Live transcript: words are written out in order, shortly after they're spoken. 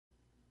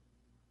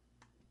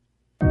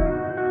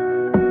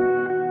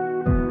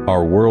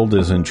Our world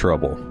is in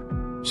trouble.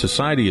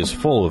 Society is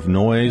full of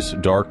noise,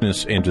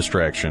 darkness, and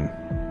distraction.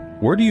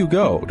 Where do you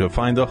go to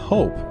find the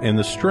hope and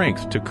the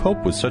strength to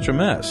cope with such a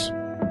mess?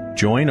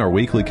 Join our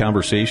weekly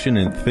conversation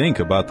and think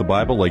about the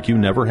Bible like you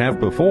never have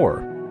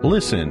before.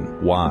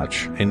 Listen,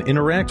 watch, and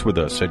interact with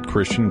us at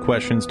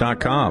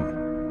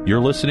ChristianQuestions.com.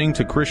 You're listening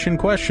to Christian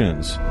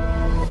Questions.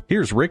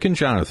 Here's Rick and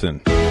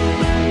Jonathan.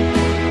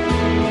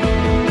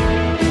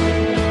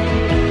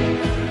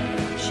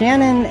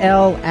 Shannon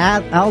L.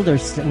 Alder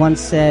once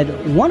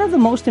said, "One of the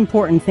most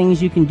important things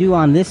you can do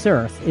on this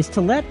earth is to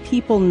let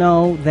people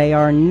know they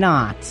are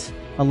not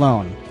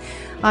alone."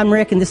 I'm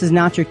Rick, and this is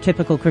not your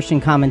typical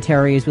Christian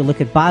commentary as we look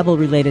at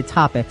Bible-related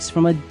topics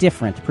from a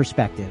different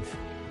perspective.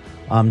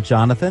 I'm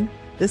Jonathan.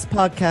 This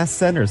podcast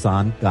centers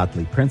on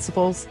godly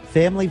principles,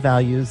 family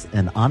values,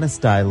 and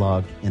honest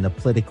dialogue in a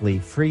politically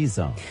free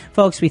zone.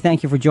 Folks, we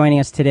thank you for joining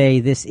us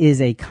today. This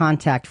is a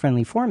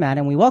contact-friendly format,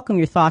 and we welcome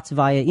your thoughts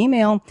via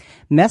email,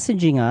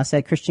 messaging us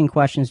at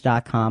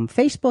ChristianQuestions.com,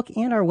 Facebook,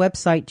 and our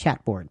website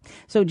chat board.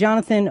 So,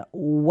 Jonathan,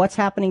 what's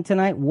happening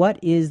tonight? What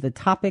is the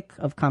topic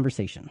of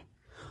conversation?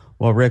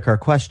 Well, Rick, our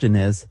question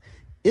is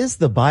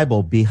the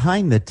Bible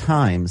behind the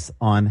times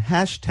on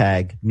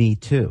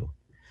 #MeToo?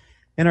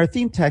 And our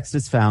theme text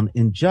is found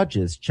in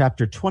Judges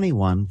chapter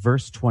 21,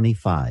 verse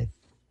 25.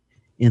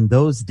 In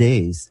those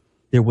days,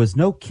 there was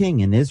no king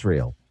in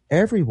Israel.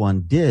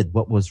 Everyone did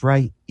what was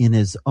right in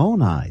his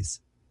own eyes.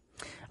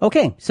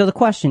 Okay, so the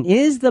question,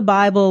 is the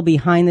Bible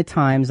behind the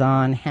times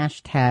on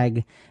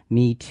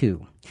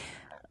 #MeToo?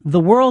 The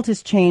world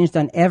has changed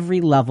on every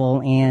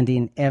level and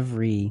in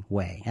every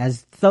way.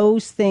 As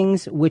those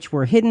things which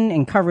were hidden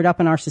and covered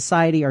up in our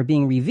society are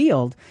being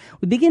revealed,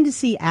 we begin to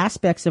see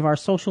aspects of our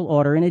social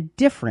order in a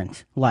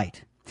different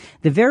light.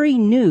 The very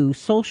new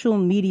social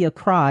media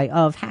cry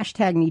of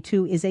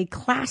 #MeToo is a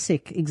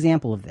classic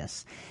example of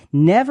this.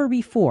 Never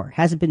before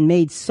has it been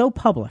made so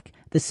public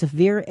the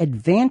severe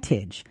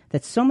advantage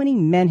that so many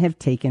men have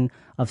taken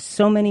of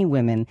so many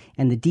women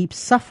and the deep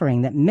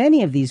suffering that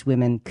many of these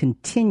women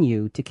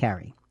continue to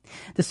carry.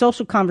 The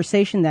social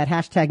conversation that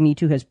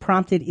 #MeToo has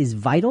prompted is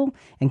vital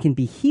and can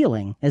be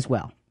healing as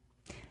well.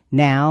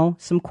 Now,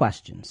 some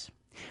questions.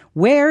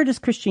 Where does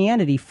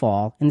Christianity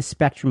fall in the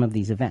spectrum of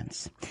these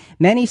events?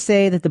 Many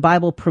say that the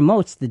Bible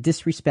promotes the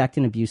disrespect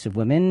and abuse of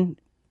women.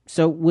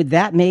 So would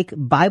that make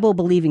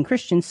Bible-believing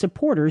Christians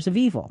supporters of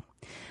evil?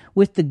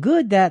 With the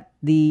good that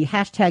the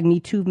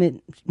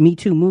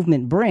 #MeToo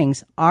movement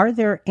brings, are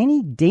there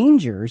any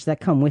dangers that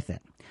come with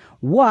it?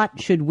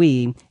 What should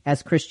we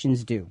as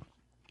Christians do?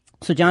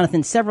 So,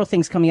 Jonathan, several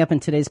things coming up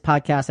in today's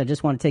podcast. I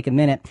just want to take a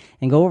minute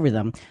and go over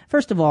them.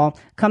 First of all,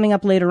 coming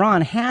up later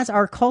on, has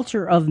our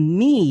culture of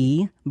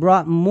me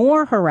brought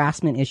more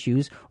harassment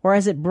issues, or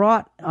has it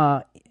brought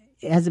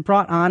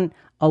on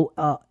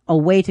a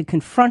way to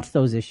confront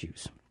those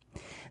issues?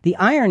 The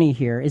irony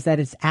here is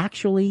that it's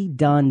actually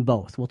done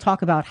both. We'll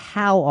talk about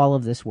how all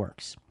of this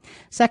works.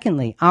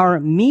 Secondly, our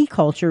me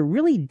culture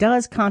really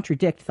does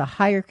contradict the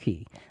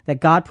hierarchy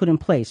that God put in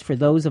place for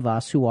those of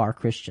us who are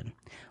Christian.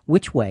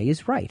 Which way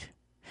is right?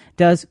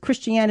 Does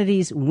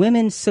Christianity's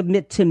women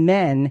submit to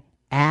men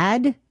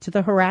add to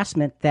the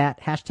harassment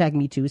that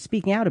 #MeToo is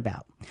speaking out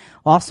about?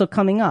 Also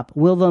coming up,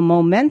 with the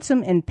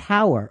momentum and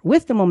power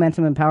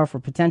for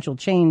potential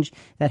change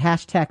that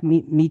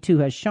 #MeToo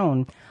has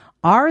shown,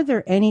 are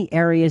there any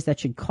areas that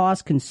should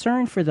cause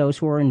concern for those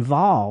who are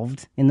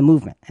involved in the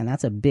movement? And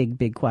that's a big,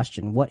 big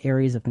question. What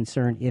areas of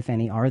concern, if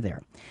any, are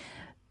there?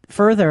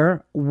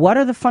 Further, what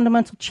are the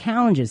fundamental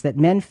challenges that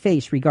men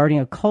face regarding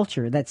a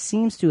culture that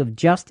seems to have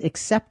just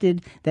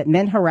accepted that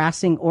men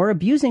harassing or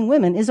abusing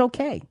women is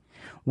okay?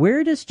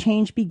 Where does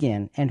change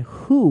begin, and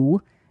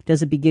who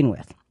does it begin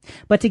with?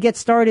 But to get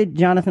started,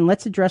 Jonathan,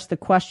 let's address the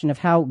question of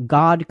how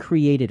God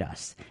created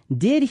us.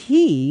 Did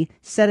he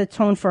set a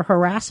tone for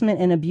harassment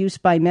and abuse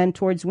by men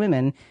towards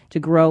women to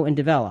grow and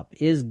develop?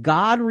 Is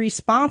God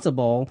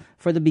responsible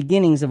for the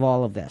beginnings of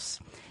all of this?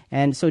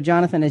 And so,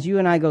 Jonathan, as you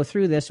and I go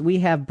through this, we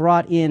have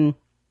brought in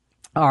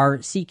our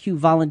CQ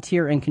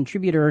volunteer and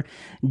contributor,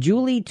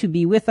 Julie, to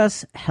be with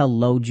us.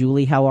 Hello,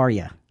 Julie. How are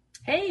you?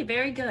 Hey,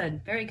 very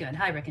good. Very good.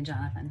 Hi, Rick and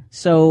Jonathan.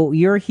 So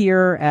you're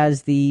here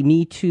as the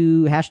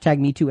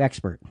 #MeToo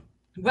expert.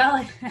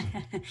 Well,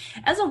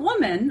 as a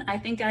woman, I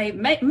think I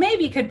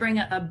maybe could bring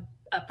a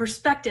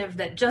perspective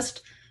that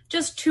just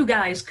two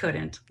guys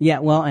couldn't. Yeah,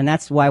 well, and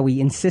that's why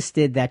we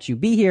insisted that you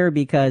be here,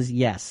 because,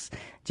 yes,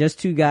 just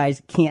two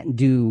guys can't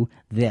do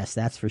this,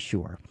 that's for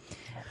sure.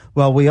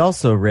 Well, we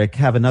also, Rick,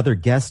 have another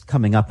guest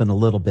coming up in a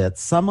little bit,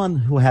 someone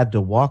who had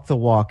to walk the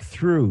walk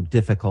through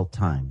difficult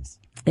times.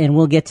 And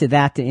we'll get to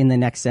that in the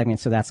next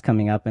segment, so that's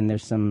coming up, and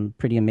there's some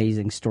pretty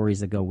amazing stories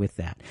that go with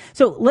that.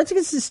 So let's get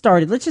this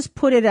started. Let's just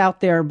put it out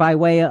there by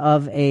way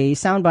of a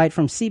soundbite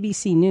from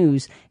CBC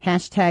News,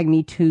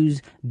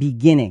 #MeToo's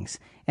beginnings.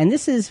 And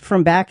this is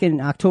from back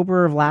in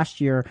October of last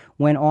year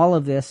when all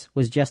of this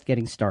was just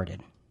getting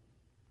started.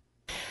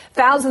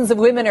 Thousands of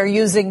women are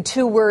using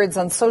two words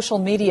on social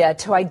media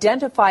to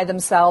identify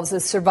themselves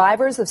as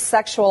survivors of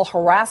sexual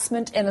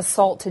harassment and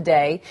assault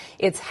today.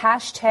 It's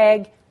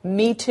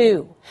Me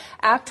Too.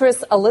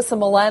 Actress Alyssa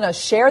Milano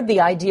shared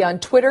the idea on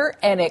Twitter,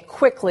 and it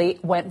quickly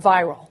went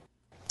viral.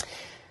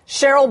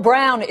 Cheryl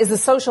Brown is a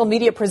social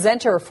media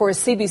presenter for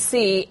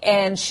CBC,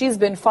 and she's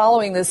been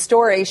following this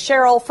story.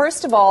 Cheryl,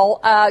 first of all,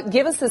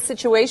 give us the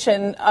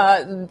situation,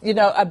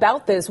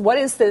 about this. What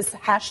is this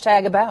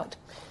hashtag about?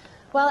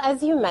 Well,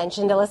 as you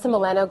mentioned, Alyssa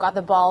Milano got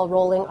the ball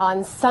rolling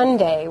on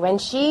Sunday when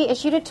she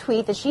issued a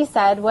tweet that she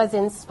said was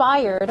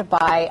inspired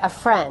by a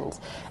friend.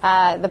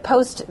 The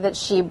post that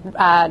she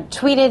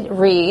tweeted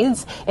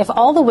reads, "If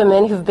all the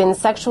women who've been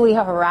sexually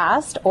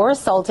harassed or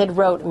assaulted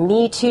wrote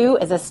Me Too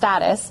as a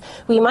status,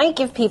 we might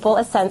give people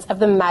a sense of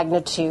the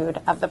magnitude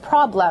of the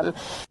problem."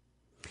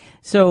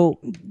 So,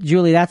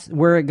 Julie, that's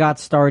where it got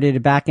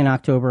started back in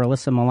October.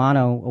 Alyssa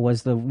Milano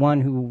was the one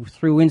who,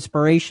 through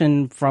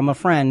inspiration from a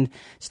friend,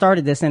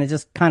 started this, and it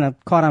just kind of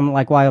caught on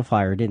like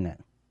wildfire, didn't it?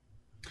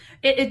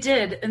 It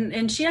did.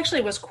 And she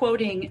actually was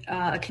quoting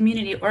a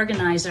community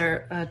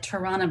organizer,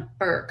 Tarana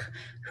Burke,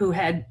 who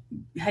had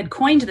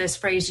coined this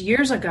phrase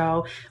years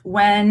ago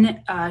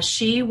when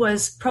she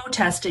was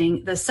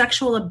protesting the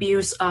sexual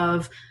abuse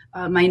of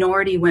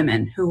minority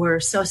women who were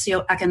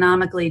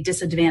socioeconomically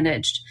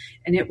disadvantaged.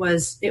 And it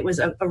was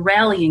a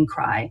rallying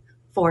cry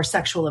for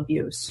sexual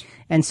abuse.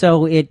 And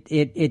so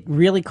it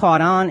really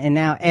caught on, and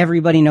now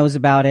everybody knows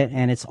about it,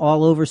 and it's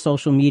all over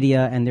social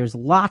media, and there's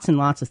lots and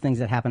lots of things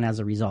that happen as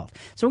a result.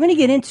 So we're going to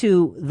get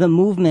into the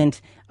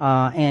movement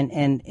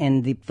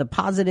and the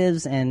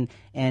positives and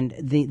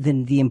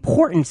the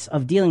importance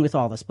of dealing with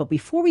all this. But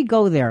before we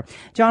go there,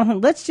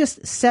 Jonathan, let's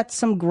just set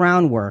some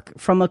groundwork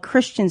from a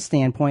Christian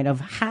standpoint of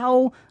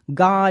how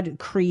God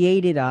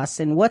created us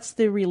and what's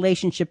the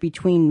relationship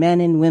between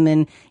men and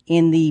women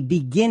in the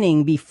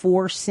beginning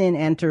before sin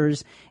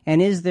enters,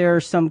 and is there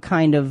some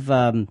kind of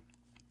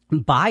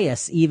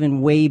bias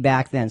even way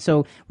back then?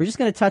 So we're just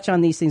going to touch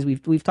on these things.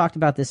 We've talked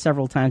about this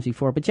several times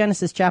before, but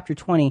Genesis chapter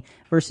 20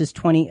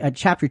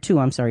 chapter 2,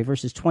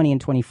 verses 20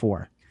 and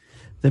 24.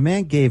 The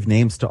man gave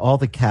names to all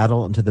the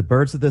cattle and to the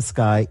birds of the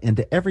sky and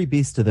to every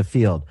beast of the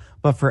field.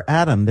 But for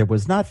Adam, there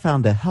was not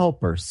found a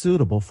helper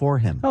suitable for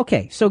him.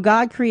 Okay, so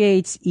God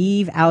creates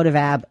Eve out of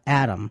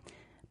Adam.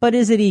 But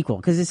is it equal?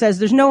 Because it says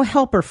there's no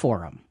helper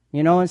for him.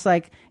 You know, it's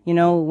like,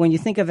 when you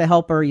think of a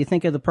helper, you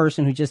think of the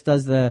person who just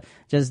does the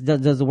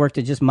work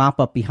to just mop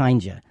up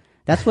behind you.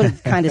 That's what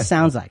it kind of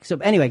sounds like. So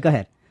anyway, go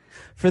ahead.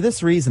 For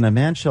this reason, a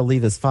man shall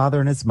leave his father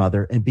and his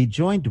mother and be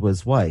joined to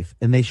his wife,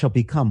 and they shall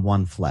become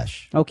one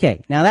flesh.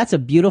 Okay, now that's a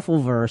beautiful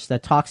verse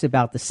that talks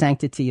about the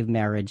sanctity of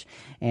marriage,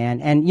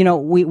 and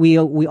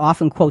we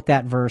often quote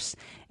that verse.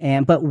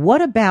 But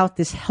what about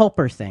this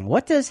helper thing?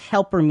 What does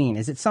helper mean?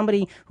 Is it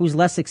somebody who's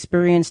less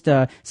experienced,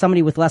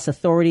 somebody with less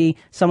authority,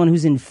 someone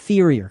who's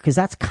inferior? Because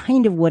that's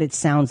kind of what it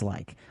sounds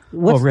like.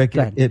 Well, Rick,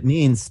 it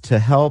means to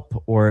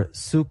help or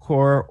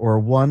succor or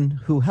one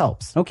who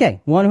helps.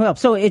 Okay, one who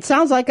helps. So it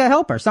sounds like a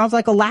helper. Sounds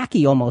like a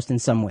lackey almost in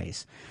some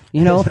ways.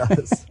 It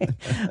does.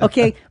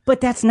 Okay,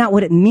 but that's not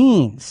what it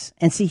means.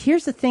 And see,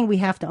 here's the thing we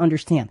have to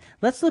understand.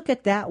 Let's look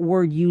at that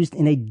word used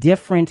in a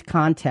different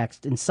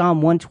context in Psalm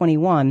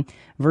 121,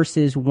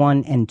 verses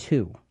 1 and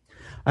 2.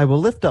 I will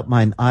lift up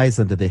mine eyes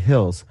unto the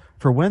hills,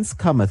 for whence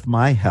cometh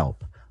my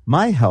help?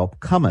 My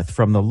help cometh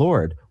from the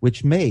Lord,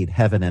 which made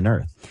heaven and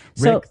earth.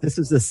 Rick, this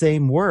is the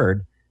same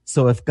word.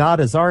 So if God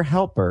is our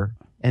helper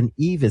and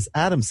Eve is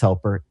Adam's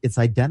helper, it's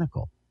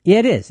identical.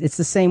 It is. It's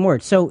the same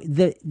word. So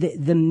the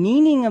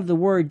meaning of the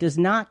word does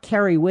not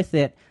carry with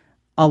it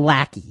a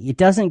lackey. It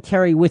doesn't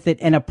carry with it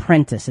an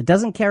apprentice. It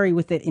doesn't carry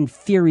with it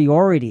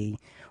inferiority.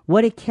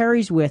 What it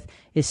carries with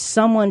is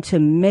someone to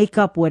make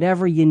up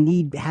whatever you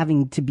need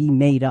having to be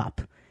made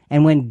up.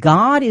 And when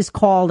God is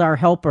called our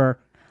helper,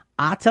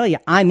 I'll tell you,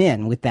 I'm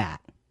in with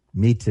that.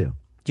 Me too.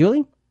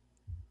 Julie?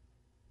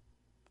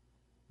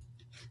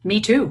 Me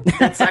too.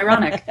 That's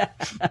ironic.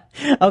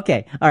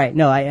 Okay. All right.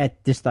 No, I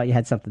just thought you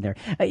had something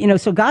there.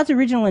 So God's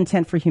original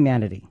intent for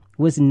humanity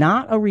was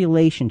not a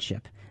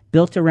relationship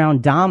built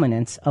around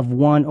dominance of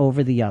one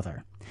over the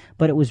other,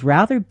 but it was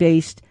rather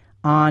based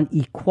on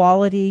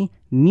equality,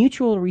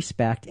 mutual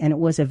respect, and it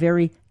was a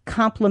very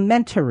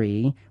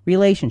complementary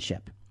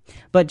relationship.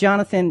 But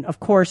Jonathan, of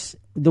course,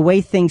 the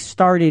way things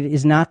started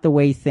is not the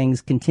way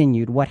things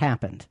continued. What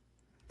happened?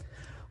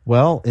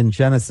 Well, in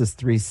Genesis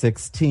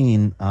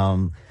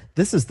 3:16,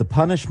 this is the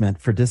punishment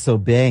for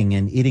disobeying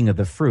and eating of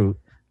the fruit.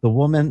 The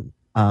woman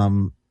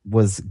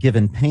was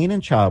given pain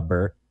in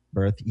childbirth,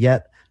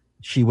 yet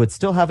she would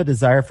still have a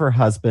desire for her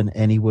husband,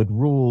 and he would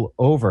rule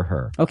over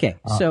her. Okay,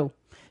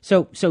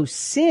 so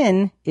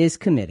sin is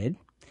committed,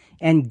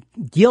 and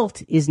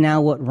guilt is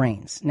now what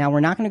reigns. Now, we're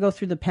not going to go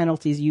through the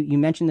penalties. You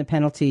mentioned the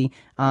penalty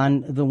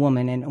on the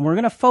woman, and we're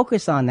going to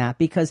focus on that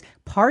because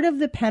part of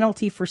the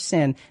penalty for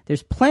sin,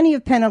 there's plenty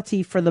of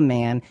penalty for the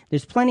man,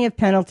 there's plenty of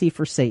penalty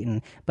for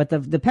Satan, but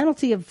the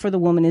penalty for the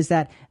woman is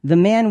that the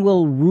man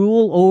will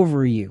rule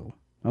over you,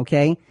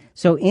 okay?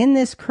 So in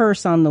this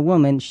curse on the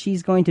woman,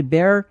 she's going to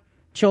bear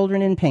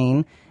children in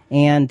pain,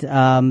 And,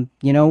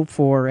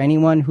 for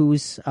anyone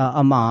who's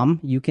a mom,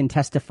 you can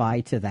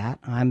testify to that.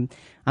 I'm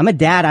a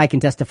dad. I can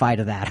testify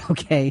to that.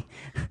 Okay.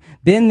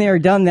 Been there,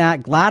 done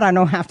that. Glad I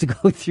don't have to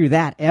go through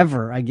that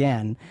ever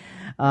again.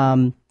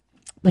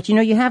 But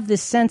you have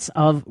this sense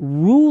of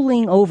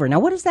ruling over. Now,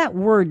 what does that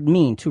word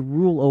mean, to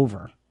rule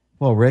over?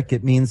 Well, Rick,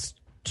 it means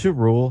to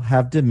rule,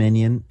 have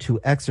dominion, to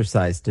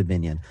exercise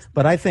dominion.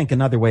 But I think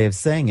another way of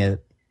saying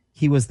it,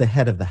 he was the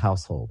head of the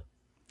household.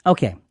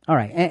 Okay. All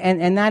right.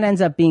 And that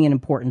ends up being an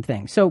important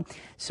thing. So,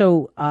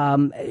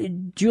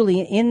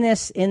 Julie, in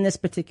this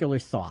particular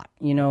thought,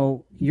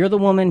 you're the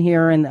woman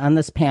here on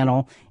this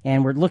panel,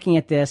 and we're looking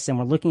at this, and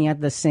we're looking at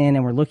the sin,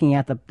 and we're looking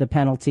at the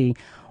penalty.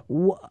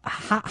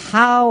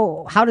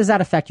 How does that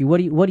affect you?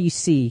 What do you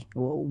see?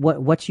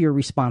 What's your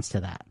response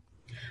to that?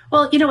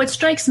 Well, what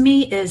strikes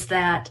me is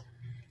that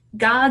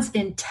God's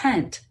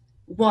intent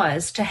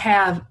was to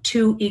have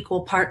two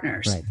equal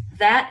partners. Right.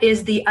 That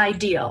is the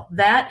ideal.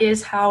 That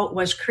is how it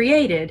was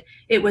created.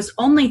 It was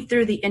only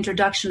through the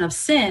introduction of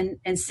sin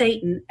and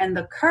Satan and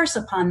the curse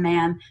upon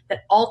man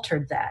that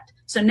altered that.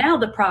 So now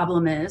the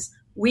problem is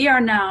we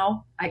are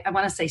now, I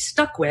want to say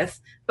stuck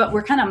with, but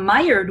we're kind of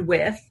mired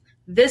with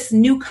this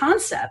new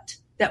concept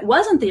that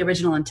wasn't the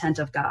original intent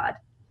of God,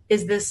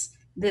 is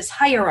this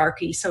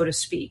hierarchy, so to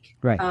speak,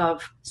 right,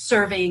 of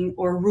serving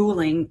or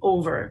ruling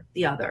over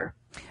the other.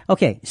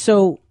 Okay,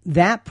 so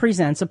that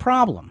presents a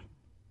problem.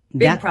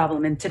 Big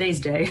problem in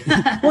today's day.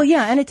 Well,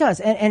 yeah, and it does.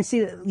 And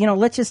see,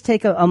 let's just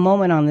take a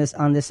moment on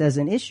this as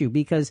an issue,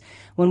 because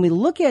when we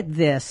look at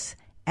this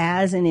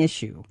as an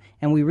issue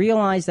and we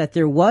realize that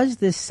there was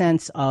this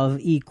sense of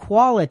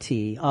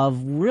equality,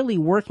 of really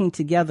working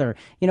together,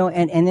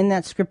 and in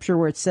that scripture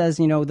where it says,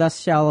 thus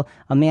shall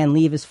a man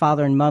leave his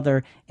father and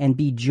mother and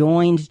be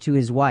joined to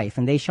his wife,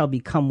 and they shall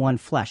become one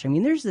flesh. I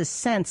mean, there's this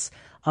sense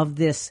of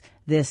this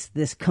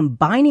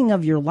combining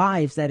of your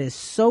lives that is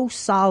so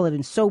solid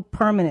and so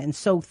permanent and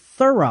so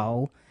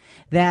thorough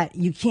that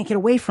you can't get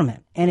away from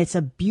it. And it's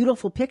a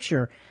beautiful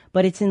picture,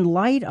 but it's in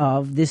light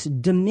of this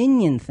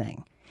dominion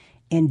thing.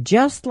 And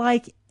just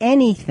like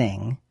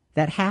anything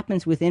that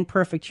happens with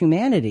imperfect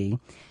humanity,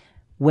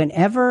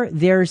 whenever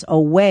there's a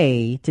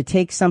way to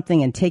take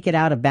something and take it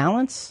out of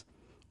balance,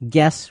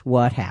 guess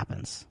what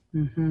happens?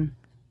 Mm-hmm.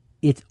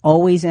 It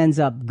always ends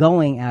up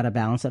going out of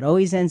balance. It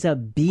always ends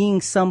up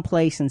being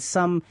someplace in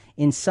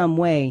some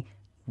way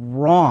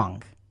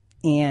wrong.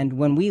 And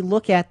when we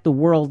look at the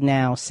world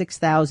now,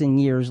 6,000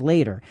 years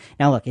later,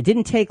 now look, it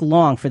didn't take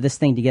long for this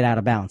thing to get out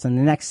of balance. In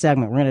the next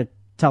segment, we're going to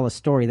tell a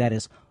story that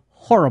is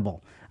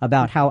horrible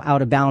about how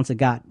out of balance it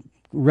got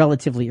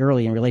relatively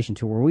early in relation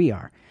to where we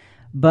are.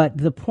 But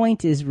the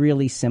point is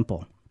really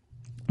simple.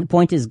 The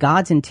point is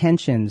God's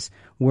intentions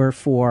were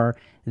for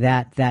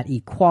that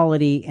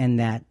equality and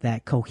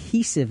that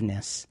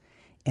cohesiveness,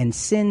 and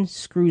sin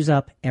screws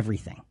up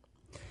everything.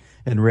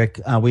 And Rick,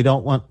 we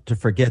don't want to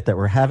forget that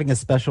we're having a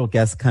special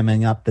guest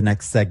coming up the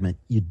next segment.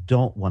 You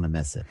don't want to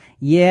miss it.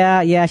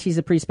 Yeah, she's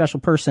a pretty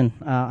special person.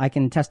 I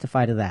can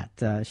testify to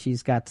that.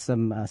 She's got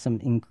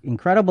some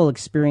incredible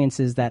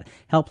experiences that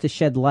help to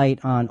shed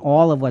light on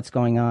all of what's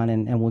going on,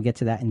 and we'll get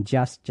to that in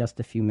just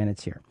a few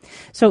minutes here.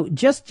 So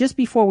just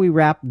before we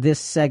wrap this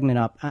segment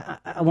up,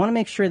 I want to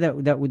make sure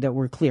that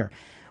we're clear.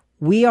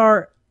 We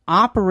are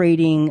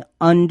operating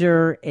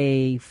under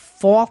a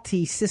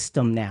faulty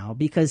system now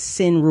because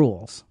sin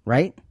rules,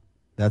 right?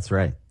 That's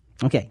right.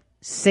 Okay.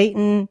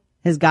 Satan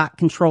has got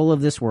control of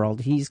this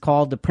world. He's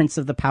called the prince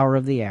of the power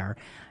of the air.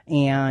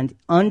 And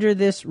under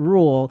this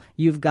rule,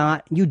 you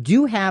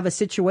do have a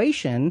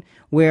situation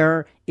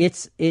where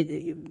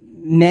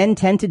men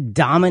tend to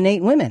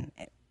dominate women.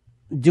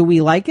 Do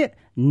we like it?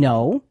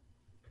 No.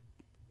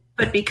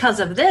 But because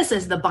of this,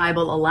 is the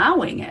Bible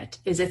allowing it?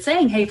 Is it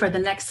saying, hey, for the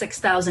next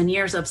 6,000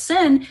 years of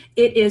sin,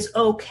 it is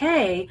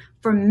okay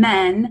for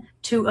men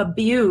to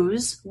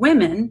abuse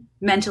women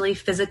mentally,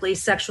 physically,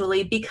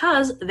 sexually,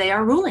 because they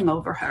are ruling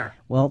over her?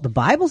 Well, the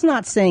Bible's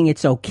not saying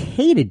it's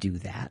okay to do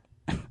that.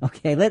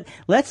 Okay,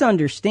 let's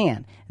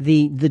understand.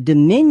 The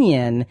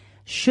dominion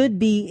should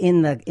be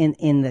in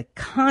the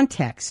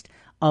context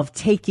of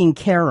taking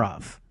care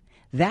of.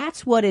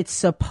 That's what it's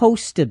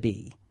supposed to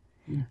be.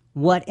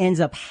 What ends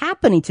up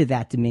happening to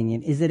that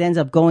dominion is it ends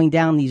up going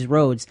down these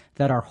roads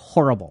that are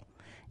horrible.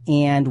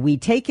 And we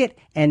take it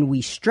and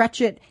we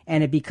stretch it,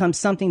 and it becomes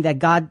something that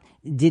God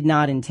did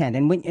not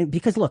intend.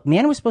 Because look,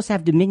 man was supposed to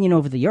have dominion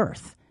over the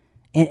earth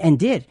and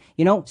did,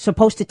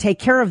 supposed to take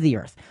care of the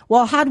earth.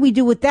 Well, how do we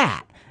do with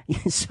that?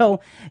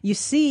 So you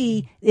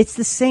see, it's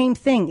the same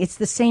thing. It's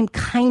the same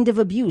kind of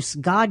abuse.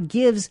 God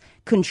gives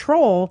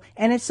control,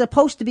 and it's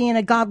supposed to be in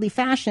a godly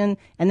fashion,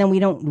 and then we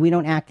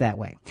don't act that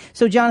way.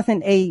 So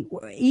Jonathan,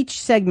 each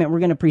segment we're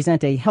going to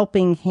present a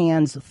helping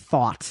hands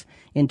thought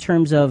in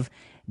terms of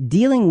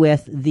dealing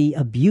with the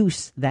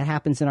abuse that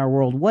happens in our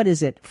world. What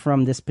is it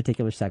from this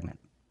particular segment?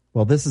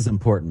 Well, this is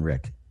important,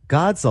 Rick.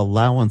 God's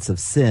allowance of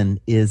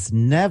sin is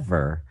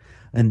never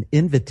an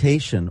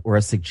invitation or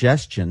a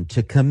suggestion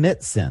to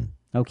commit sin.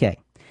 Okay.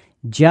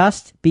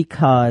 Just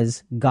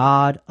because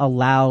God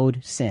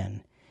allowed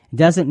sin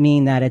doesn't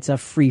mean that it's a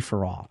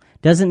free-for-all.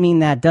 doesn't mean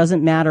that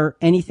doesn't matter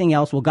anything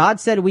else. Well, God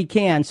said we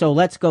can, so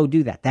let's go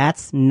do that.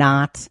 That's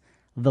not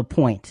the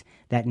point.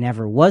 That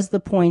never was the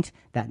point.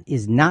 That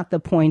is not the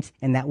point,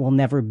 and that will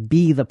never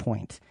be the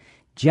point.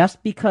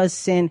 Just because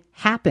sin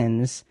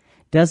happens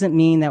doesn't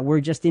mean that we're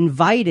just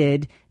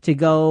invited to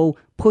go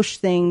push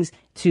things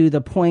to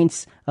the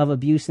points of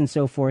abuse and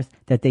so forth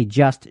that they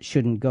just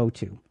shouldn't go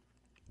to.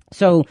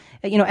 So,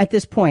 at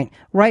this point,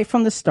 right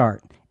from the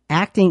start,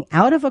 acting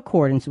out of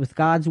accordance with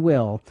God's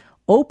will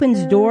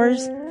opens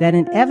doors that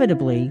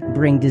inevitably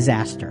bring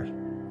disaster.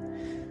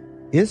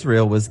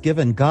 Israel was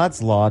given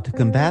God's law to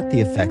combat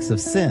the effects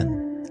of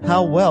sin.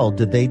 How well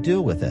did they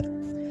do with it?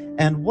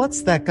 And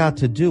what's that got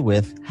to do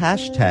with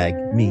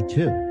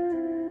 #MeToo?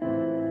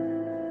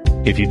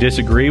 If you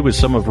disagree with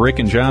some of Rick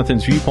and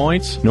Jonathan's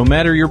viewpoints, no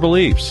matter your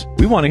beliefs,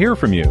 we want to hear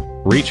from you.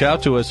 Reach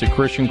out to us at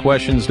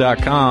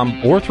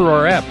ChristianQuestions.com or through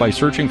our app by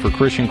searching for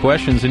Christian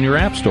Questions in your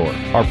app store.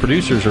 Our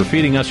producers are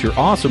feeding us your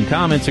awesome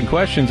comments and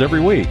questions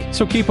every week,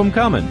 so keep them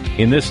coming.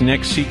 In this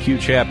next CQ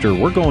chapter,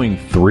 we're going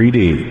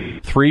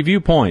 3D. 3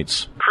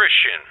 viewpoints.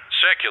 Christian,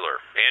 secular,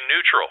 and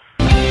neutral.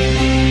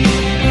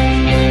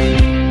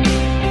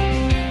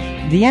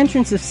 The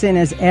entrance of sin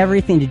has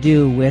everything to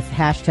do with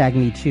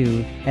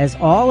 #MeToo, as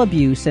all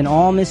abuse and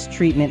all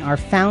mistreatment are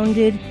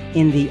founded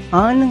in the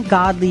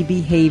ungodly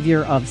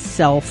behavior of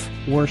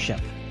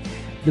self-worship.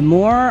 The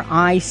more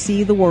I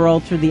see the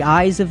world through the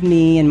eyes of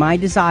me and my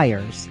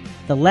desires,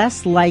 the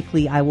less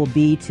likely I will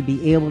be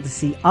able to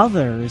see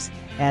others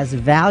as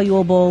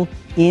valuable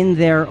in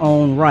their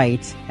own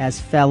right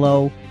as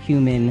fellow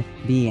human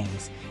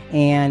beings.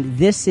 And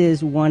this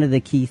is one of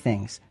the key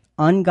things.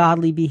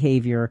 Ungodly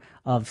behavior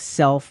of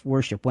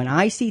self-worship. When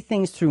I see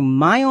things through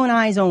my own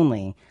eyes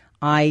only,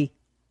 I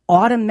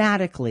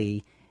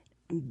automatically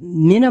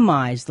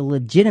minimize the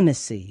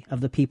legitimacy of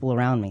the people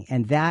around me.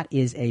 And that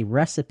is a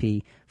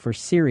recipe for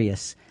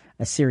serious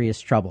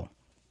trouble.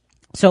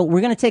 So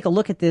we're going to take a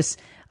look at this,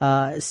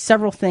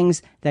 several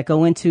things that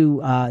go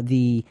into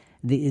the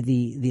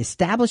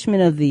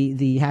establishment of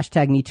the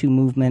 #MeToo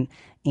movement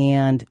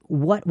and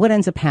what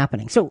ends up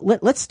happening. So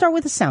let's start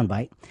with a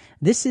soundbite.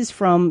 This is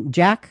from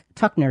Jack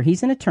Tuckner.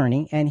 He's an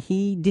attorney, and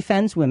he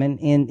defends women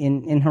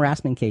in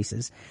harassment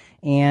cases.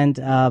 And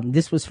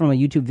this was from a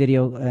YouTube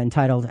video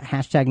entitled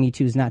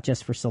 #MeToo is not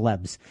just for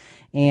celebs.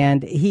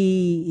 And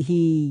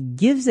he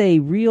gives a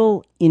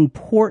real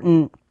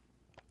important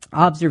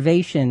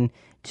observation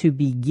to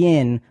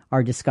begin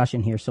our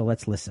discussion here. So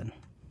let's listen.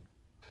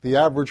 The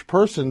average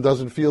person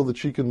doesn't feel that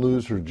she can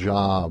lose her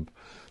job.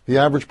 The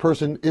average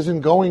person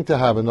isn't going to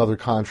have another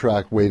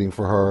contract waiting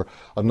for her,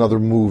 another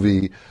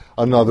movie,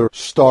 another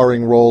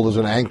starring role as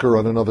an anchor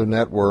on another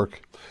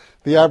network.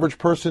 The average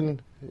person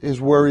is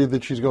worried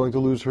that she's going to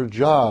lose her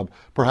job,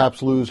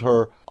 perhaps lose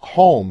her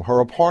home, her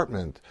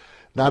apartment,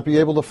 not be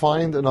able to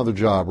find another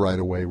job right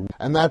away.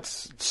 And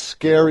that's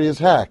scary as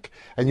heck.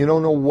 And you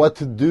don't know what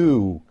to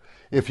do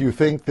if you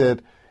think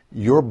that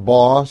your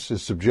boss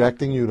is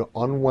subjecting you to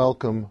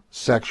unwelcome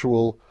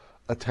sexual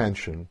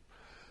attention,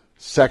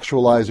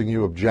 sexualizing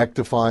you,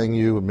 objectifying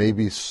you. It may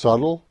be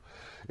subtle.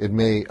 It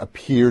may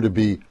appear to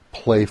be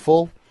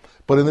playful.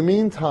 But in the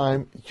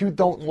meantime, you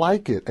don't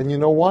like it. And you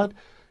know what?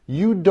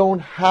 You don't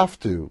have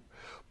to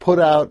put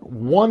out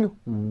one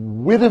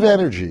whit of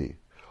energy,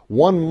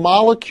 one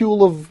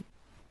molecule of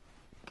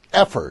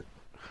effort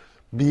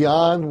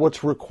beyond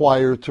what's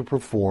required to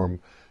perform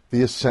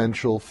the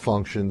essential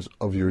functions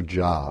of your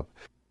job.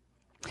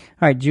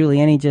 All right, Julie,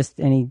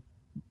 any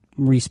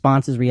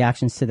responses,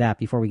 reactions to that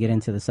before we get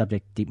into the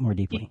subject more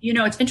deeply?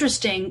 It's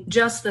interesting.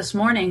 Just this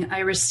morning, I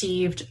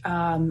received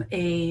an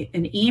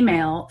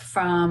email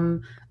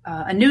from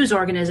a news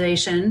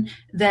organization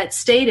that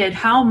stated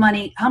how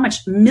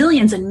much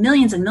millions and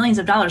millions and millions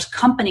of dollars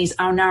companies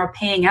are now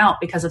paying out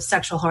because of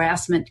sexual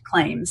harassment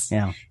claims.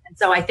 Yeah. And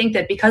so I think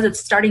that because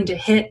it's starting to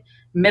hit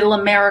middle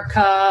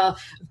America,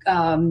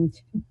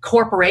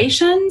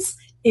 corporations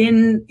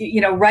in,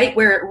 right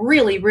where it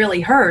really,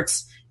 really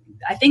hurts,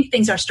 I think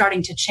things are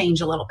starting to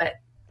change a little bit.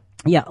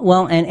 Yeah,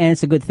 well, and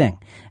it's a good thing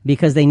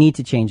because they need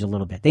to change a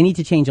little bit. They need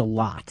to change a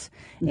lot.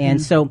 Mm-hmm.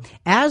 And so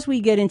as we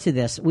get into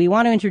this, we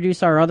want to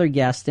introduce our other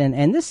guest,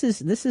 and this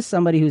is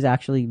somebody who's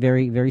actually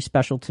very, very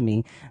special to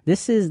me.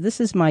 This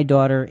is my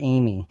daughter,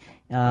 Amy.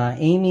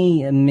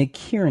 Amy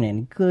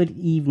McKiernan. Good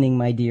evening,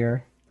 my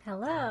dear.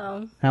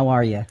 Hello. How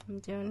are you? I'm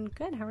doing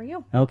good. How are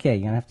you? Okay,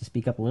 you're going to have to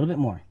speak up a little bit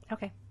more.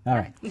 Okay. All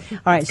right. All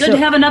right. It's good to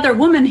have another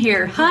woman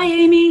here. Hi,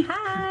 Amy.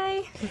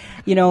 Hi.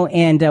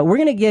 And we're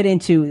going to get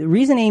into the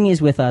reason Amy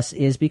is with us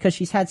is because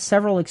she's had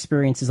several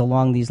experiences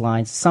along these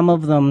lines. Some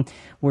of them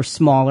were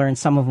smaller and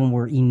some of them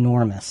were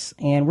enormous.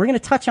 And we're going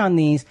to touch on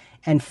these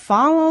and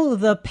follow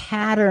the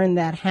pattern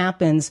that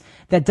happens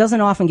that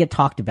doesn't often get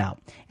talked about.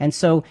 And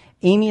so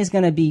Amy is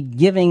going to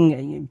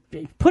be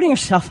putting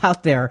herself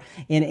out there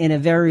in a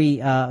very,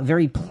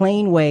 very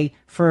plain way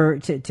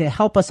to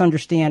help us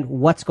understand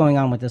what's going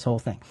on with this whole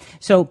thing.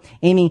 So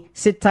Amy,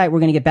 sit tight. We're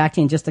going to get back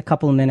to you in just a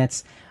couple of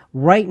minutes.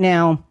 Right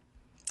now,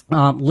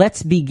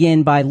 let's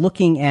begin by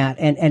looking at,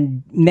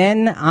 and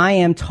men, I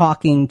am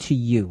talking to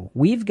you.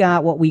 We've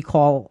got what we're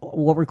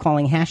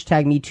calling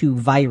hashtag #MeToo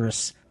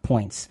virus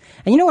points.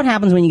 And you know what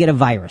happens when you get a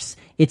virus?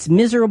 It's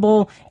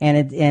miserable and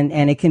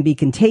it can be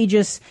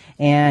contagious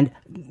and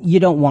you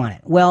don't want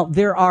it. Well,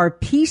 there are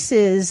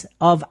pieces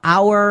of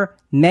our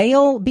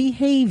male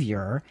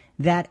behavior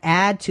that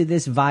add to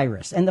this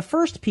virus. And the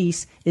first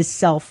piece is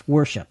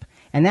self-worship.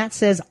 And that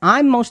says,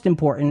 I'm most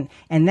important,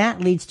 and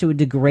that leads to a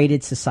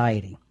degraded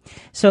society.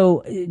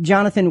 So,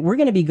 Jonathan, we're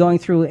going to be going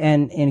through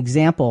an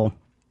example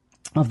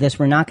of this.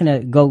 We're not going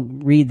to go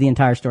read the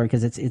entire story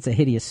because it's a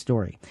hideous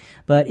story.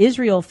 But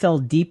Israel fell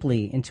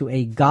deeply into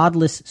a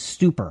godless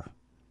stupor,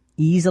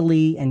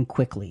 easily and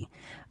quickly.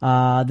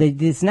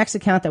 This next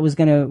account that we're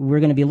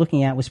going to be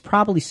looking at was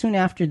probably soon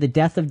after the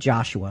death of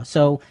Joshua.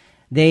 So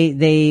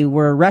they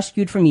were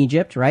rescued from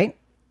Egypt, right?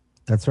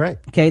 That's right.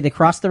 Okay, they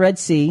crossed the Red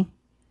Sea.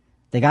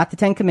 They got the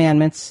 10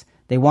 Commandments.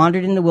 They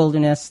wandered in the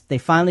wilderness. They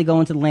finally go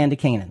into the land of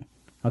Canaan.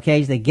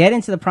 Okay, they get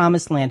into the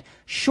promised land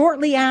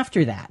shortly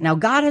after that. Now,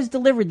 God has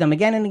delivered them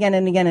again and again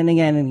and again and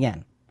again and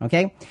again.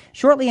 Okay?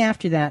 Shortly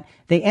after that,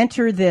 they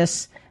enter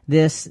this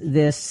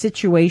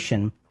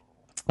situation.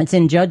 It's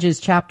in Judges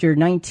chapter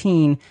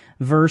 19,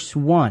 verse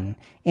 1.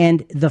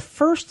 And the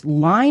first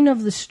line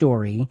of the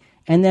story,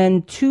 and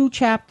then 3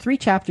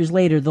 chapters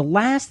later, the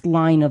last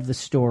line of the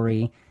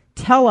story,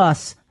 tell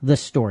us the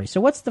story. So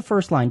what's the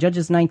first line?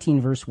 Judges 19,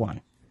 verse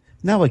 1.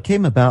 Now it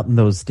came about in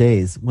those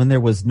days, when there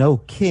was no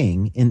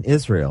king in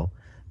Israel,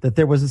 that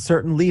there was a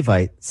certain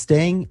Levite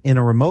staying in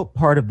a remote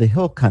part of the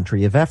hill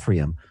country of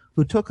Ephraim,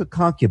 who took a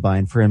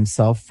concubine for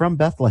himself from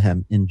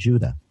Bethlehem in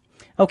Judah.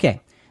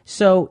 Okay,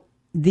 so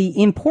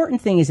the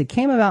important thing is it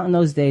came about in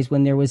those days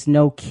when there was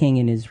no king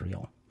in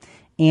Israel.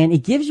 And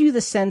it gives you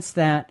the sense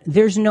that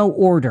there's no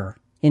order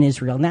in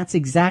Israel. And that's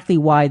exactly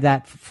why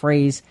that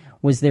phrase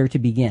was there to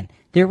begin.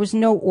 There was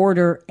no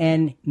order,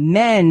 and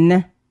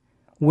men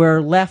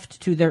were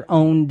left to their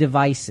own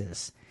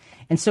devices.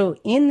 And so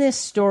in this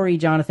story,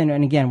 Jonathan,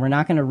 and again, we're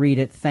not going to read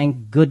it,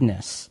 thank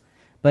goodness,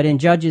 but in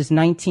Judges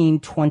 19,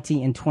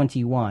 20, and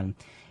 21,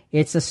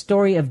 it's a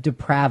story of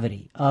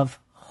depravity, of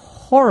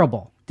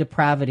horrible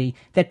depravity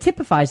that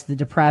typifies the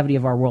depravity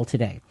of our world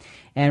today.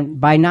 And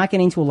by not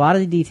getting into a lot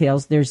of the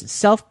details, there's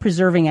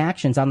self-preserving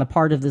actions on the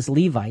part of this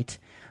Levite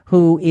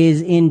who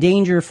is in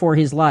danger for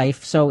his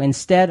life. So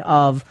instead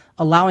of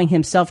allowing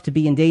himself to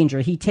be in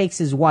danger, he takes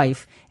his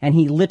wife and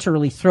he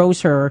literally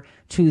throws her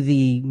to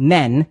the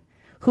men.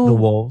 The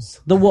wolves.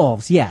 The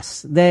wolves,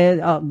 yes.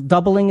 They're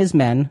doubling as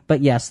men,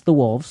 but yes, the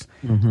wolves.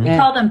 Mm-hmm. We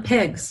call them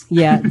pigs.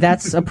 Yeah,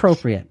 that's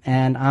appropriate,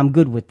 and I'm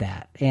good with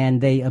that.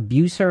 And they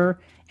abuse her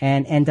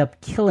and end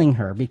up killing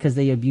her because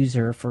they abuse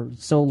her for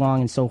so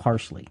long and so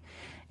harshly.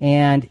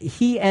 And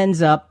he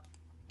ends up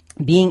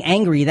being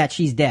angry that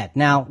she's dead.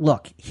 Now,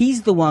 look,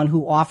 he's the one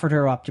who offered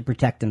her up to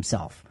protect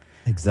himself.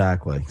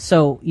 Exactly.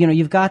 So,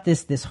 you've got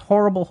this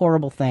horrible,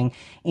 horrible thing.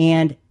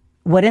 And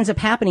what ends up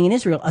happening in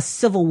Israel, a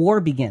civil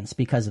war begins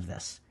because of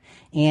this.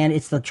 And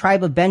it's the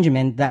tribe of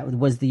Benjamin that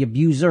was the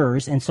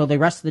abusers. And so the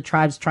rest of the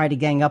tribes try to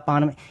gang up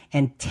on him.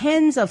 And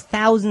tens of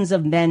thousands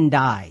of men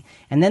die.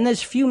 And then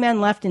there's few men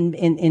left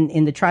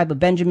in the tribe of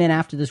Benjamin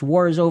after this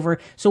war is over.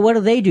 So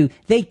what do?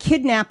 They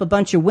kidnap a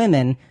bunch of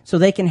women so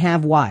they can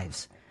have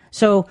wives.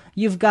 So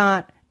you've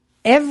got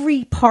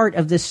every part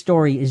of this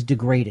story is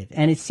degraded,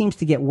 and it seems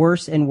to get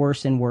worse and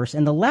worse and worse.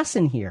 And the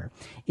lesson here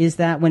is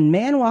that when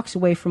man walks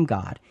away from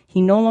God,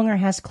 he no longer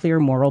has clear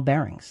moral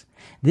bearings.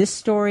 This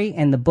story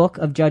and the book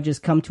of Judges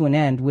come to an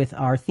end with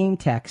our theme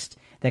text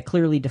that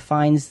clearly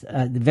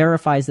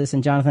verifies this.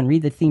 And Jonathan,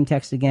 read the theme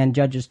text again,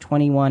 Judges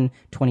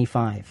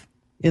 21:25.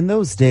 In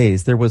those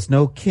days there was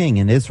no king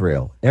in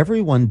Israel.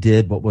 Everyone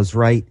did what was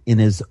right in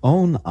his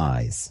own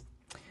eyes.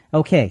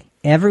 Okay,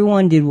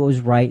 everyone did what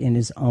was right in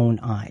his own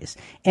eyes.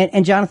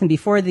 And Jonathan,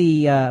 before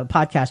the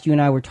podcast, you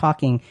and I were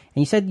talking, and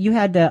you said you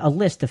had a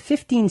list of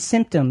 15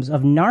 symptoms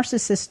of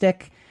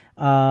narcissistic,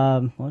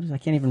 I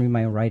can't even read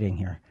my own writing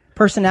here,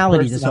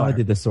 personality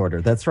disorder.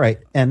 That's right.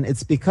 And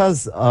it's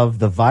because of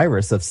the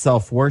virus of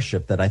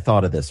self-worship that I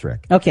thought of this,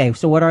 Rick. Okay,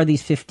 so what are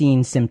these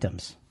 15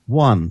 symptoms?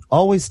 1,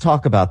 always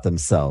talk about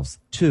themselves.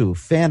 2,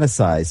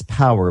 fantasize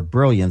power,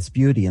 brilliance,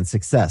 beauty, and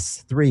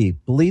success. 3,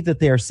 believe that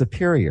they are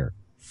superior.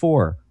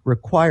 4,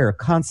 require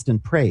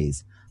constant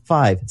praise.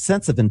 5,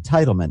 sense of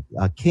entitlement,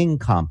 a king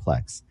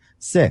complex.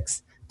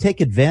 6,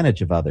 take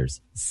advantage of others.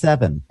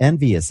 7,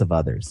 envious of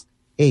others.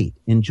 8,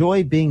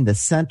 enjoy being the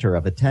center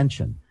of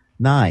attention.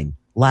 9,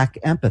 lack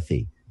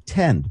empathy.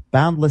 10,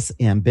 boundless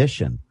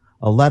ambition.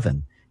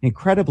 11,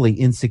 incredibly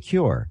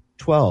insecure.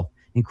 12,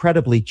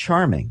 incredibly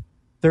charming.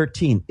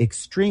 13,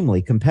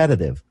 extremely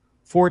competitive.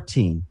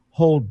 14,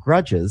 hold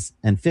grudges.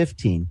 And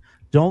 15,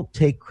 don't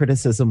take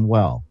criticism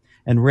well.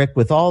 And Rick,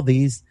 with all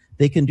these,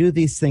 they can do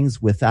these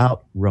things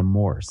without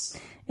remorse.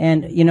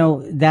 And,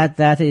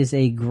 that is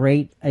a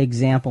great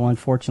example,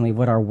 unfortunately, of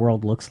what our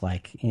world looks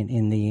like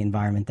in the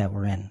environment that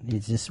we're in.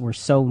 It's just, we're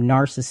so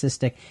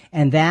narcissistic,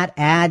 and that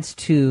adds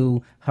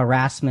to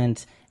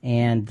harassment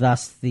and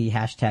thus the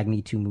hashtag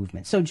 #MeToo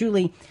movement. So,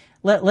 Julie,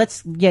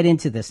 let's get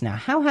into this now.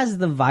 How has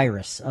the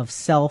virus of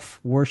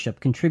self-worship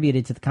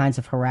contributed to the kinds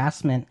of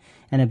harassment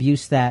and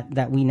abuse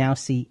that we now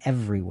see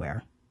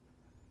everywhere?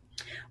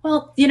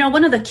 Well,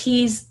 one of the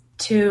keys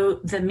to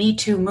the Me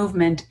Too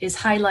movement is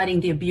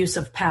highlighting the abuse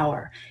of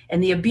power.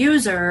 And the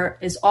abuser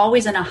is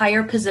always in a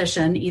higher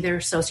position, either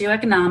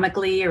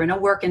socioeconomically or in a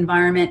work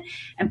environment,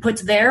 and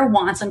puts their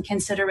wants and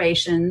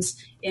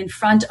considerations in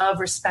front of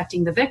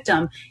respecting the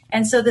victim.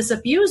 And so this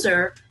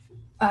abuser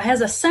has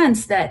a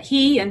sense that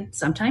he, and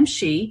sometimes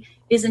she,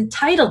 is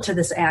entitled to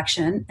this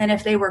action. And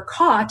if they were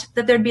caught,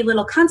 that there'd be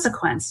little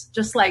consequence,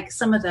 just like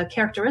some of the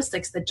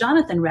characteristics that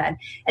Jonathan read.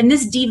 And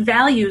this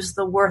devalues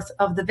the worth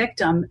of the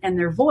victim and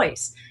their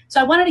voice. So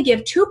I wanted to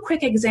give two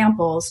quick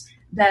examples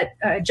that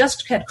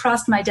just had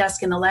crossed my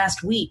desk in the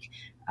last week,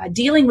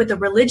 dealing with the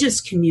religious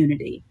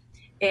community.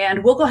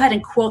 And we'll go ahead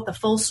and quote the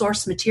full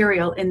source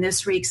material in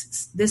this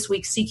week's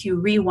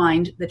CQ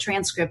Rewind, the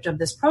transcript of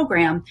this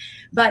program.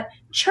 But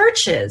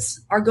churches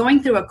are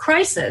going through a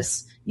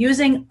crisis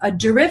using a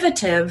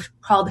derivative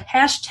called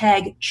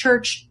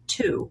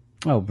 #Church2.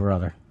 Oh,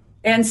 brother.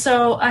 And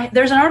so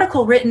there's an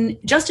article written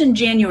just in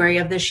January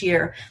of this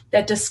year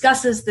that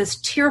discusses this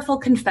tearful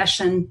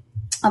confession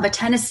of a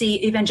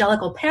Tennessee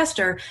evangelical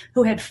pastor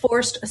who had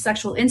forced a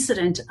sexual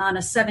incident on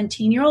a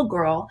 17-year-old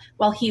girl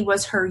while he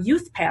was her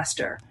youth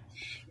pastor.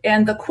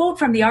 And the quote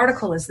from the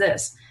article is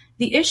this: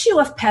 "The issue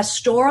of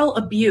pastoral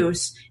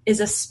abuse is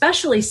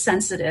especially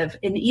sensitive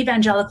in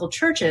evangelical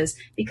churches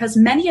because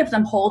many of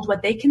them hold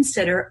what they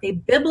consider a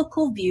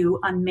biblical view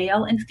on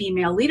male and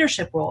female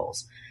leadership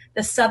roles.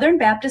 The Southern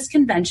Baptist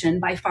Convention,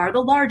 by far the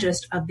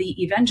largest of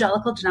the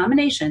evangelical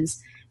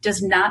denominations,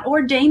 does not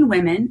ordain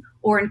women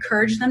or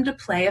encourage them to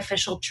play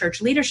official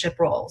church leadership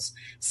roles.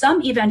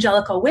 Some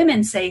evangelical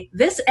women say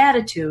this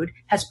attitude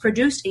has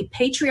produced a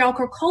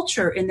patriarchal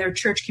culture in their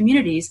church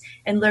communities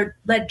and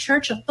led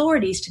church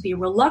authorities to be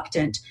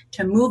reluctant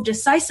to move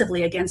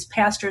decisively against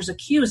pastors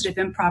accused of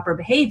improper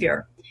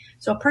behavior."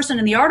 So a person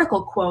in the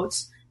article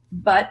quotes,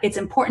 "But it's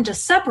important to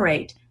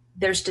separate.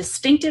 There's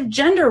distinctive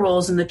gender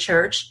roles in the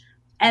church,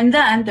 and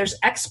then there's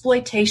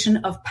exploitation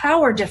of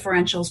power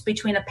differentials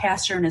between a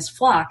pastor and his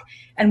flock."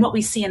 And what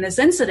we see in this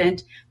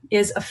incident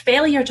is a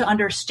failure to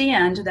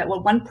understand that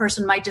what one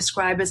person might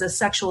describe as a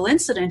sexual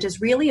incident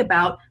is really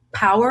about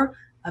power,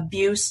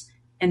 abuse,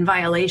 and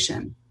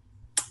violation.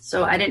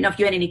 So I didn't know if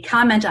you had any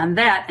comment on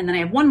that. And then I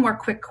have one more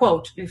quick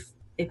quote,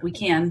 if we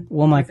can.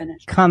 Well, my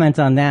comment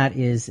on that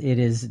is,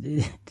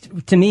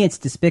 to me, it's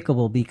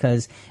despicable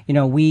because,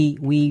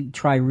 we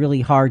try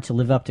really hard to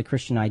live up to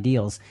Christian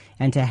ideals,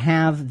 and to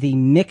have the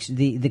mix,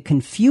 the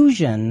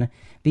confusion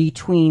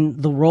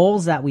between the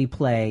roles that we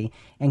play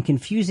and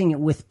confusing it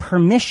with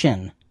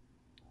permission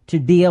to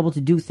be able to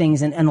do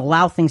things and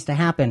allow things to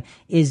happen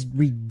is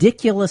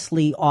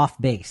ridiculously off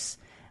base.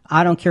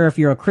 I don't care if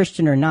you're a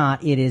Christian or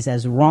not. It is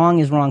as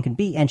wrong can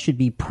be and should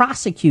be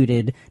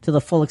prosecuted to the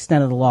full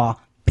extent of the law,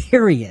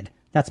 period.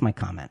 That's my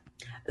comment.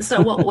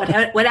 So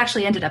what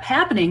actually ended up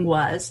happening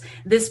was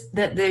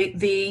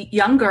the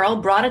young girl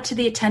brought it to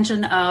the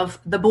attention of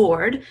the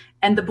board,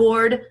 and the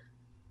board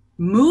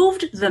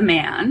moved the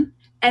man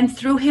and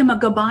threw him a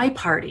goodbye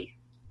party.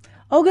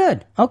 Oh,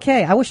 good.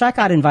 Okay. I wish I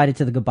got invited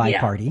to the goodbye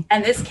party.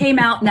 And this came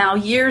out now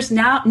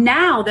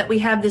now that we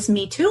have this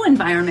Me Too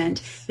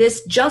environment,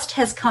 this just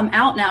has come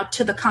out now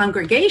to the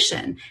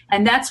congregation.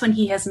 And that's when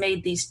he has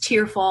made these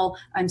tearful,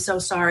 "I'm so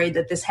sorry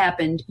that this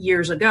happened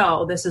years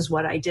ago. This is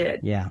what I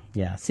did." Yeah.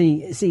 Yeah.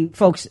 See,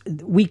 folks,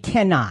 we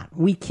cannot,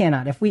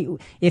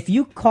 if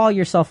you call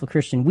yourself a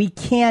Christian, we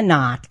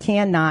cannot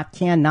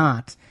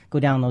go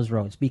down those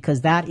roads,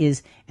 because that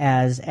is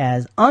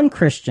as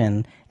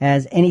unchristian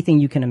as anything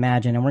you can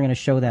imagine. And we're going to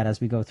show that as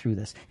we go through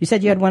this. You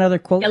said you had one other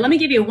quote? Yeah, let me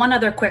give you one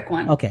other quick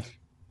one. Okay.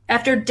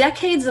 "After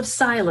decades of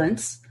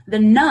silence, The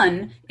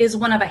Nun is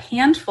one of a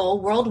handful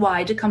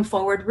worldwide to come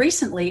forward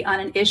recently on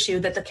an issue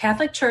that the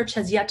Catholic Church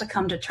has yet to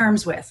come to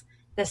terms with: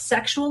 the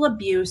sexual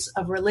abuse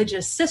of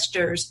religious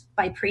sisters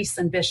by priests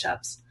and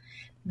bishops.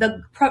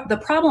 The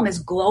problem is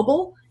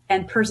global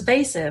and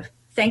pervasive,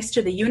 thanks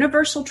to the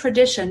universal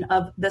tradition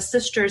of the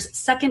sisters'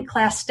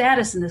 second-class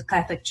status in the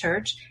Catholic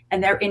Church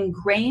and their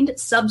ingrained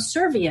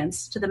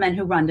subservience to the men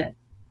who run it."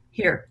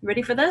 Here,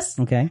 ready for this?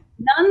 Okay.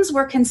 "Nuns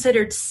were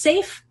considered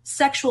safe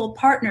sexual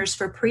partners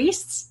for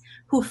priests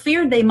who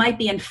feared they might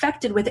be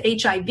infected with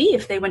HIV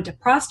if they went to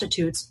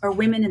prostitutes or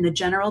women in the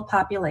general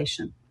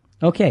population."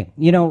 Okay,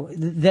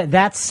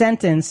 that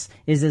sentence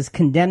is as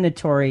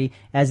condemnatory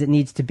as it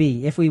needs to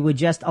be. If we would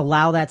just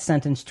allow that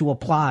sentence to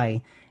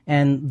apply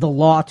and the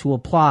law to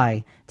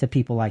apply to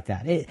people like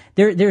that,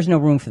 there's no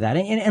room for that.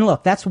 And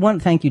look, that's one.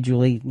 Thank you,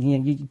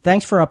 Julie.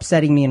 Thanks for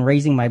upsetting me and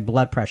raising my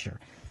blood pressure.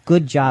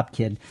 Good job,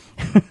 kid.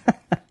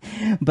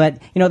 But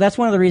that's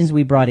one of the reasons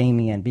we brought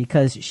Amy in,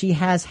 because she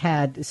has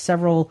had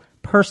several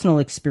personal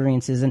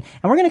experiences, and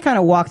we're going to kind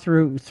of walk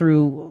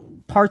through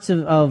parts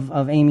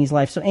of Amy's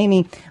life. So,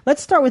 Amy,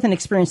 let's start with an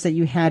experience that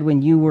you had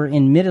when you were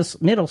in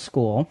middle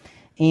school,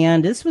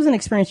 and this was an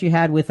experience you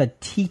had with a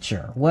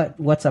teacher.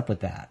 What's up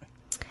with that?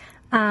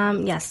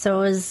 Yes, so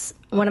it was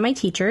one of my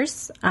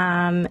teachers,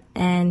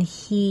 and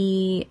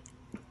he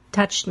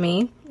touched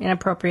me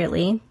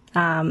inappropriately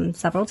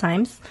several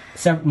times.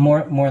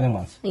 More than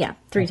once. Yeah,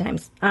 3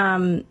 times.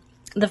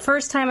 The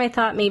first time I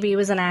thought maybe it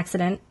was an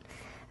accident,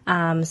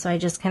 so I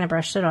just kind of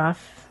brushed it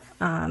off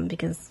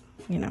because,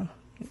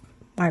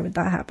 why would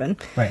that happen?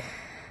 Right.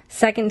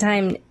 Second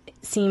time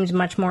seemed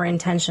much more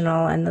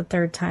intentional, and the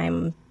third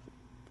time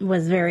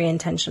was very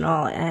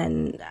intentional,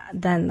 and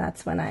then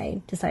that's when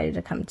I decided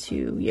to come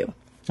to you.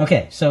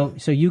 Okay, so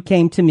you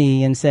came to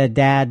me and said,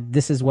 Dad,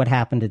 this is what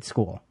happened at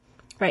school.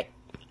 Right.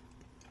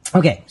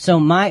 Okay, so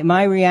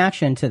my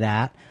reaction to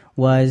that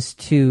was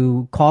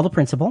to call the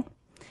principal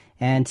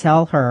and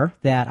tell her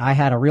that I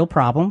had a real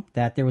problem,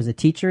 that there was a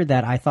teacher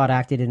that I thought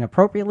acted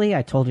inappropriately.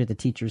 I told her the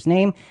teacher's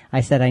name.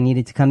 I said I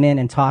needed to come in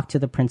and talk to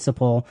the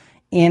principal,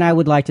 and I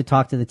would like to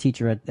talk to the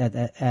teacher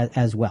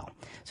as well.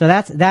 So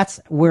that's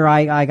where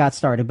I got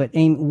started. But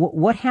Amy,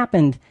 what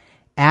happened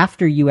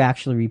after you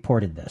actually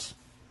reported this?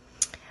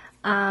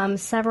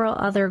 Several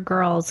other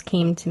girls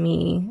came to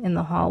me in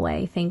the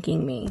hallway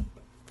thanking me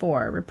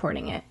for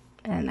reporting it,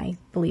 and I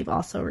believe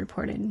also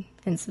reported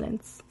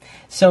incidents.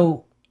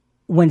 So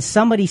when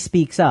somebody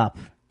speaks up,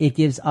 it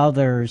gives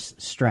others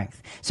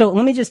strength. So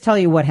let me just tell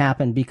you what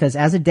happened, because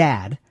as a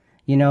dad,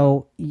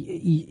 if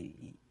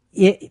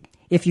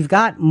you've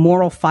got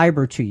moral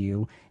fiber to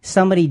you,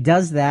 somebody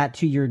does that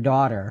to your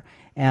daughter,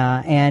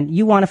 and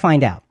you want to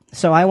find out.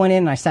 So I went in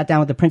and I sat down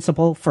with the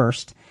principal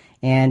first,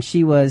 and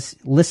she was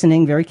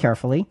listening very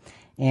carefully.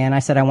 And I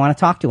said, I want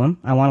to talk to him.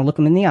 I want to look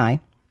him in the eye.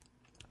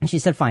 And she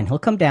said, fine, he'll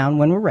come down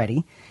when we're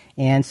ready.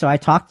 And so I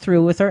talked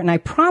through with her, and I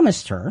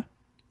promised her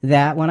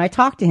that when I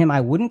talked to him,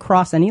 I wouldn't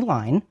cross any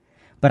line,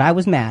 but I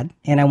was mad,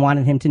 and I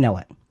wanted him to know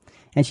it.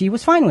 And she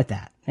was fine with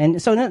that.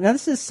 And so now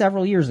this is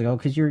several years ago,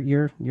 because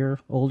you're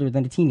older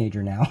than a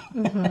teenager now.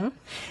 Mm-hmm.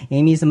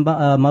 Amy's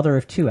a mother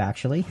of 2,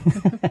 actually.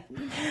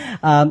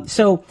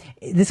 So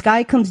this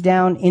guy comes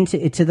down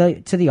to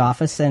the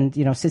office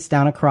and sits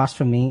down across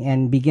from me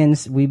and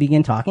we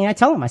begin talking. And I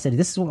tell him, I said,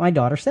 this is what my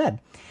daughter said.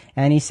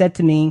 And he said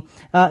to me,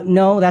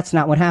 no, that's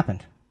not what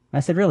happened.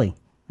 I said, really?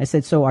 I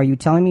said, so are you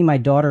telling me my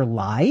daughter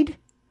lied?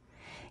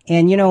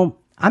 And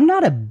I'm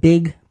not a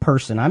big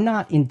person. I'm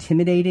not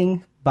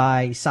intimidating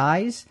by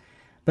size.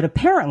 But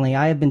apparently,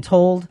 I have been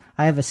told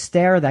I have a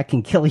stare that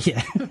can kill you.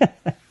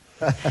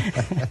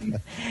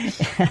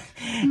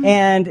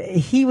 And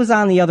he was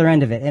on the other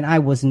end of it, and I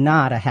was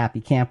not a happy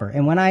camper.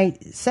 And when I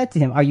said to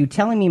him, are you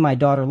telling me my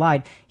daughter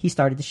lied? He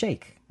started to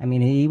shake. I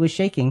mean, he was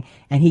shaking,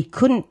 and he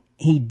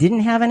didn't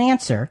have an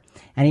answer.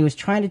 And he was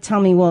trying to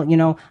tell me,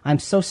 well, I'm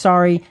so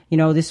sorry.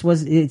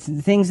 It's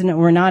things that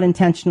were not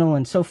intentional,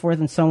 and so forth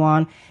and so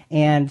on.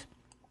 And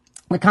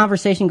the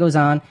conversation goes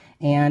on.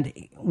 And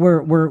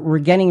we're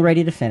getting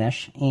ready to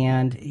finish,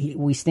 and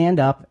we stand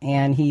up,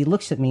 and he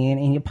looks at me,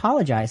 and he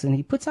apologized, and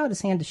he puts out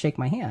his hand to shake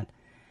my hand,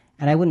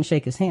 and I wouldn't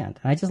shake his hand.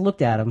 I just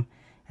looked at him,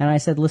 and I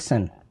said,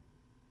 listen,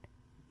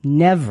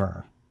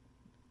 never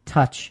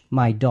touch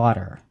my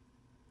daughter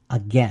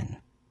again,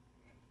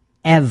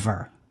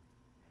 ever.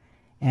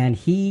 And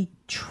he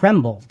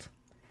trembled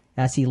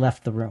as he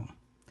left the room.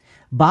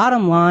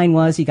 Bottom line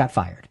was he got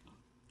fired.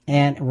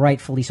 And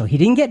rightfully so. He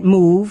didn't get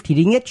moved. He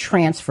didn't get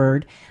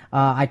transferred.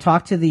 I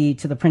talked to the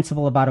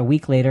principal about a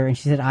week later, and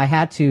she said I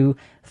had to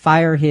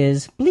fire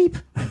his bleep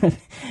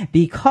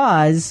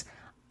because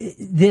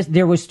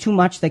there was too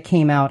much that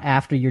came out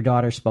after your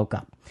daughter spoke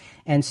up.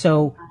 And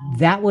so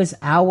that was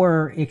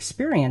our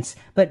experience.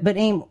 But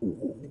Aim,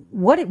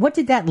 what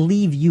did that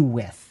leave you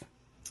with?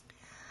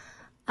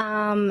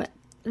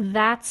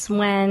 That's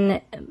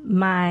when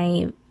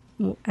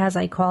as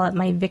I call it,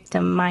 my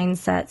victim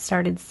mindset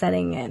started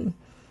setting in.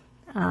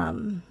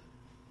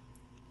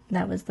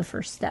 That was the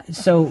first step.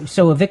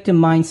 So a victim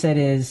mindset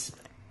is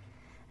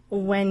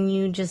when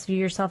you just view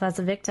yourself as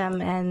a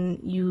victim and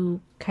you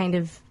kind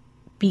of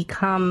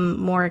become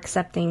more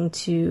accepting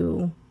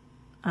to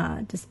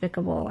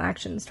despicable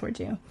actions towards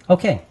you.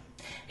 Okay.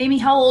 Amy,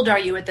 how old are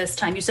you at this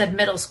time? You said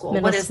middle school.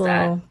 What is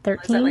that?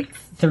 13. Is that like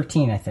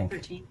 13, I think.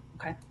 13.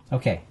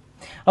 Okay.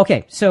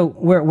 Okay. So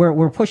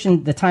we're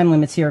pushing the time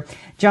limits here.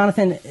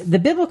 Jonathan, the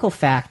biblical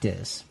fact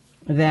is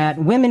that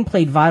women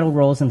played vital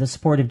roles in the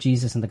support of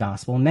Jesus and the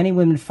gospel. Many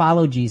women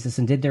followed Jesus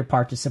and did their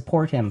part to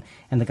support him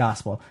and the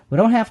gospel. We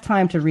don't have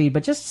time to read,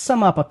 but just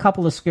sum up a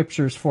couple of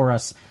scriptures for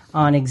us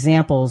on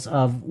examples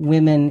of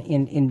women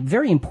in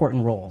very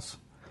important roles.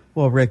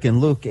 Well, Rick, in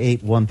Luke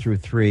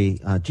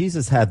 8:1-3,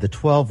 Jesus had the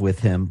 12 with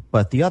him,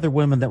 but the other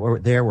women that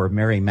were there were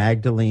Mary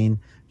Magdalene,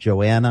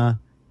 Joanna,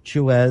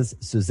 Chuez,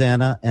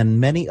 Susanna, and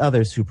many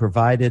others who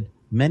provided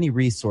many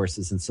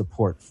resources and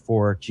support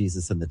for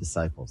Jesus and the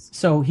disciples.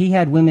 So he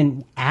had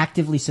women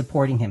actively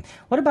supporting him.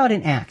 What about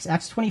in Acts?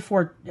 Acts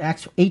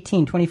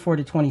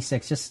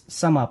 18:24-26. Just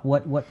sum up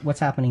what's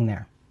happening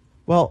there.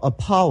 Well,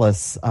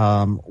 Apollos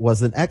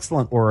was an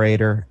excellent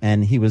orator,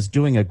 and he was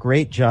doing a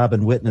great job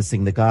in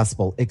witnessing the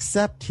gospel,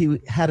 except he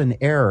had an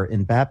error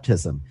in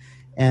baptism.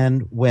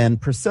 And when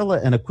Priscilla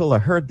and Aquila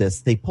heard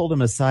this, they pulled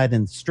him aside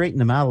and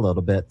straightened him out a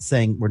little bit,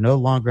 saying, we're no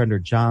longer under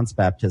John's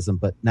baptism,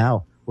 but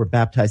now we're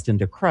baptized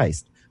into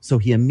Christ. So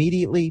he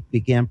immediately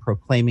began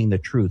proclaiming the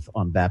truth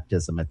on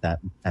baptism at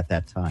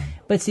that time.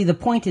 But see, the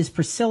point is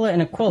Priscilla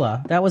and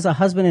Aquila, that was a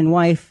husband and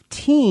wife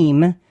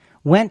team,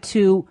 went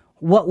to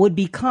what would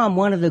become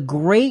one of the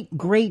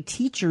great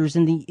teachers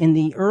in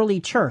the early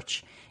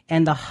church.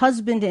 And the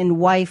husband and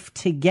wife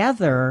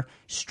together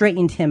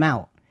straightened him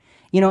out.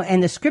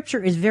 And the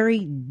scripture is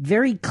very,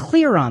 very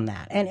clear on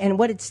that. And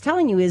what it's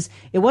telling you is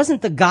it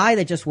wasn't the guy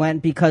that just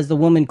went because the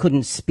woman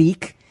couldn't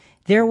speak.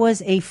 There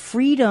was a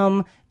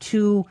freedom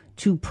to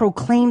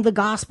proclaim the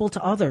gospel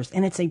to others.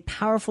 And it's a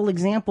powerful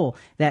example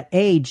that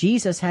A,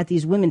 Jesus had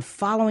these women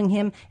following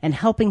him and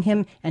helping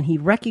him, and he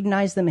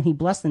recognized them and he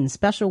blessed them in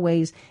special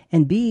ways.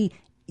 And B,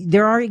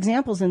 there are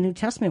examples in the New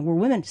Testament where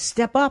women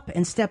step up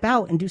and step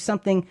out and do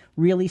something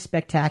really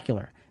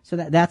spectacular. So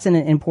that's an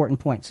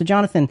important point. So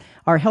Jonathan,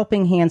 our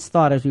helping hands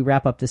thought as we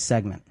wrap up this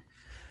segment.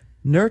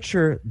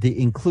 Nurture the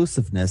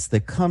inclusiveness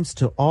that comes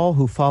to all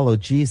who follow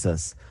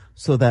Jesus,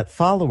 so that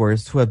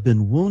followers who have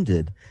been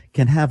wounded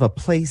can have a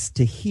place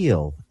to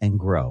heal and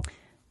grow.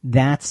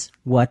 That's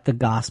what the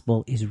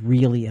gospel is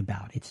really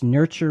about. It's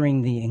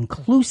nurturing the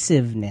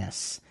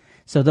inclusiveness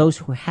so those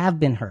who have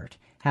been hurt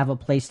have a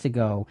place to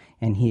go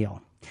and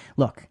heal.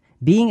 Look,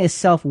 being a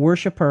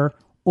self-worshiper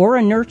or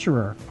a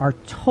nurturer are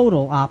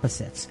total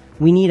opposites.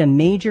 We need a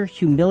major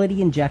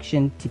humility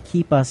injection to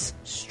keep us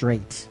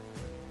straight.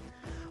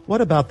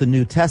 What about the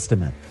New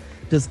Testament?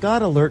 Does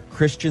God alert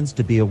Christians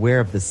to be aware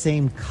of the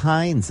same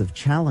kinds of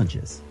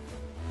challenges?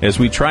 As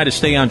we try to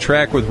stay on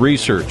track with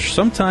research,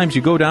 sometimes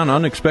you go down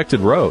unexpected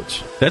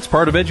roads. That's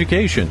part of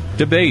education,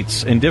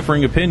 debates, and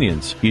differing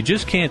opinions. You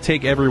just can't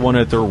take everyone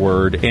at their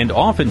word, and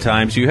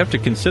oftentimes you have to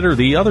consider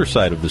the other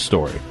side of the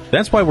story.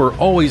 That's why we're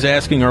always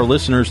asking our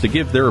listeners to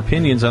give their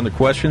opinions on the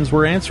questions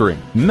we're answering.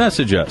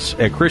 Message us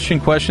at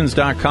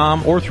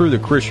ChristianQuestions.com or through the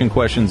Christian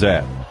Questions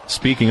app.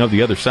 Speaking of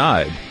the other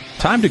side,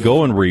 time to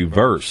go in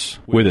reverse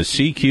with a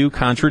CQ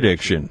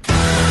contradiction.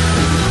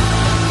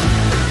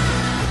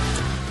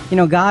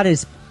 God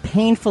is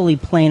painfully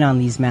plain on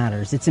these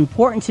matters. It's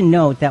important to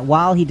note that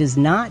while he does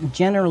not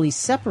generally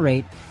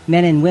separate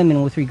men and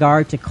women with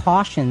regard to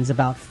cautions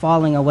about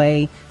falling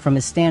away from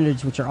his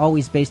standards, which are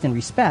always based in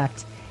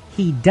respect,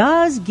 he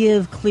does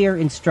give clear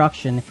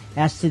instruction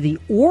as to the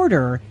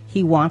order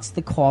he wants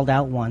the called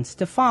out ones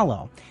to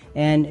follow.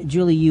 And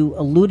Julie, you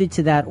alluded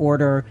to that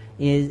order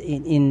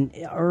in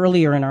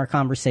earlier in our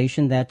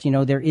conversation that,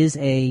 there is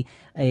a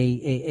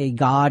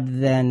God,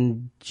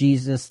 then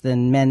Jesus,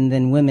 then men,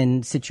 then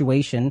women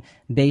situation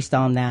based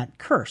on that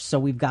curse. So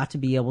we've got to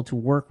be able to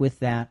work with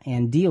that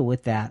and deal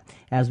with that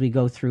as we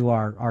go through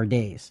our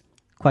days.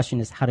 Question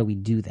is, how do we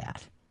do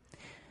that?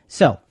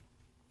 So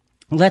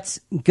let's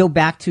go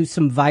back to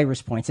some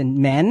virus points. And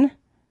men,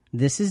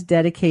 this is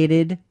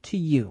dedicated to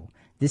you.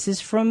 This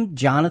is from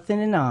Jonathan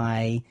and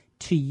I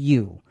to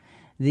you.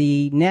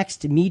 The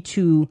next Me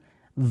Too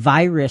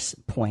virus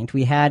point,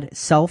 we had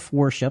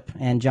self-worship,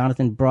 and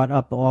Jonathan brought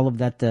up all of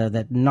that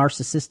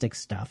narcissistic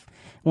stuff.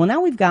 Well,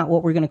 now we've got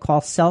what we're going to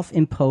call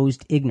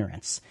self-imposed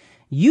ignorance.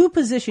 You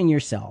position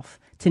yourself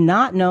to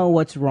not know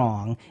what's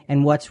wrong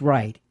and what's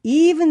right,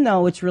 even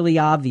though it's really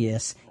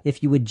obvious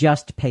if you would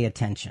just pay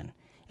attention.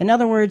 In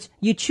other words,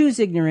 you choose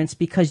ignorance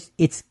because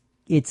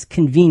it's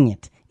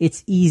convenient.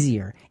 It's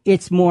easier.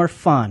 It's more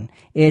fun.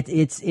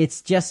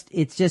 It's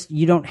just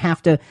you don't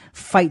have to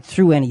fight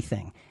through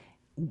anything.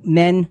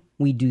 Men,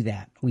 we do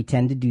that. We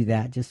tend to do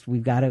that.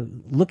 We've got to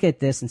look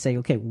at this and say,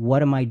 okay,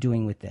 what am I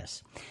doing with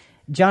this?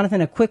 Jonathan,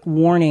 a quick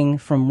warning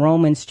from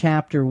Romans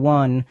chapter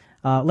 1.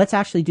 Let's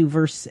actually do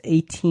verse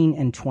 18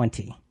 and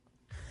 20.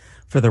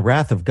 For the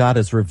wrath of God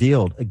is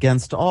revealed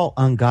against all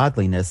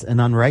ungodliness and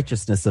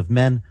unrighteousness of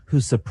men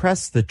who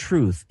suppress the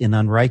truth in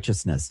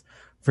unrighteousness.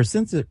 For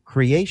since the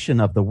creation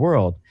of the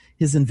world,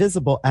 his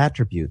invisible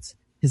attributes,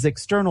 his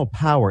external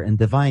power and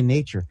divine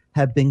nature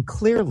have been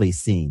clearly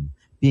seen,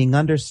 being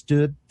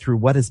understood through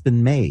what has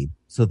been made,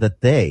 so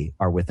that they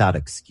are without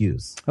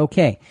excuse.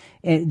 Okay.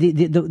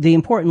 The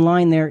important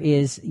line there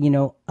is,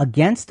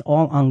 against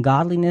all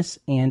ungodliness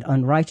and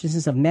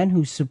unrighteousness of men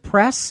who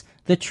suppress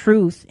the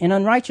truth in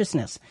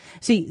unrighteousness.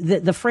 See,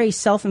 the phrase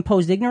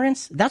self-imposed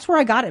ignorance, that's where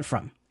I got it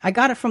from. I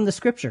got it from the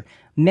scripture.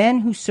 Men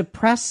who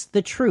suppress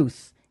the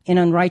truth in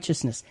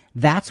unrighteousness.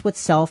 That's what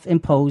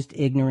self-imposed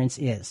ignorance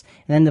is.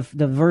 And then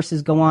the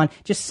verses go on.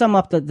 Just sum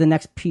up the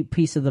next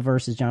piece of the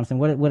verses, Jonathan.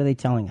 What are they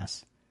telling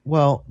us?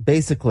 Well,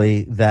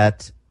 basically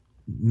that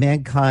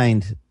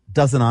mankind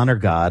doesn't honor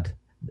God,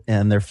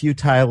 and they're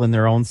futile in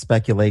their own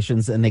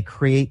speculations, and they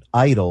create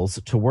idols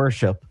to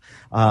worship.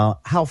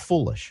 How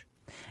foolish.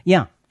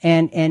 Yeah.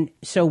 And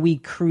so we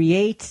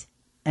create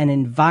an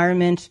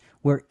environment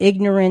where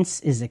ignorance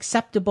is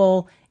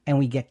acceptable and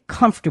we get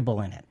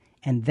comfortable in it.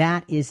 And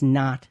that is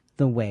not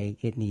the way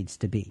it needs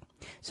to be.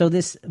 So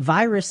this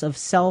virus of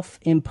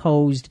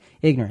self-imposed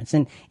ignorance.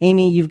 And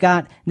Amy, you've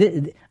got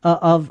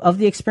of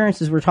the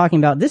experiences we're talking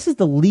about, this is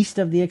the least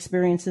of the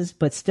experiences,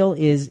 but still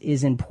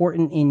is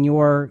important in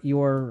your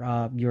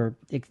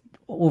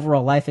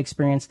overall life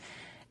experience.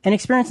 An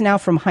experience now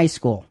from high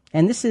school,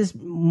 and this is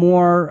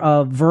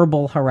more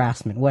verbal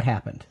harassment. What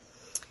happened?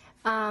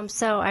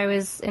 So I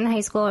was in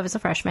high school. I was a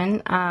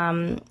freshman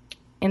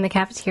in the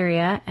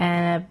cafeteria,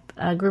 and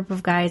a group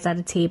of guys at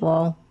a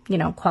table,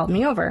 called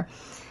me over.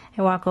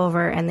 I walk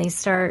over, and they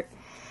start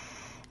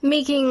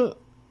making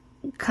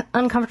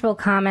uncomfortable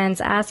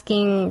comments,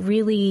 asking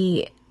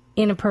really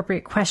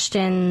inappropriate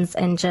questions,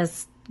 and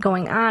just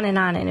going on,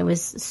 and it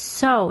was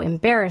so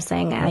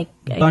embarrassing.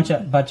 Bunch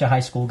of high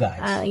school guys.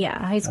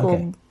 High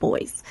school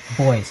boys.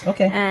 Boys,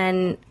 okay.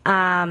 And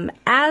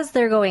as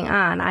they're going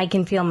on, I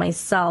can feel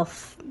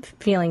myself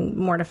feeling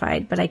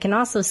mortified, but I can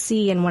also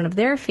see in one of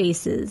their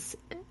faces,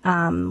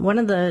 one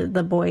of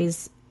the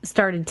boys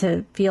started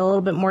to feel a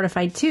little bit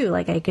mortified too.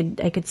 Like I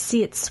could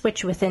see it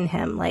switch within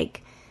him.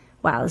 Like,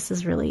 wow, this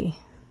is really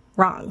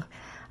wrong.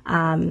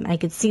 I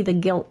could see the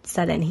guilt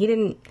set in. He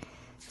didn't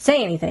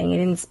say anything. He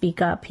didn't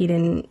speak up. He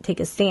didn't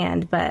take a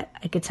stand, but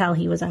I could tell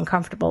he was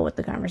uncomfortable with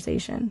the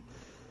conversation.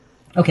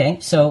 Okay,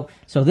 so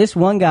this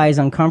one guy is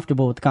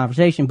uncomfortable with the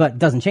conversation, but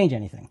doesn't change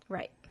anything.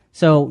 Right.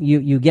 So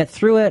you get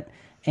through it,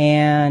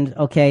 and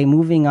okay,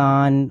 moving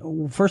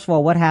on. First of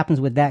all, what happens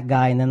with that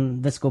guy, and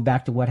then let's go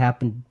back to what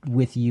happened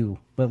with you.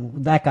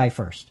 But that guy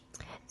first.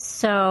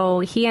 So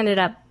he ended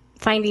up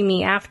finding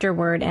me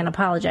afterward and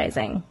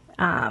apologizing,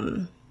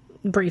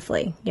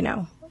 briefly,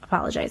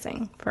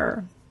 apologizing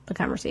for the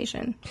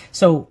conversation.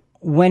 So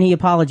when he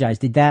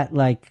apologized, did that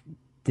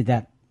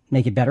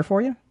make it better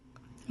for you?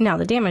 No,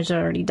 the damage was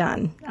already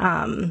done.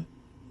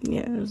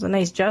 It was a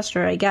nice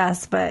gesture, I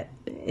guess, but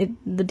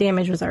the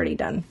damage was already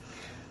done.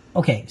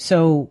 Okay,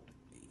 so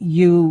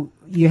you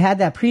had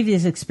that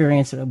previous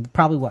experience,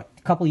 probably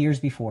a couple years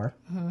before,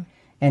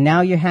 and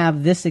now you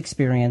have this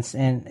experience,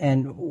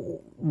 and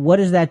what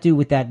does that do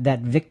with that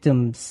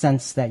victim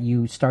sense that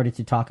you started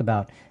to talk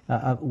about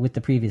with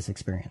the previous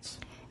experience?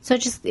 So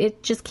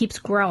it just keeps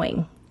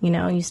growing.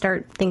 You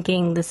start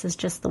thinking this is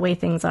just the way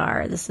things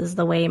are. This is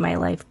the way my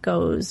life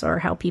goes, or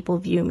how people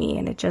view me,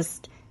 and it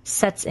just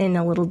sets in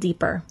a little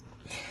deeper.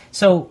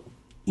 So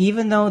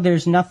even though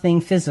there's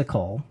nothing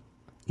physical,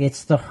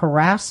 it's the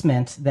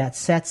harassment that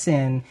sets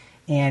in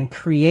and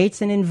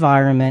creates an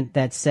environment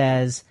that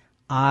says,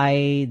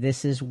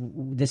 this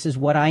is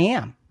what I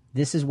am.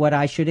 This is what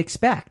I should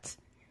expect.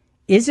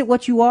 Is it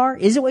what you are?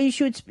 Is it what you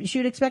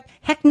should expect?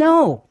 Heck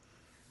no.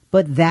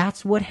 But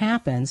that's what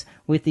happens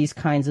with these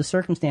kinds of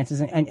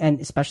circumstances, and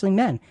especially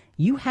men.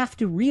 You have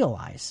to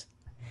realize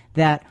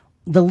that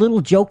the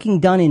little joking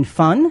done in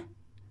fun,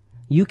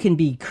 you can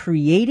be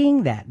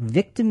creating that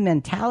victim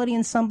mentality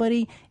in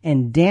somebody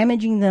and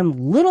damaging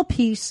them little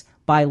piece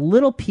by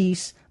little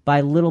piece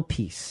by little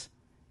piece.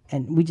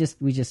 And we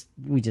can't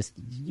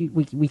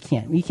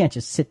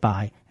just sit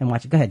by and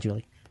watch it. Go ahead,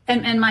 Julie.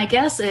 And my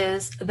guess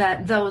is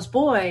that those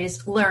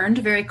boys learned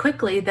very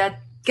quickly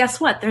that, guess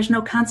what? There's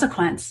no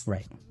consequence.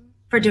 Right.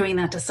 For doing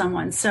that to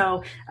someone.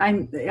 So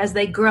as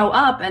they grow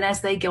up and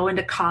as they go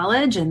into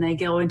college and they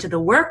go into the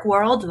work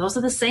world, those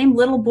are the same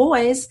little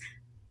boys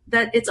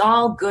that it's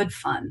all good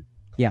fun.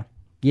 Yeah.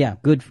 Yeah.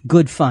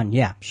 Good fun.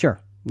 Yeah,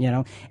 sure.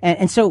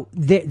 And so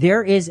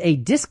there is a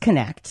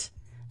disconnect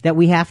that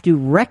we have to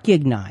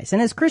recognize.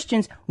 And as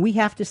Christians, we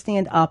have to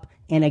stand up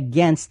and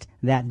against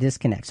that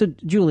disconnect. So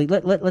Julie,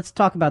 let's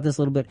talk about this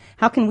a little bit.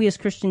 How can we as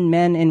Christian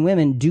men and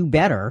women do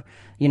better,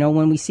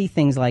 when we see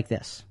things like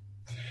this?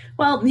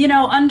 Well,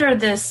 under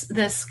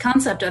this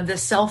concept of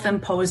this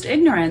self-imposed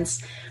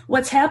ignorance,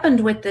 what's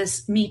happened with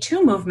this Me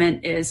Too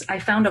movement is I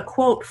found a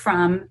quote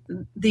from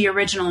the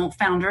original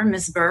founder,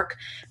 Ms. Burke,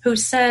 who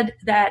said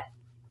that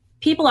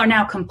people are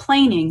now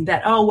complaining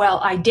that, oh, well,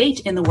 I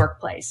date in the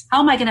workplace.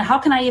 How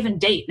can I even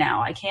date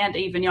now? I can't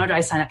even, do I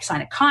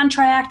sign a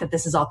contract that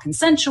this is all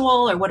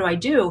consensual, or what do I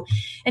do?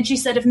 And she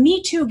said, if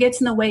Me Too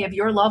gets in the way of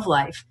your love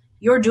life,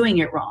 you're doing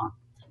it wrong.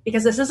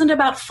 Because this isn't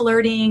about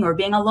flirting or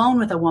being alone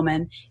with a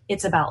woman.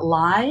 It's about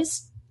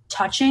lies,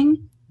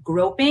 touching,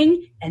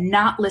 groping, and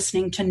not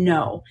listening to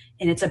no.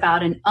 And it's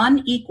about an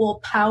unequal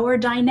power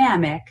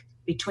dynamic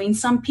between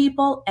some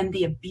people and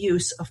the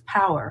abuse of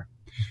power.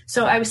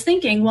 So I was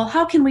thinking, well,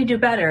 how can we do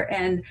better?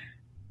 And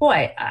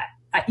boy,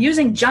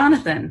 using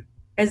Jonathan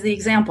as the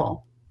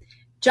example,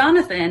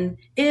 Jonathan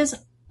is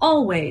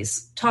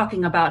always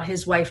talking about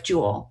his wife,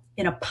 Jewel,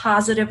 in a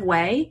positive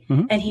way.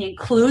 Mm-hmm. And he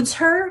includes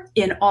her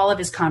in all of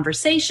his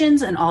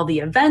conversations and all the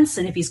events.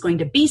 And if he's going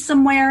to be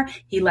somewhere,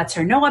 he lets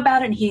her know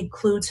about it and he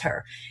includes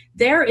her.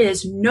 There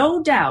is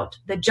no doubt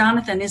that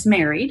Jonathan is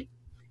married,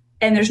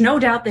 and there's no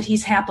doubt that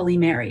he's happily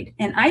married.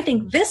 And I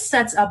think this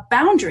sets up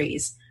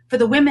boundaries for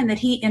the women that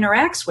he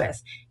interacts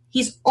with.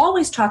 He's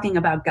always talking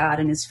about God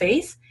and his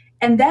faith,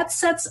 and that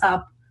sets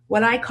up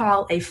what I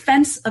call a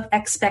fence of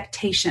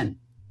expectation.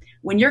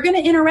 When you're going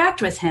to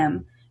interact with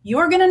him,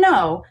 you're going to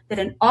know that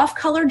an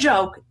off-color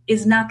joke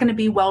is not going to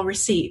be well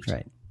received.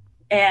 Right.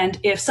 And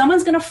if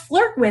someone's going to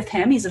flirt with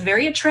him, he's a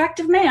very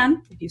attractive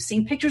man. If you've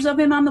seen pictures of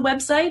him on the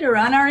website or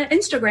on our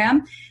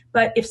Instagram,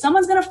 but if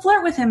someone's going to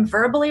flirt with him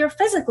verbally or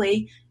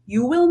physically,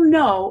 you will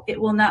know it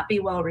will not be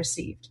well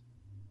received.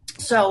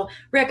 So,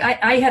 Rick,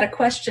 I had a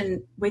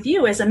question with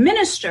you. As a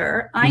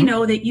minister, I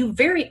know that you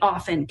very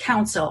often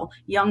counsel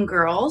young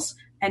girls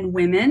and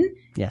women.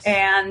 Yes.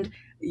 And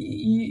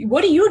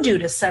what do you do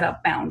to set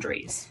up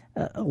boundaries?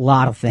 A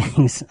lot of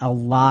things.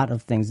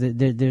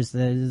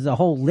 There's a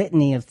whole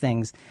litany of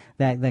things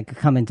that could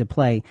come into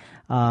play.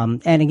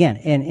 And again,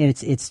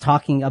 it's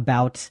talking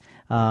about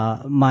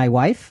my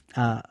wife.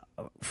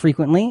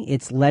 Frequently,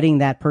 it's letting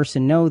that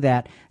person know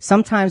that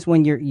sometimes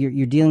when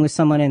you're dealing with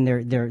someone and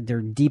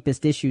their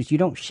deepest issues, you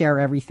don't share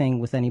everything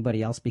with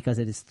anybody else because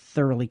it is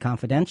thoroughly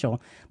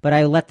confidential. But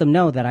I let them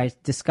know that I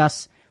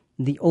discuss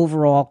the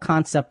overall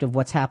concept of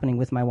what's happening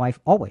with my wife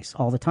always,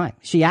 all the time.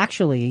 She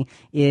actually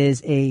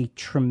is a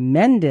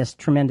tremendous,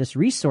 tremendous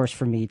resource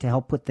for me to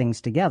help put things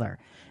together.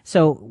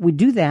 So we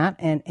do that,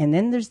 and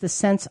then there's the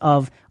sense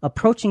of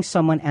approaching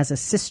someone as a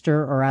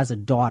sister or as a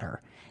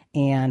daughter.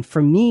 And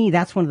for me,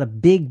 that's one of the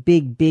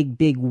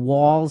big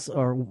walls,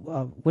 or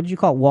what did you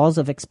call it? Walls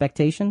of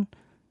expectation?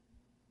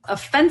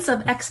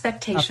 Offensive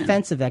expectation.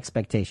 Offensive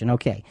expectation.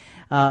 Okay.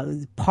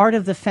 Part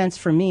of the fence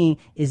for me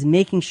is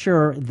making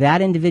sure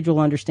that individual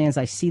understands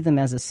I see them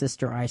as a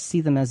sister, I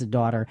see them as a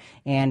daughter,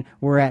 and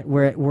we're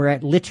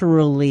at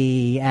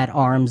literally at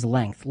arm's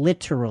length,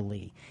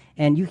 literally.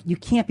 And you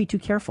can't be too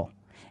careful.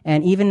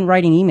 And even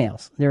writing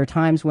emails. There are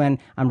times when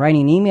I'm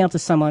writing an email to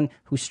someone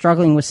who's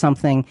struggling with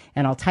something,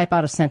 and I'll type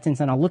out a sentence,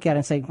 and I'll look at it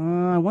and say,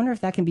 I wonder if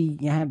that can be,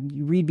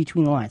 you read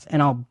between the lines.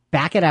 And I'll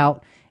back it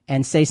out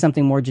and say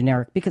something more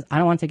generic because I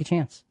don't want to take a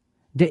chance.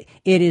 It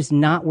is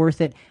not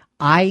worth it.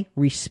 I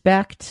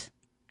respect,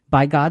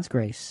 by God's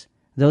grace,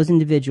 those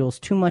individuals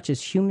too much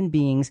as human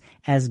beings,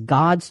 as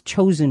God's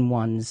chosen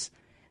ones,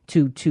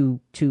 to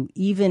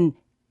even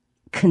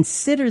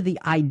consider the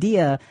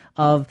idea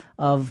of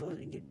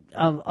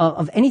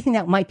anything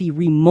that might be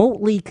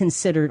remotely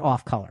considered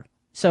off color.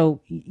 So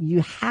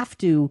you have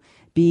to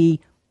be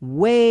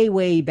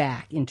way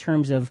back in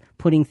terms of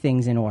putting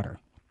things in order.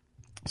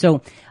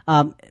 So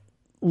a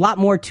lot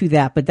more to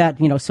that, but that,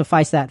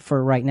 suffice that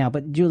for right now.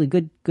 But Julie,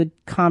 good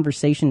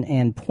conversation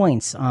and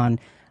points on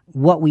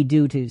what we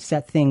do to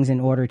set things in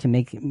order to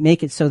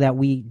make it so that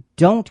we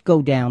don't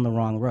go down the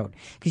wrong road.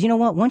 Because you know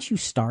what? Once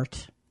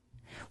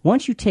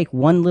you take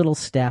one little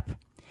step,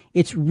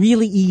 it's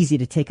really easy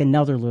to take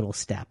another little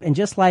step. And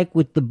just like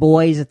with the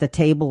boys at the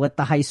table at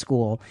the high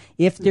school,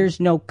 if there's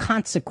no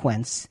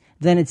consequence,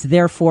 then it's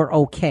therefore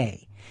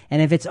okay.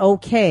 And if it's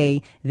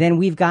okay, then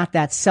we've got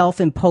that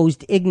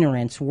self-imposed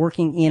ignorance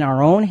working in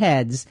our own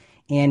heads,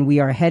 and we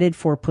are headed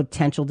for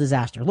potential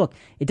disaster. Look,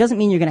 it doesn't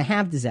mean you're going to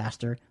have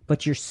disaster,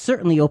 but you're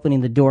certainly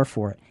opening the door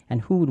for it.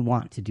 And who would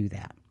want to do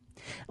that?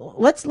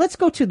 Let's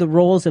go to the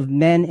roles of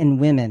men and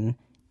women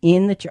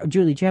in the church.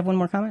 Julie, do you have one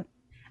more comment?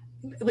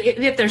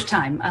 If there's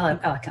time,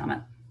 I'll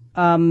comment.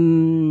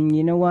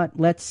 You know what?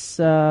 Let's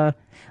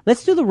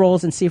do the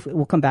roles and see if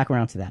we'll come back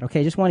around to that.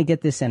 Okay, just want to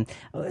get this in.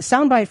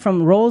 Soundbite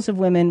from Roles of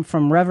Women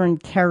from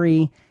Reverend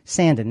Carrie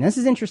Sandin. This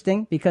is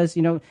interesting because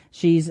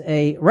she's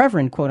a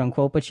reverend, quote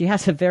unquote, but she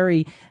has a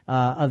very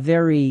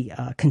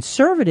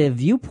conservative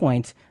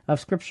viewpoint of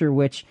Scripture,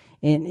 which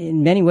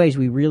in many ways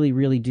we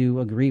really do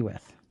agree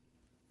with.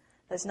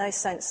 There's no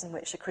sense in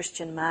which a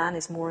Christian man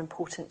is more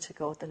important to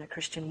God than a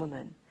Christian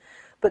woman.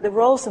 But the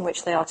roles in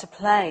which they are to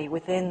play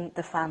within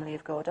the family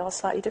of God are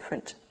slightly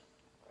different.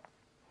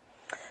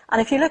 And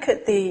if you look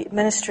at the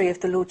ministry of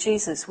the Lord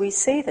Jesus, we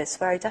see this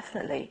very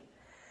definitely.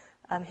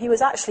 He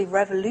was actually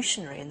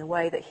revolutionary in the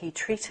way that he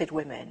treated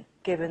women,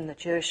 given the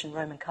Jewish and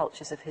Roman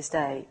cultures of his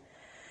day.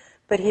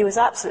 But he was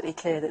absolutely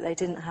clear that they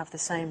didn't have the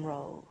same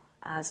role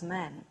as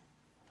men.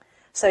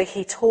 So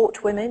he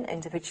taught women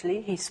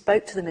individually, he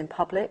spoke to them in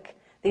public.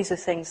 These are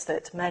things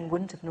that men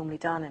wouldn't have normally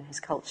done in his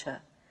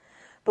culture.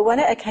 But when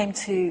it came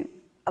to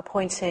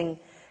appointing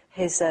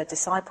his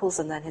disciples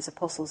and then his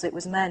apostles, it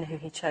was men who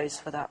he chose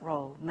for that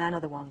role. Men are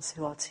the ones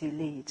who are to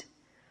lead.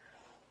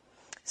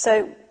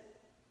 So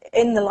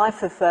in the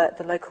life of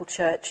the local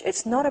church,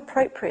 it's not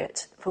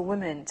appropriate for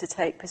women to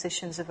take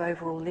positions of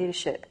overall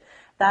leadership.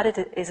 That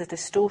is a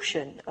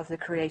distortion of the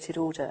created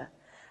order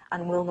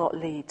and will not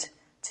lead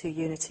to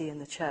unity in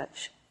the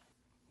church.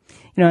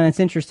 And it's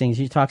interesting.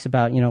 She talks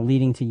about,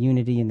 leading to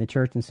unity in the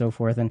church and so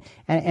forth. And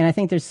I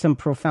think there's some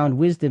profound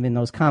wisdom in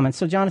those comments.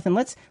 So, Jonathan,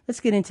 let's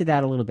get into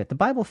that a little bit. The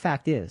Bible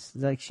fact is,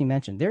 like she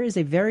mentioned, there is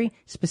a very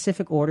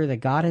specific order that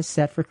God has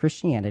set for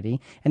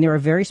Christianity, and there are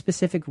very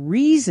specific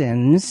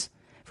reasons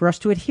for us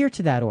to adhere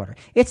to that order.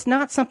 It's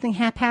not something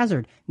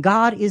haphazard.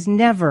 God is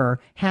never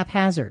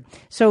haphazard.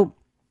 So,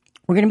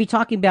 we're going to be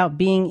talking about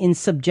being in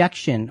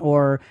subjection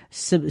or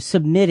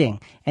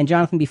submitting. And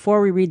Jonathan, before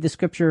we read the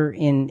scripture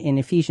in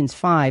Ephesians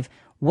 5,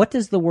 what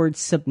does the word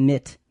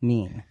submit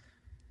mean?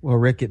 Well,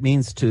 Rick, it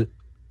means to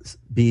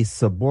be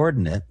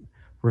subordinate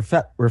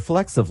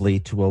reflexively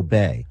to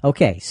obey.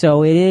 Okay,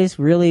 so it is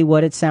really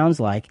what it sounds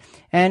like.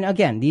 And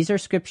again, these are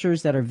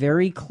scriptures that are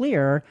very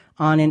clear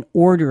on an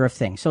order of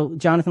things. So,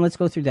 Jonathan, let's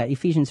go through that.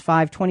 Ephesians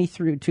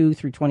 5:22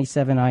 through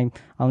 27.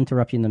 I'll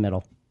interrupt you in the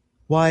middle.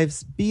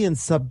 Wives, be in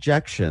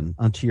subjection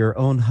unto your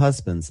own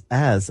husbands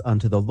as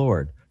unto the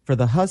Lord. For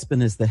the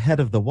husband is the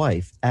head of the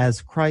wife,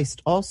 as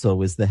Christ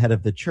also is the head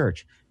of the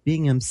church,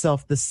 being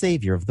himself the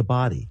Savior of the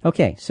body.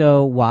 Okay,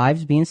 so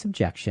wives be in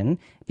subjection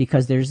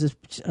because there's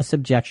a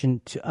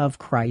subjection of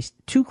Christ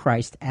to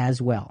Christ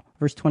as well.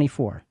 Verse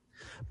 24.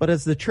 But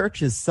as the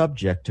church is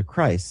subject to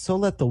Christ, so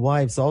let the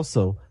wives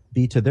also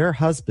be to their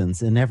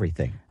husbands in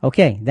everything.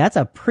 Okay, that's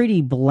a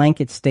pretty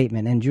blanket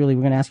statement. And Julie,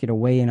 we're going to ask you to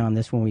weigh in on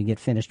this when we get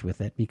finished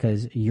with it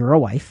because you're a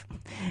wife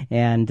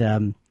and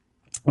I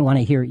want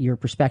to hear your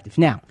perspective.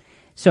 Now,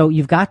 so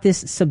you've got this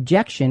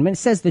subjection, but it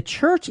says the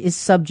church is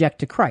subject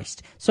to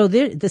Christ. So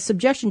the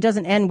subjection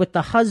doesn't end with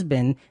the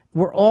husband.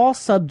 We're all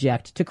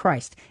subject to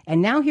Christ.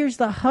 And now here's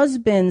the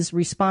husband's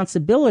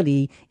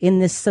responsibility in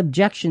this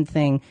subjection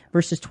thing,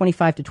 verses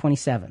 25 to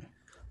 27.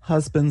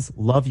 Husbands,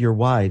 love your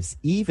wives,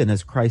 even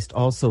as Christ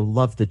also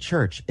loved the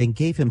church and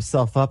gave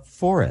himself up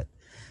for it,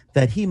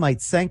 that he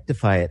might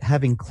sanctify it,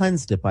 having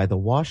cleansed it by the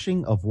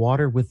washing of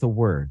water with the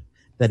word,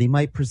 that he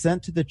might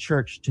present to the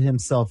church to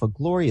himself a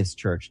glorious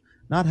church,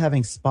 not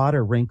having spot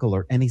or wrinkle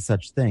or any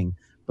such thing,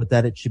 but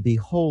that it should be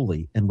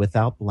holy and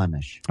without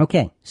blemish.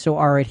 Okay, so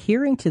our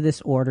adhering to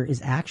this order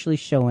is actually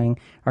showing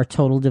our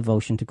total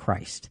devotion to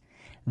Christ.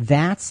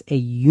 That's a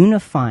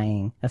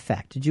unifying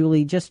effect.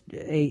 Julie, just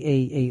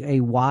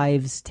a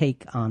wife's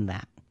take on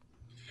that.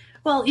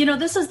 Well,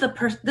 this is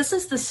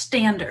the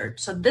standard.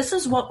 So this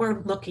is what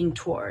we're looking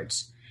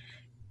towards.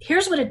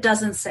 Here's what it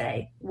doesn't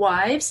say.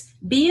 Wives,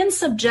 be in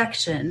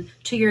subjection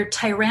to your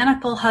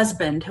tyrannical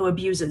husband who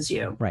abuses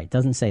you. Right,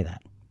 doesn't say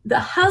that. The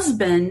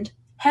husband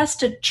has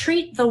to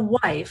treat the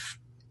wife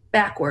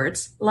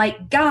backwards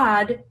like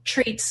God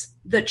treats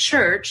the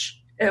church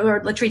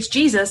or treats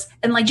Jesus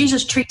and like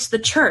Jesus treats the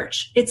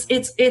church.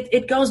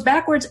 It goes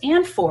backwards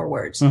and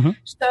forwards. Mm-hmm.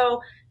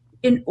 So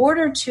in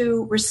order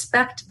to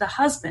respect the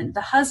husband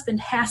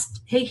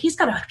he's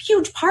got a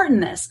huge part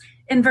in this.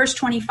 In verse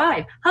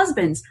 25,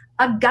 husbands,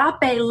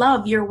 agape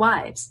love your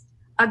wives.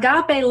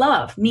 Agape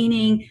love,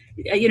 meaning,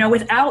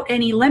 without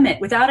any limit,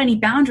 without any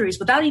boundaries,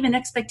 without even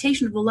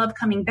expectation of the love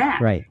coming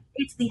back. Right.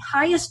 It's the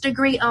highest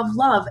degree of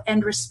love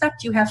and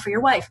respect you have for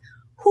your wife.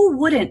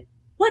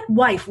 What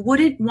wife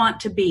wouldn't want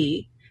to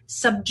be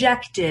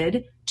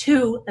subjected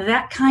to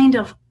that kind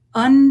of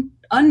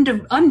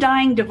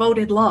undying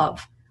devoted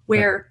love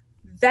where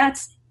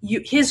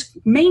his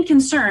main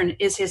concern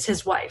is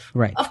his wife.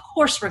 Right. Of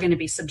course we're going to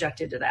be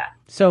subjected to that.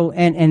 So,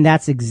 and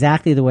that's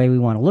exactly the way we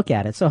want to look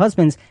at it. So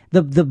husbands,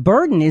 the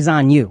burden is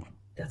on you.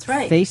 That's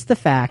right. Face the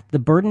fact, the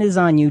burden is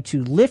on you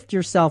to lift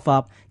yourself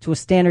up to a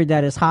standard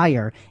that is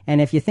higher. And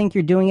if you think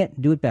you're doing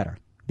it, do it better.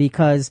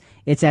 Because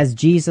it's as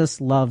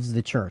Jesus loves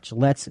the church.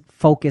 Let's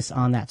focus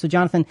on that. So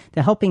Jonathan,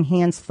 the helping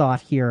hands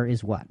thought here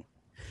is what?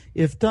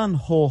 If done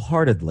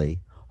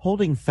wholeheartedly,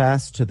 holding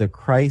fast to the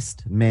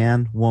Christ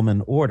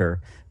man-woman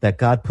order that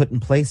God put in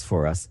place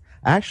for us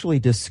actually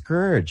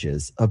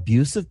discourages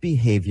abusive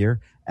behavior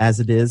as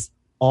it is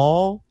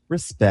all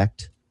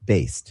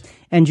respect-based.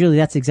 And Julie,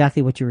 that's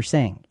exactly what you were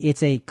saying.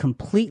 It's a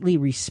completely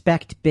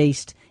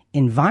respect-based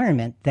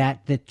environment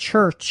that the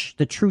church,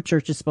 the true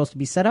church, is supposed to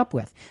be set up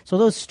with. So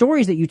those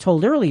stories that you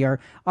told earlier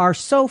are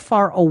so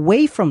far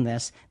away from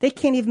this, they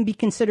can't even be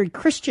considered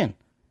Christian.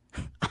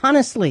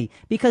 Honestly,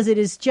 because it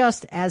is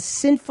just as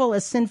sinful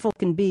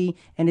can be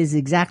and is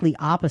exactly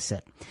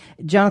opposite.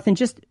 Jonathan,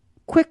 just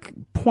quick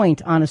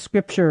point on a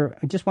scripture.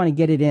 I just want to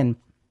get it in.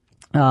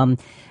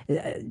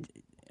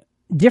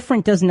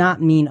 Different does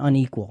not mean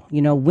unequal.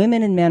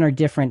 Women and men are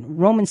different.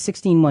 Romans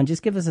 16:1,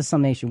 just give us a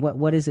summation.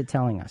 What is it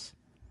telling us?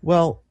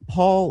 Well,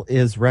 Paul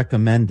is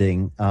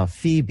recommending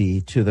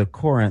Phoebe to the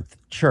Corinth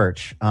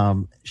church.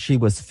 She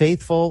was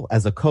faithful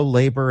as a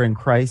co-laborer in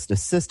Christ,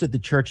 assisted the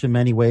church in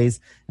many ways,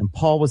 and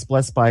Paul was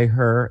blessed by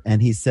her,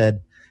 and he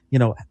said,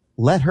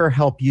 let her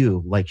help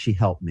you like she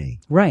helped me.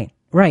 Right.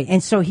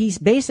 And so he's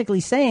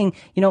basically saying,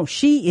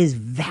 she is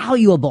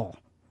valuable.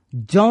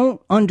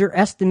 Don't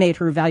underestimate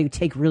her value.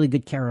 Take really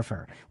good care of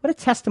her. What a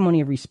testimony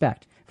of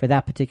respect for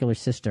that particular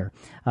sister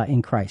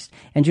in Christ.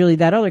 And Julie,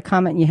 that other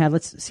comment you had,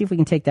 let's see if we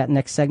can take that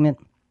next segment.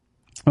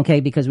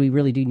 Okay, because we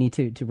really do need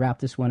to wrap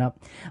this one up.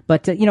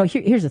 But,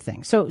 here's the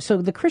thing. So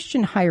the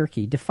Christian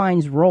hierarchy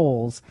defines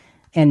roles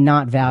and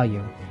not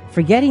value.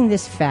 Forgetting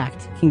this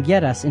fact can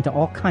get us into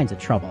all kinds of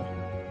trouble.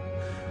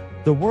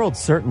 The world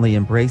certainly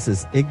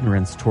embraces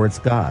ignorance towards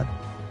God.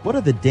 What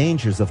are the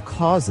dangers of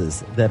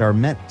causes that are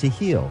meant to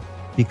heal,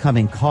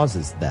 becoming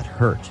causes that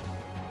hurt?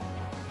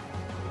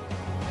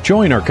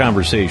 Join our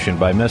conversation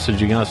by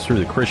messaging us through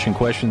the Christian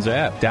Questions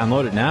app.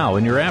 Download it now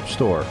in your app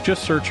store.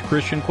 Just search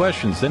Christian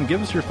Questions, then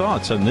give us your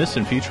thoughts on this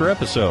and future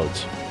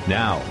episodes.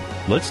 Now,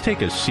 let's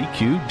take a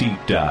CQ deep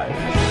dive.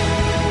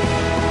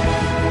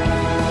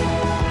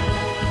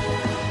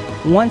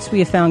 Once we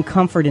have found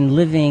comfort in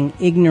living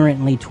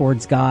ignorantly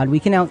towards God,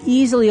 we can now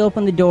easily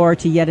open the door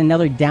to yet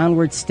another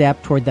downward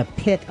step toward the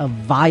pit of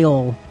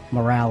vile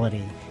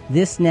morality.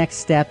 This next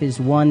step is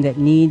one that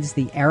needs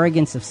the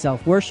arrogance of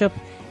self-worship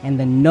and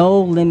the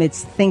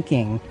no-limits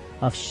thinking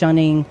of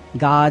shunning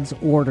God's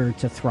order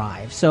to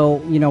thrive. So,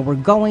 we're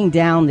going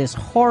down this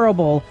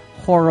horrible,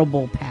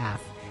 horrible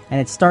path, and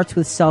it starts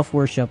with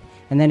self-worship,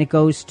 and then it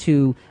goes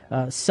to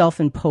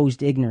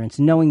self-imposed ignorance,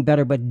 knowing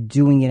better but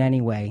doing it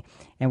anyway.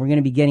 And we're going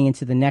to be getting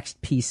into the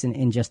next piece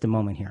in just a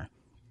moment here.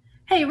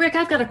 Hey, Rick,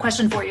 I've got a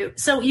question for you.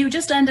 So you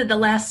just ended the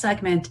last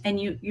segment, and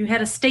you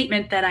had a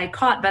statement that I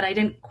caught, but I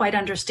didn't quite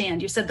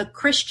understand. You said the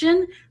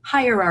Christian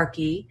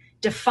hierarchy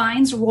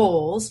defines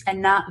roles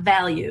and not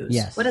values.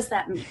 Yes. What does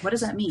that mean? What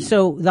does that mean?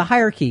 So the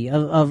hierarchy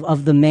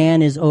of the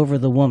man is over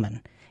the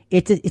woman.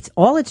 It's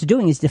all it's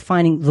doing is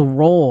defining the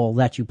role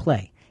that you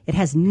play. It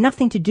has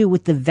nothing to do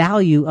with the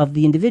value of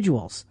the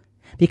individuals.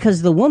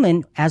 Because the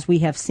woman, as we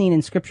have seen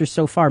in Scripture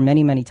so far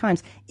many, many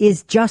times,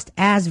 is just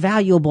as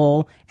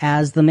valuable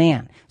as the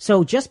man.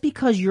 So just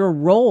because your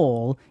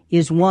role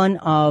is one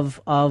of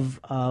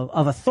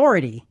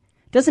authority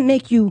doesn't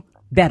make you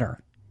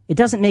better. It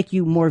doesn't make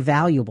you more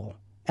valuable.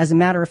 As a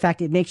matter of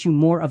fact, it makes you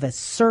more of a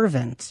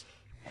servant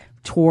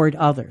toward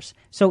others.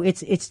 So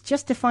it's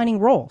just defining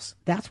roles.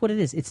 That's what it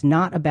is. It's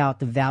not about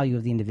the value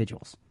of the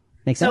individuals.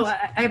 Make sense? So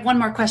I have one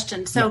more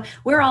question. So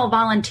we're all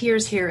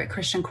volunteers here at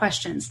Christian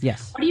Questions.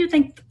 Yes. What do you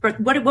think,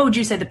 what would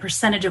you say the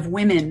percentage of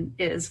women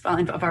is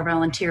of our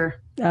volunteer?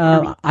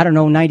 I don't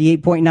know,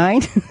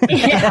 98.9?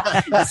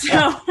 Yeah.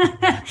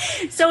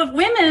 So if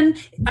women,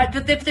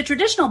 if the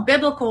traditional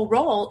biblical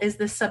role is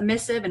the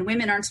submissive and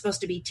women aren't supposed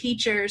to be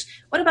teachers,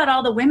 what about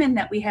all the women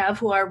that we have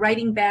who are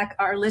writing back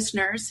our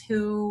listeners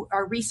who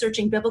are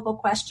researching biblical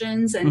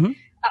questions and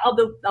all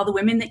the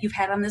women that you've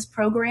had on this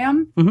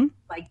program,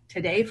 like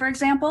today, for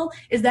example,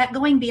 is that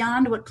going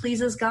beyond what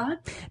pleases God?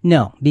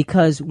 No,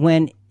 because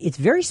when it's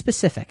very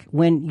specific,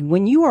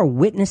 when you are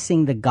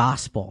witnessing the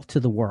gospel to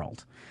the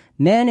world,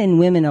 men and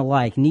women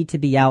alike need to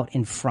be out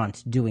in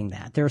front doing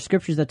that. There are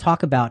scriptures that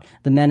talk about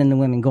the men and the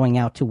women going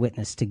out to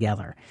witness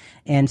together.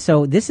 And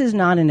so this is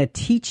not in a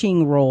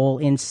teaching role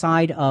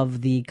inside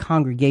of the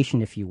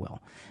congregation, if you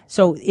will.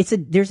 So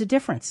there's a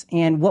difference.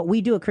 And what we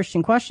do at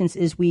Christian Questions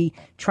is we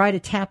try to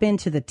tap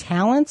into the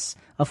talents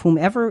of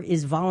whomever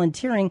is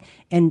volunteering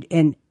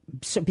and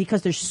so,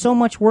 because there's so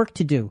much work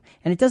to do,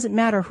 and it doesn't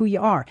matter who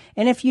you are.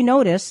 And if you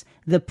notice,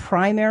 the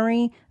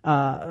primary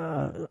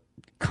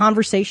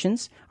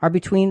conversations are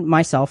between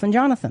myself and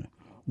Jonathan.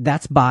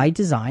 That's by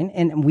design,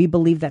 and we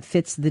believe that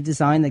fits the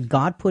design that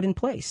God put in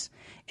place.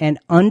 And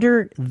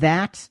under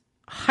that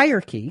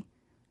hierarchy,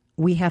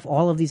 we have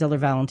all of these other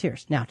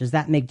volunteers. Now, does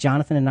that make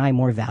Jonathan and I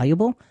more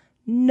valuable?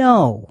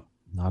 No.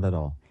 Not at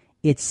all.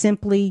 It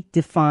simply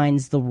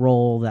defines the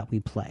role that we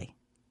play.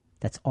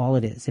 That's all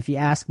it is. If you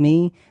ask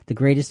me, the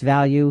greatest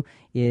value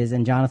is,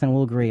 and Jonathan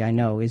will agree, I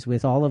know, is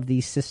with all of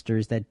these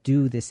sisters that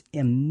do this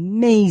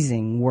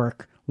amazing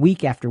work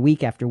week after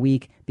week after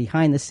week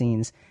behind the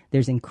scenes.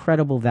 There's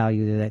incredible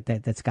value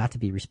that's got to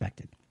be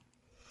respected.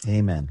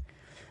 Amen.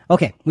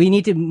 Okay, we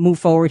need to move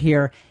forward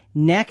here.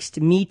 Next,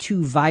 Me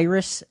Too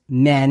virus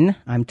men.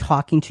 I'm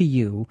talking to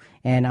you,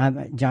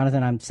 and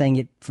Jonathan. I'm saying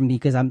it from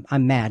because I'm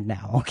mad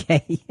now.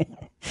 Okay,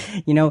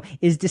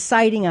 is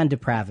deciding on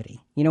depravity.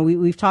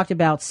 We've talked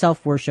about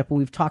self-worship, and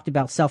we've talked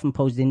about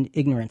self-imposed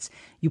ignorance.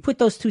 You put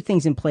those two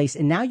things in place,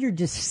 and now you're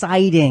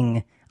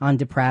deciding on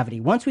depravity.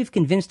 Once we've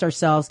convinced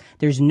ourselves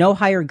there's no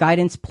higher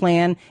guidance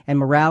plan and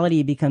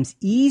morality, it becomes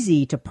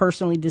easy to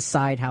personally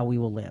decide how we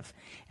will live,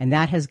 and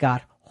that has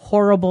got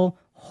horrible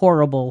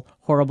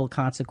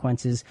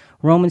consequences.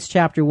 Romans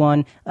chapter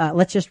 1,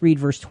 let's just read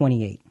verse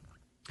 28.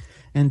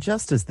 And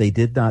just as they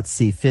did not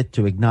see fit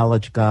to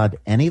acknowledge God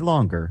any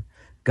longer,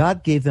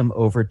 God gave them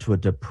over to a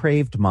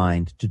depraved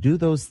mind to do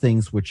those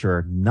things which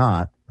are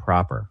not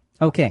proper.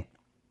 Okay.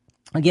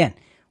 Again,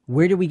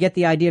 where do we get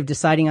the idea of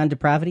deciding on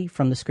depravity?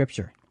 From the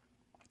scripture.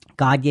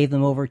 God gave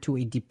them over to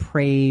a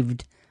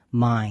depraved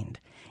mind.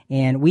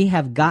 And we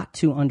have got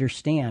to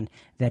understand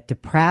that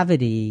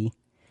depravity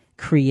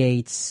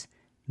creates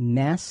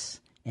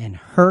mess and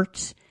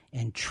hurt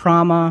and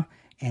trauma,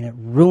 and it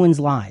ruins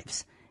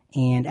lives.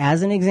 And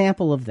as an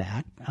example of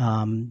that,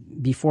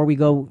 before we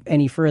go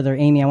any further,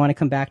 Amy, I want to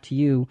come back to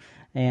you.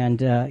 And,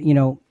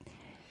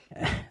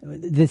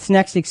 this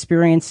next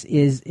experience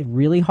is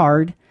really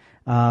hard.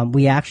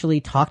 We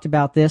actually talked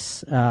about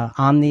this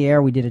on the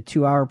air. We did a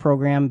 2-hour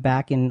program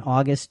back in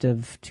August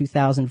of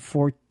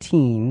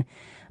 2014.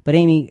 But,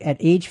 Amy, at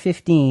age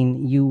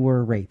 15, you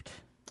were raped.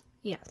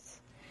 Yes.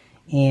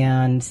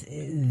 And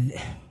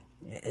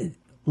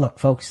look,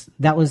 folks,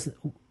 that was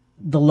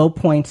the low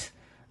point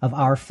of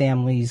our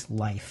family's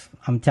life.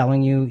 I'm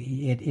telling you,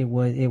 it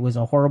was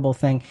a horrible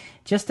thing.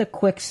 Just a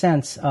quick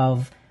sense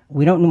of,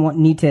 we don't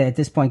need to at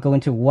this point go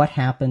into what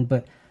happened,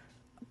 but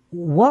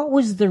what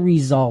was the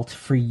result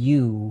for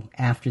you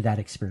after that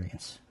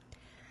experience?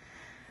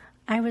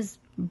 I was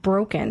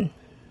broken.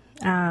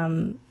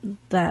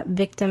 That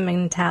victim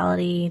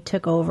mentality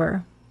took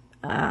over.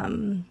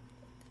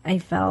 I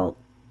felt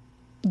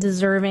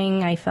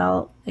deserving. I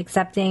felt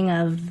accepting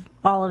of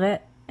all of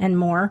it and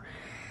more.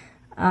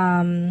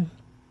 And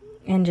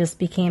just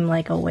became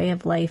like a way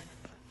of life.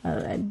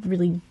 I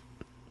really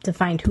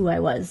defined who I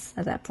was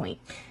at that point.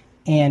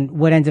 And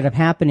what ended up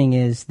happening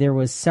is there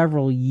was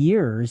several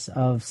years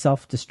of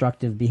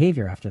self-destructive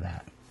behavior after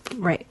that.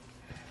 Right.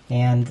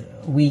 And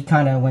we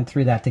kind of went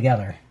through that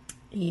together.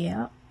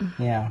 Yeah.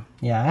 Yeah.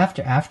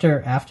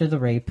 After the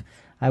rape,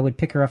 I would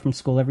pick her up from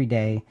school every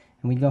day,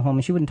 and we'd go home,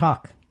 and she wouldn't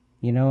talk.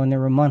 And there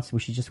were months where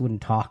she just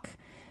wouldn't talk.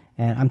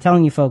 And I'm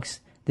telling you, folks,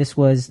 this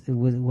was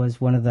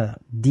one of the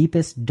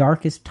deepest,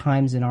 darkest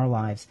times in our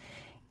lives.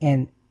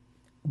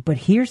 But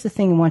here's the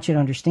thing I want you to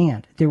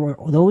understand. There were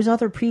those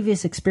other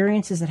previous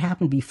experiences that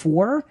happened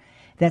before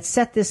that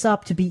set this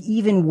up to be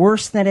even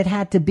worse than it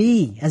had to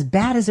be. As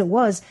bad as it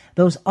was,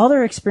 those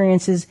other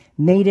experiences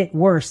made it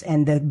worse.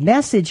 And the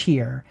message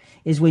here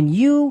is when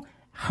you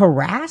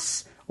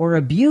harass or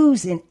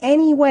abuse in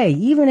any way,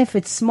 even if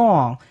it's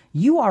small,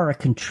 you are a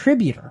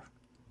contributor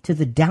to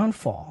the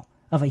downfall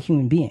of a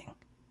human being.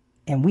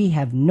 And we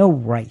have no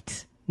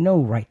right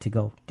to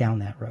go down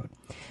that road.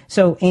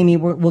 So, Amy,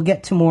 we'll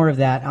get to more of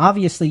that.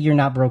 Obviously, you're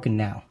not broken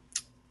now.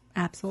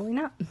 Absolutely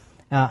not.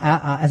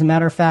 As a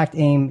matter of fact,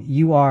 Amy,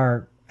 you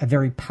are a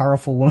very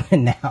powerful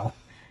woman now.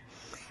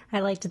 I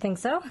like to think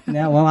so.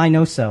 Yeah, well, I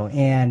know so.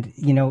 And,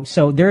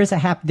 so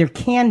there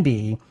can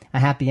be a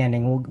happy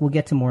ending. We'll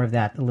get to more of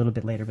that a little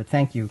bit later, but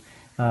thank you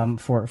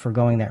for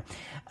going there.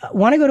 I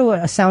want to go to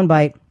a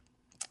soundbite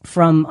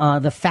from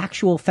the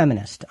Factual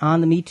Feminist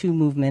on the Me Too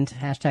movement,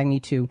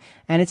 #MeToo,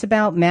 and it's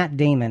about Matt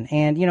Damon.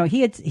 And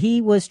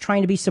he was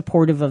trying to be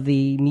supportive of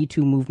the Me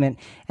Too movement,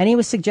 and he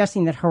was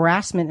suggesting that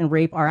harassment and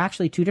rape are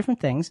actually two different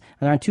things,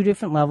 and they're on two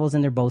different levels,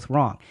 and they're both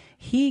wrong.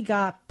 He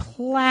got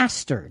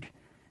plastered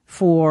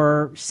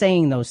for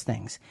saying those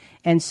things.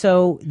 And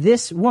so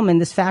this woman,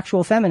 this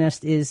factual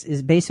feminist,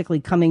 is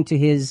basically coming to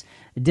his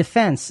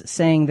defense,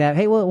 saying that,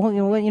 hey, well,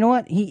 you know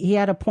what? He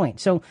had a point.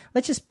 So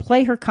let's just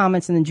play her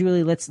comments, and then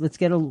Julie, let's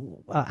get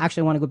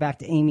actually I want to go back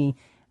to Amy.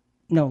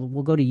 No,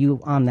 we'll go to you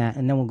on that,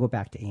 and then we'll go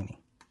back to Amy.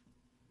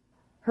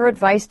 Her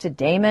advice to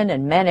Damon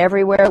and men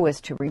everywhere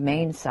was to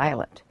remain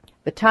silent.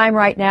 The time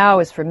right now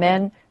is for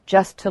men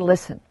just to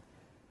listen.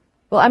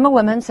 Well, I'm a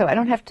woman, so I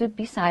don't have to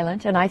be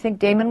silent, and I think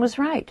Damon was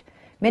right.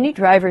 Many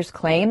drivers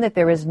claim that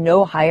there is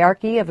no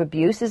hierarchy of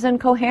abuse is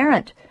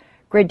incoherent.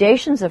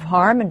 Gradations of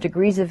harm and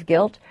degrees of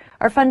guilt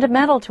are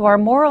fundamental to our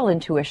moral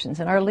intuitions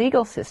and our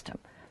legal system.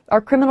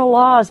 Our criminal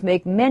laws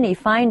make many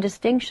fine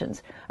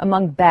distinctions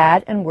among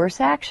bad and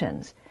worse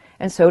actions,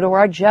 and so do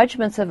our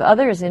judgments of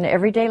others in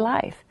everyday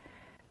life.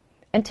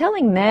 And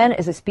telling men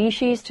as a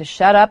species to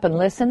shut up and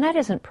listen, that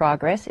isn't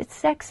progress,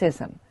 it's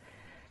sexism.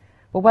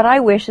 But what I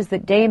wish is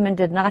that Damon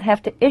did not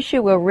have to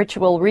issue a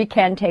ritual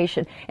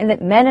recantation and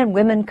that men and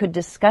women could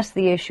discuss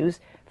the issues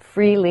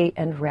freely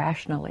and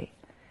rationally.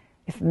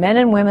 If men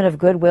and women of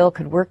goodwill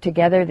could work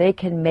together, they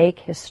can make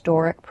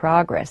historic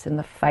progress in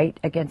the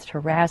fight against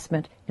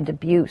harassment and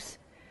abuse.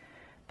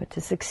 But to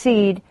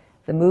succeed,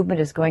 the movement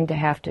is going to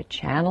have to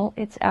channel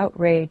its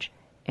outrage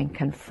and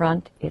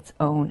confront its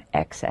own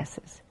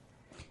excesses.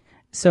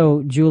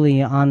 So,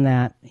 Julie, on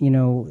that,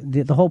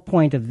 the whole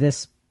point of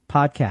this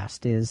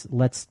podcast is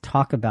let's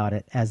talk about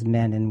it as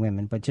men and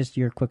women, but just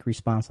your quick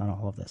response on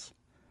all of this.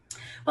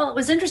 Well, it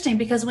was interesting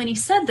because when he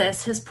said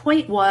this, his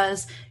point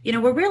was,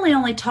 we're really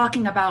only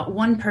talking about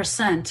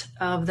 1%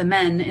 of the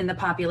men in the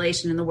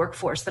population in the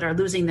workforce that are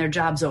losing their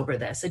jobs over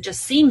this. It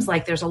just seems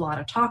like there's a lot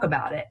of talk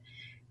about it.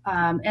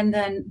 And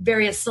then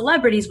various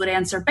celebrities would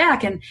answer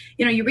back. And,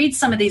 you read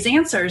some of these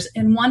answers,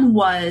 and one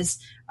was,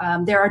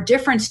 there are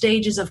different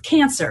stages of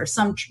cancer,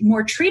 some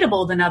more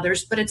treatable than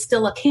others, but it's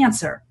still a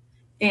cancer.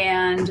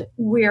 And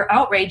we're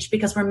outraged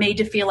because we're made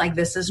to feel like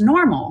this is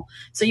normal.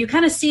 So you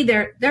kind of see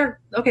they're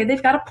okay,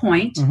 they've got a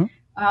point.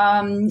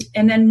 Mm-hmm.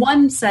 And then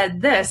one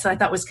said this, I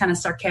thought was kind of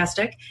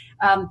sarcastic.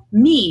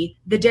 Me,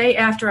 the day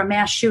after a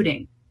mass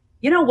shooting.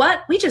 You know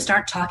what? We just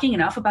aren't talking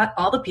enough about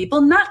all the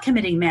people not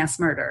committing mass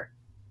murder.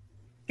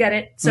 Get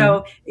it?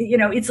 So,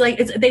 it's like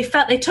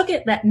they took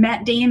it that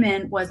Matt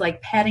Damon was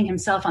like patting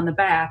himself on the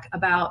back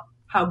about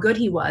how good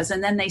he was.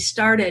 And then they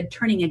started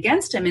turning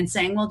against him and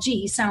saying, well,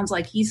 gee, he sounds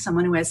like he's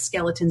someone who has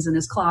skeletons in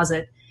his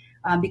closet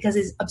because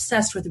he's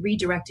obsessed with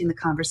redirecting the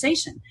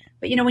conversation.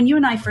 But, when you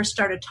and I first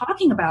started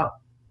talking about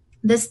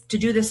this, to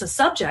do this a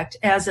subject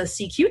as a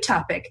CQ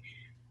topic,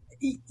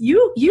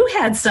 you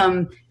had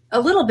a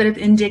little bit of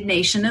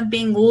indignation of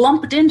being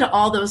lumped into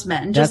all those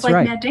men, just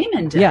like Matt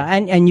Damon did. Yeah,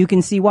 and you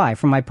can see why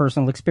from my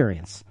personal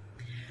experience.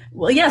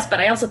 Well, yes, but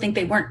I also think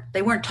they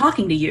weren't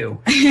talking to you.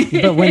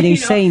 But when they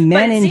say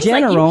men in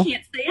general, like you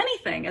can't say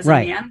anything as a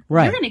man.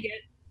 Right.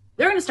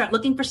 They're going to start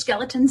looking for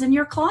skeletons in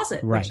your closet.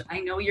 Right. Which I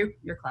know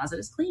your closet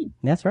is clean.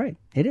 That's right.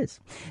 It is.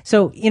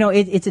 So,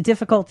 it's a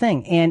difficult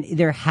thing, and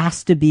there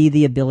has to be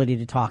the ability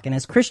to talk. And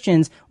as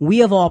Christians,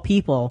 we of all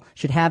people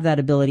should have that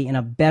ability in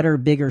a better,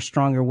 bigger,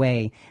 stronger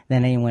way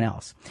than anyone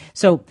else.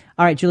 So,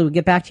 all right, Julie, we'll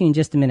get back to you in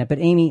just a minute. But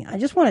Amy, I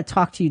just want to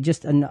talk to you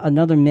just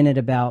another minute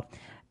about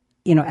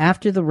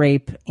after the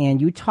rape,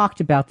 and you talked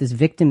about this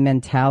victim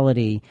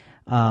mentality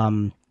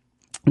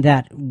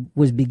that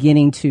was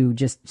beginning to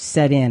just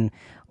set in.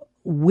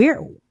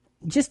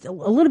 Just a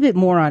little bit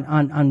more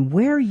on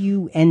where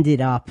you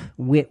ended up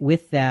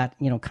with that,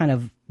 kind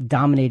of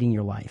dominating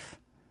your life.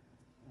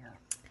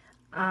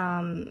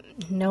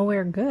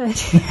 Nowhere good.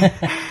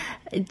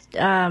 It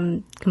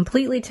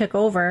completely took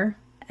over,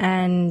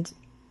 and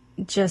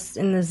just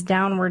in this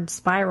downward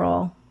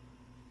spiral,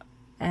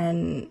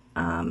 and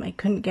I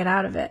couldn't get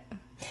out of it.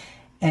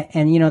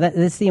 And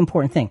that's the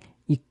important thing.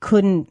 You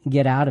couldn't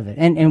get out of it.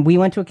 And we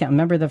went to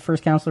remember the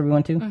first counselor we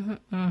went to?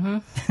 Mm-hmm. Mm-hmm.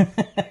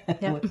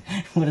 Yep.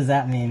 What does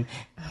that mean?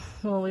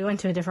 Well, we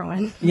went to a different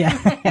one. Yeah.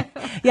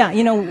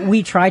 Yeah,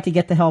 we tried to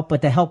get the help,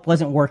 but the help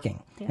wasn't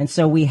working. Yeah. And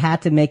so we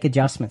had to make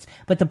adjustments.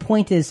 But the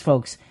point is,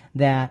 folks,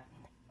 that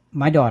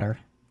my daughter,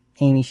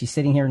 Amy, she's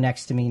sitting here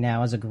next to me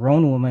now as a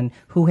grown woman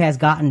who has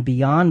gotten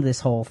beyond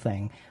this whole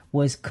thing,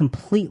 was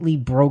completely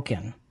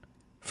broken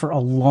for a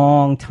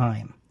long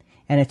time.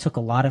 And it took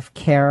a lot of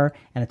care,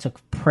 and it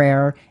took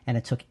prayer, and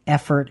it took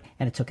effort,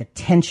 and it took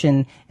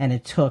attention, and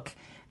it took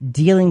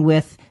dealing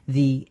with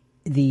the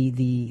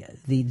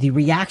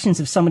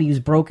reactions of somebody who's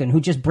broken, who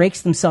just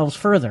breaks themselves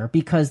further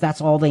because that's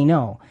all they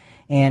know.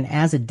 And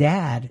as a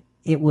dad,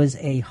 it was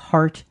a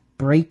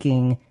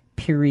heartbreaking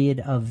period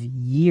of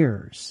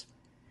years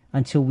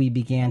until we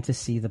began to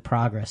see the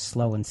progress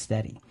slow and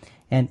steady.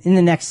 And in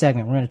the next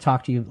segment, we're going to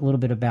talk to you a little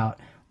bit about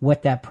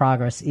what that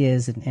progress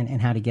is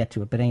and how to get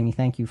to it. But Amy,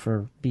 thank you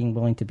for being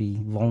willing to be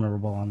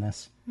vulnerable on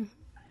this.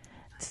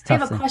 I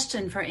have a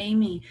question for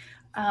Amy.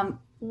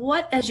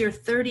 What, as your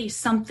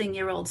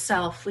 30-something-year-old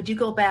self, would you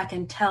go back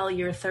and tell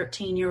your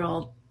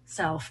 13-year-old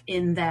self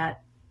in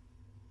that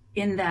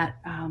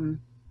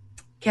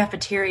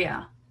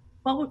cafeteria?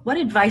 What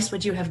advice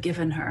would you have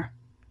given her?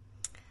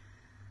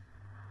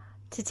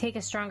 To take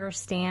a stronger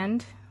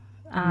stand,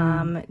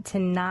 to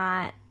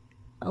not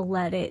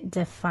let it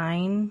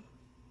define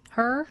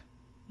her.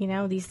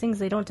 These things,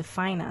 they don't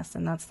define us,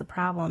 and that's the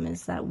problem,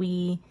 is that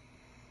we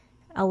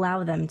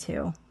allow them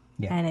to,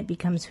 and it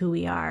becomes who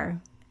we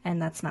are, and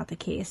that's not the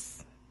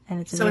case. And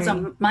it's a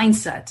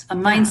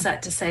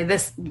mindset to say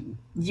this,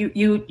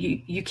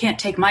 you can't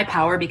take my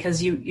power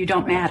because you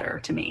don't matter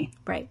to me.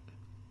 Right.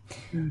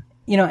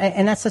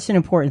 And that's such an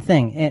important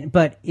thing.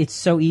 But it's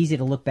so easy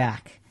to look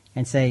back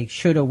and say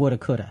shoulda, woulda,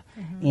 coulda.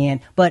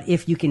 Mm-hmm. But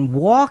if you can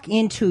walk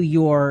into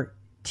your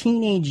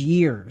teenage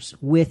years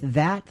with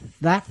that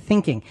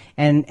thinking,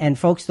 and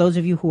folks, those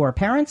of you who are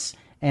parents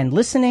and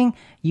listening,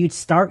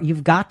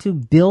 you've got to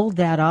build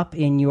that up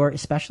in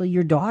especially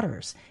your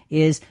daughters.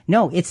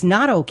 No, it's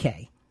not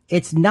okay.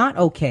 It's not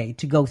okay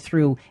to go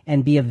through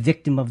and be a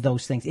victim of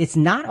those things. It's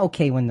not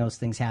okay when those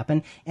things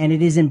happen. And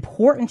it is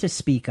important to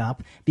speak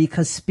up,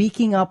 because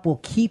speaking up will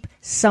keep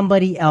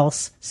somebody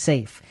else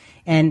safe.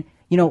 And,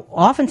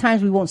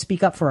 oftentimes we won't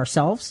speak up for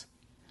ourselves,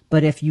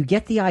 but if you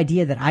get the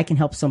idea that I can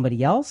help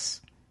somebody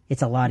else,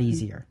 it's a lot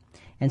easier.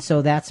 And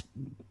so that's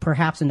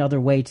perhaps another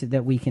way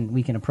that we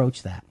can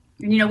approach that.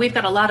 We've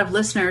got a lot of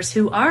listeners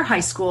who are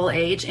high school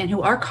age and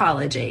who are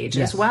college age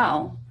as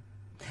well.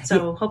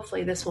 So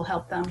hopefully this will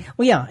help them.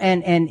 Well, yeah,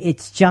 and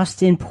it's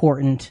just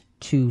important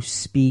to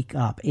speak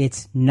up.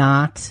 It's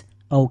not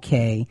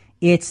okay.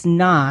 It's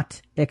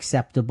not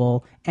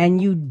acceptable,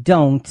 and you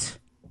don't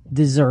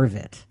deserve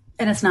it.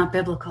 And it's not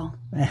biblical.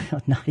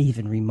 Not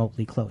even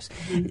remotely close.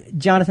 Mm-hmm.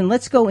 Jonathan,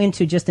 let's go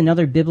into just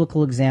another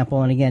biblical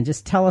example. And again,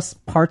 just tell us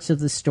parts of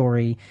the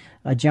story.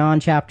 John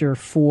chapter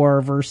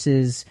 4,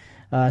 verses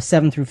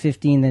 7 through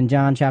 15, then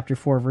John chapter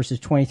 4, verses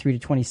 23 to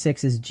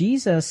 26, is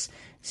Jesus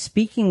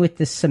speaking with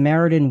the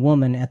Samaritan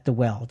woman at the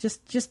well.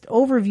 Just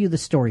overview the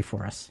story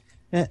for us.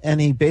 And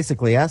he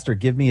basically asked her,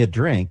 give me a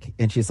drink.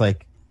 And she's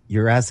like,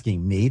 you're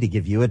asking me to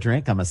give you a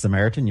drink? I'm a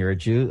Samaritan. You're a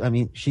Jew. I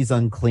mean, she's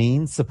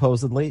unclean,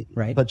 supposedly.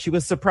 Right. But she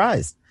was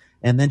surprised.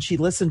 And then she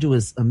listened to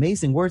his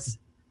amazing words.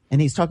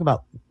 And he's talking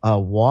about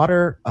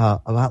water,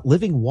 about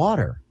living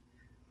water.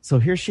 So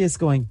here she is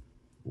going,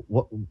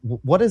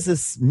 what does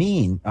this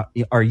mean?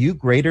 Are you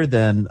greater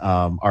than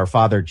our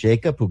father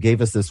Jacob, who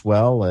gave us this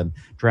well and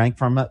drank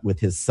from it with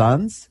his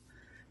sons?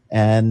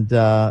 And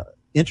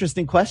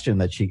interesting question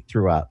that she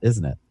threw out,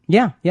 isn't it?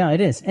 Yeah,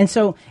 it is. And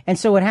so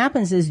what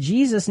happens is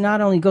Jesus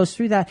not only goes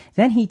through that,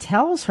 then he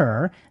tells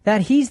her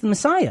that he's the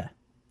Messiah.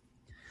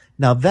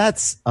 Now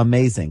that's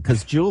amazing,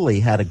 because Julie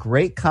had a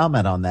great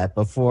comment on that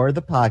before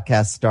the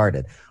podcast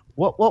started.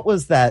 What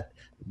was that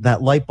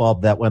light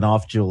bulb that went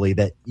off, Julie,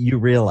 that you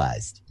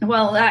realized?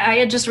 Well, I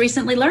had just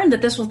recently learned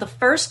that this was the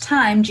first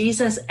time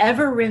Jesus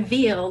ever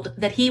revealed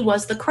that he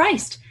was the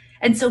Christ.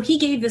 And so he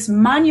gave this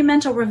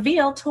monumental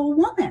reveal to a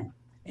woman.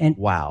 And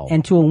wow.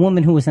 And to a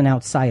woman who was an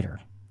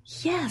outsider.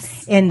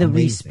 Yes. And the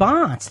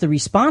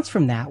response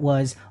from that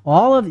was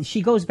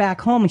she goes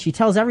back home and she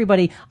tells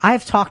everybody,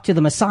 I've talked to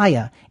the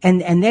Messiah,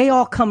 and they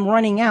all come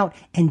running out,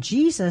 and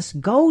Jesus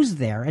goes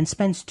there and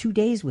spends 2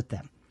 days with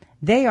them.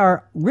 They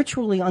are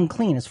ritually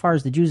unclean as far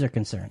as the Jews are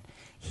concerned.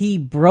 He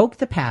broke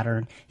the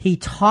pattern. He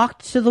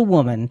talked to the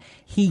woman.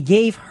 He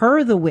gave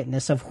her the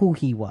witness of who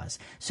he was.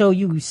 So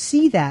you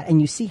see that, and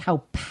you see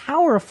how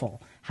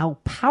powerful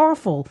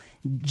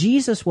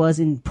Jesus was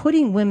in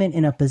putting women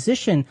in a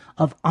position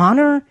of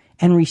honor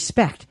and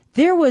respect.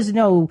 There was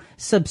no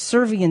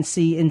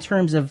subserviency in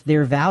terms of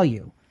their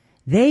value.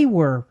 They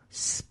were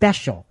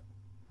special.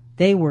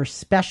 They were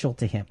special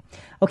to him.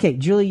 Okay,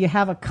 Julie, you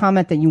have a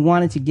comment that you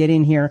wanted to get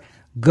in here.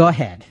 Go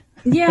ahead.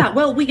 Yeah,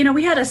 well, we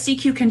had a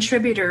CQ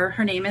contributor.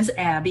 Her name is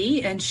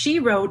Abby, and she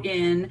wrote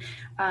in.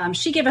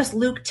 She gave us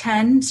Luke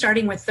 10,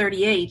 starting with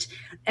 38,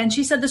 and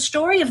she said the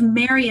story of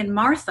Mary and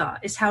Martha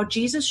is how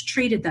Jesus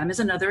treated them as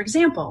another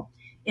example.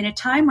 In a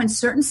time when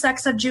certain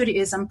sects of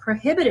Judaism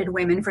prohibited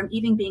women from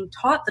even being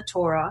taught the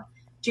Torah,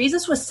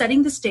 Jesus was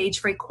setting the stage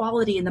for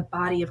equality in the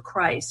body of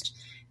Christ.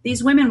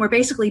 These women were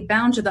basically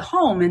bound to the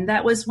home, and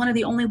that was one of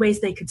the only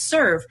ways they could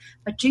serve.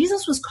 But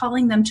Jesus was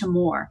calling them to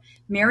more.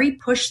 Mary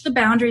pushed the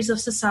boundaries of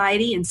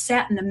society and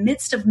sat in the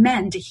midst of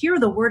men to hear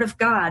the word of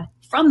God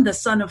from the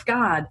Son of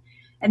God.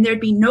 And there'd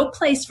be no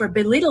place for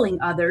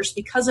belittling others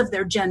because of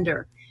their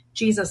gender.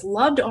 Jesus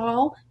loved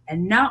all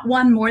and not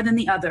one more than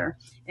the other.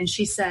 And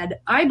she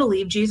said, I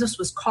believe Jesus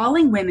was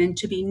calling women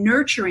to be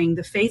nurturing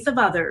the faith of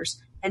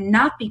others and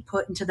not be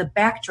put into the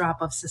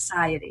backdrop of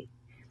society.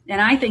 And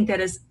I think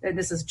that and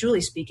this is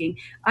Julie speaking,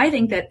 I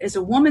think that as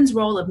a woman's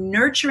role of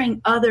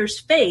nurturing others'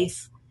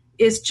 faith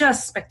is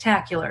just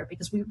spectacular,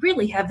 because we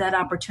really have that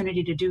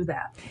opportunity to do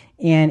that.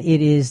 And it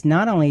is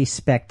not only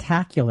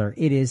spectacular,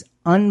 it is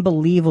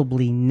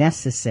unbelievably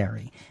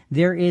necessary.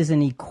 There is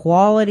an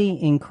equality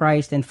in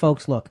Christ. And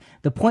folks, look,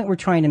 the point we're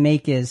trying to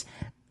make is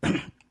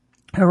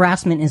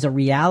harassment is a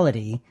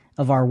reality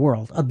of our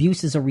world.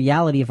 Abuse is a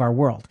reality of our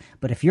world.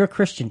 But if you're a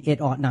Christian,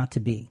 it ought not to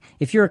be.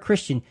 If you're a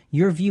Christian,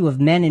 your view of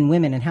men and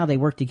women and how they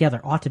work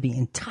together ought to be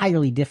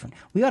entirely different.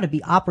 We ought to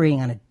be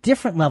operating on a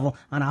different level,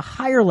 on a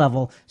higher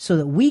level, so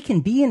that we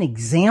can be an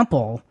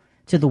example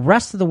to the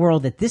rest of the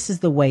world that this is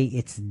the way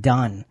it's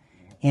done.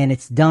 And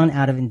it's done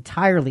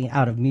entirely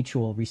out of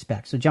mutual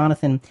respect. So,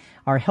 Jonathan,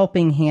 our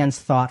helping hands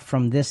thought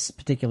from this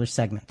particular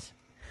segment.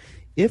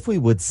 If we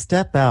would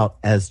step out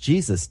as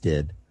Jesus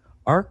did,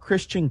 our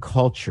Christian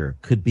culture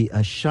could be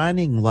a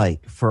shining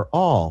light for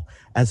all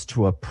as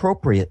to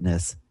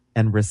appropriateness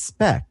and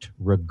respect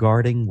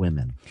regarding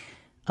women.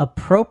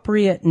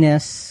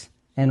 Appropriateness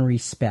and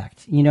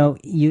respect. You know,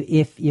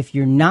 if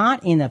you're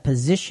not in a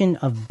position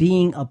of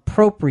being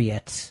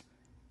appropriate,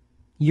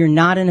 you're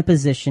not in a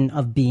position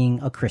of being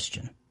a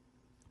Christian.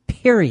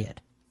 Period.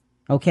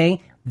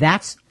 Okay?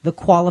 That's the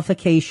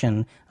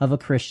qualification of a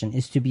Christian,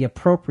 is to be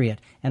appropriate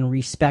and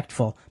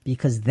respectful,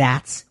 because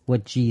that's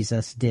what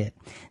Jesus did.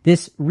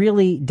 This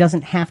really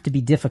doesn't have to be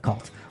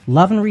difficult.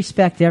 Love and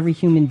respect every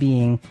human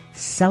being.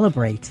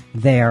 Celebrate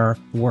their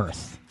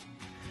worth.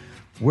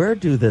 Where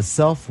do the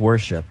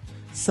self-worship,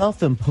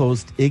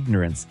 self-imposed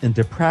ignorance, and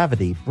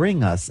depravity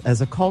bring us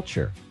as a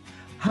culture?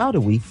 How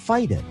do we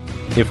fight it?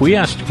 If we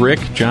asked Rick,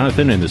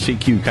 Jonathan, and the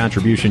CQ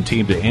contribution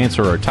team to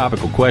answer our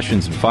topical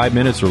questions in 5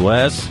 minutes or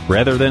less,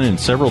 rather than in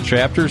several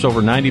chapters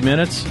over 90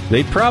 minutes,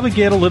 they'd probably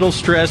get a little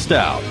stressed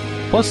out.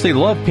 Plus, they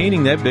love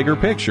painting that bigger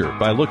picture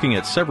by looking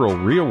at several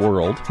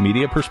real-world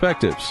media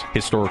perspectives,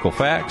 historical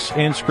facts,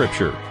 and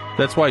scripture.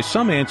 That's why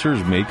some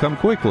answers may come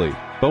quickly,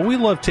 but we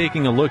love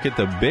taking a look at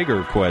the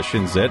bigger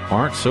questions that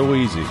aren't so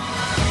easy.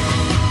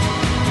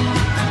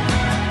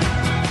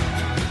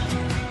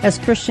 As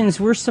Christians,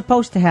 we're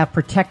supposed to have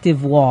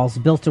protective walls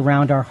built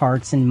around our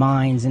hearts and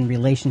minds in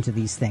relation to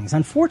these things.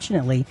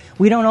 Unfortunately,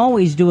 we don't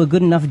always do a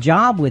good enough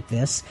job with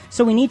this,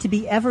 so we need to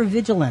be ever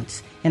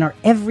vigilant in our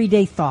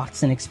everyday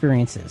thoughts and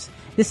experiences.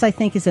 This, I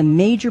think, is a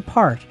major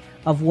part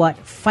of what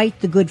Fight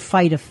the Good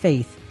Fight of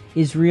Faith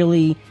is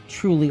really,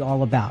 truly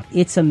all about.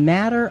 It's a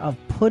matter of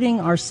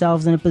putting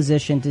ourselves in a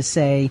position to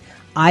say,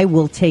 I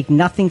will take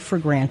nothing for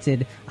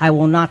granted. I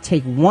will not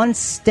take one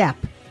step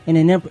in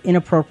an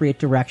inappropriate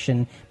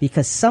direction,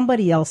 because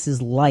somebody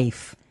else's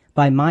life,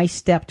 by my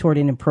step toward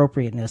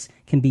inappropriateness,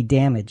 can be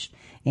damaged.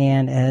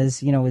 And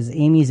as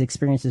Amy's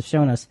experience has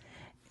shown us,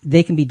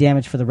 they can be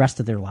damaged for the rest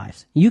of their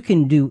lives. You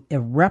can do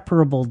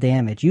irreparable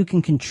damage. You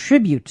can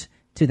contribute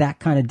to that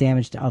kind of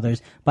damage to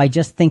others by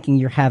just thinking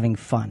you're having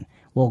fun.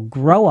 Well,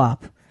 grow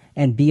up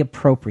and be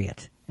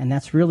appropriate. And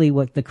that's really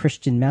what the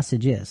Christian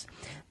message is.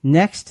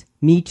 Next,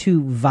 Me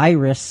Too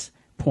virus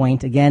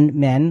point, again,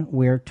 men,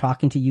 we're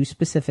talking to you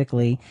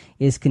specifically,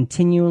 is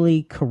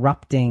continually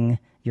corrupting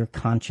your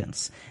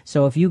conscience.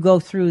 So if you go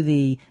through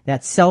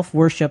that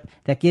self-worship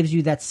that gives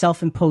you that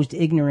self-imposed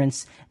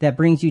ignorance that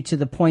brings you to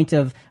the point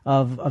of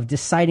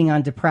deciding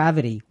on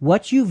depravity,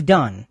 what you've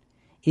done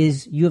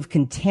is you have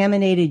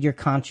contaminated your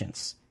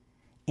conscience.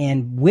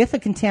 And with a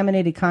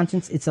contaminated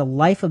conscience, it's a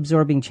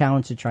life-absorbing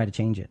challenge to try to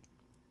change it.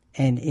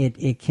 And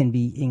it can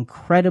be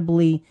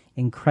incredibly,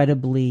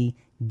 incredibly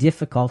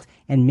difficult,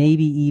 and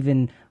maybe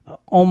even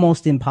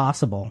almost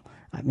impossible.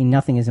 I mean,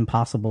 nothing is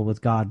impossible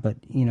with God, but,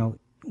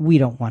 we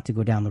don't want to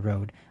go down the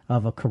road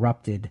of a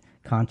corrupted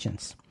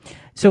conscience.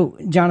 So,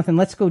 Jonathan,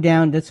 let's go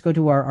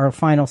to our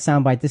final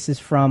soundbite. This is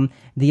from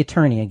the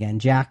attorney again,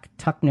 Jack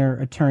Tuckner,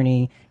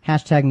 attorney,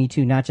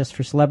 #MeToo, not just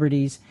for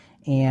celebrities.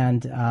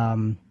 And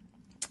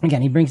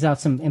again, he brings out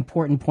some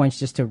important points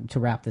just to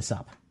wrap this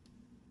up.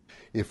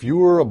 If you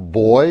were a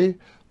boy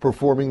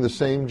performing the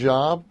same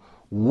job,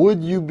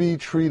 would you be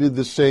treated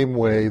the same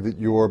way that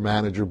your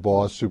manager,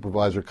 boss,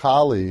 supervisor,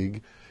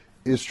 colleague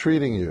is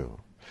treating you?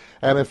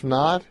 And if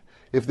not,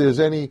 if there's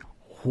any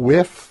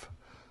whiff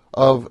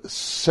of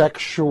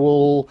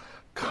sexual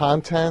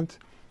content,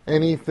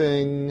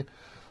 anything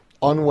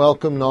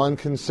unwelcome,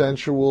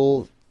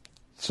 non-consensual,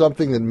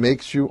 something that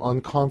makes you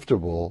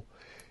uncomfortable,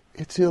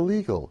 it's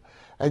illegal.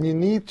 And you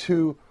need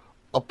to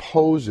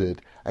oppose it,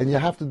 and you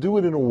have to do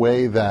it in a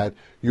way that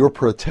you're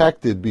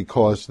protected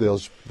because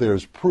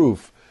there's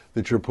proof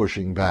that you're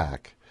pushing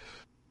back.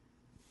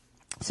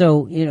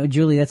 So,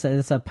 Julie,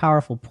 that's a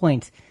powerful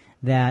point,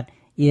 that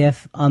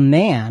if a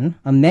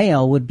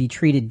male would be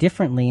treated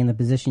differently in the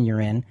position you're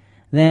in,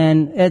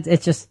 then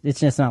it's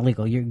just not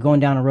legal. You're going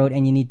down a road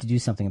and you need to do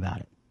something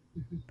about it.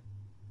 Mm-hmm.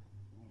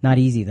 Not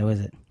easy though,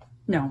 is it?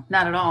 No,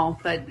 not at all,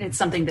 but it's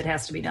something that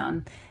has to be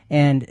done.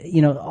 And,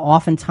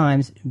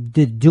 oftentimes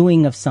the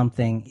doing of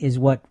something is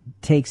what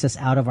takes us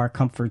out of our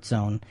comfort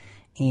zone.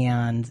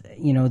 And,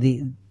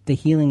 the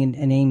healing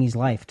in Amy's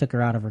life took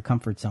her out of her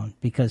comfort zone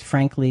because,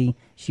 frankly,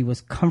 she was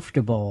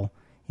comfortable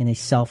in a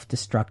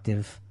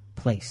self-destructive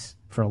place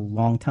for a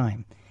long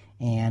time.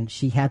 And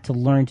she had to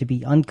learn to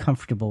be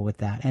uncomfortable with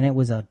that. And it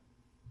was a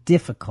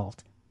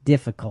difficult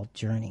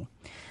journey.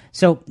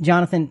 So,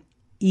 Jonathan,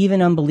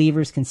 even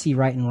unbelievers can see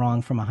right and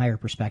wrong from a higher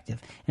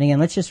perspective. And again,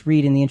 let's just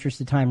read in the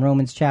interest of time,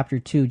 Romans chapter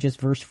 2,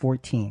 just verse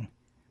 14.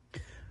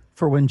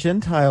 For when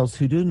Gentiles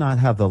who do not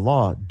have the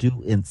law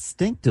do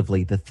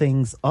instinctively the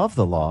things of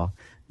the law,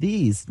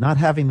 these, not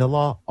having the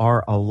law,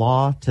 are a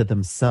law to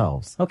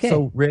themselves. Okay.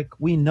 So, Rick,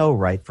 we know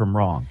right from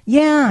wrong.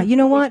 Yeah, you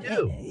know what?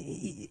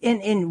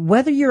 And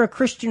whether you're a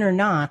Christian or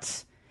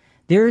not,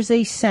 there's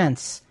a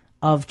sense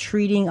of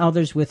treating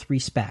others with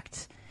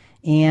respect.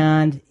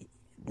 And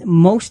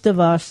most of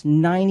us,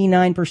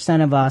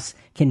 99% of us,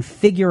 can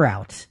figure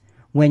out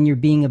when you're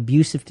being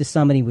abusive to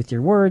somebody with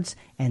your words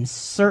and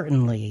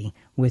certainly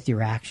with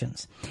your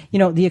actions.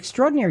 The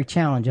extraordinary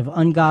challenge of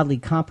ungodly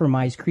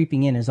compromise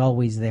creeping in is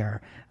always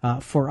there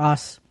for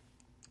us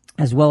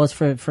as well as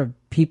for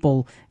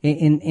people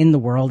in the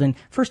world. And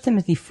 1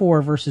 Timothy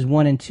 4 verses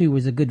 1 and 2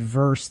 is a good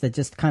verse that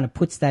just kind of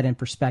puts that in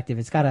perspective.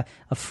 It's got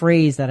a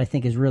phrase that I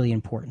think is really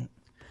important.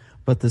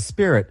 But the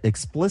Spirit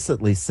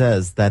explicitly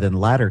says that in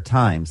latter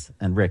times,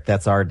 and Rick,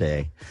 that's our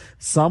day,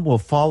 some will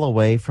fall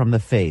away from the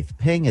faith,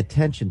 paying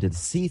attention to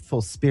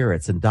deceitful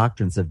spirits and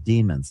doctrines of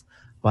demons,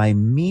 by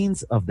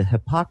means of the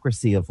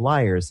hypocrisy of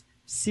liars,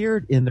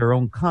 seared in their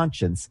own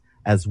conscience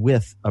as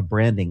with a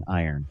branding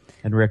iron.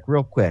 And Rick,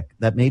 real quick,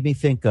 that made me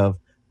think of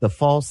the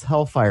false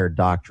hellfire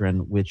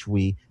doctrine, which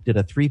we did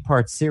a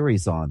 3-part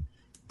series on,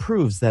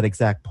 proves that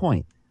exact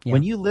point. Yeah.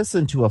 When you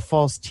listen to a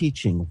false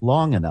teaching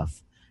long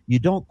enough, you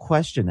don't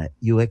question it,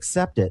 you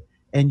accept it,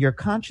 and your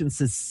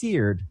conscience is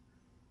seared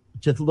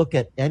to look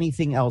at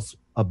anything else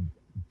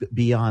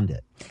beyond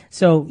it.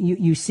 So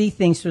you see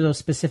things through those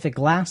specific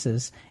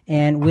glasses,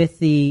 and with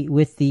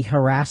the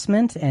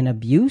harassment and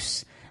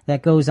abuse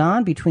that goes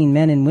on between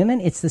men and women,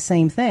 it's the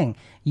same thing.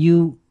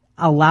 You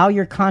allow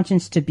your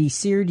conscience to be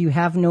seared, you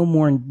have no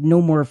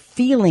more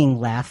feeling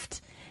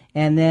left,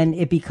 and then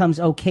it becomes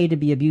okay to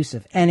be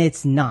abusive, and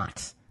it's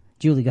not.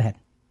 Julie, go ahead.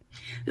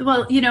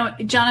 Well,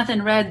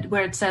 Jonathan read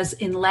where it says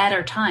in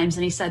latter times,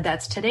 and he said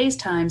that's today's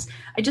times.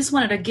 I just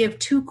wanted to give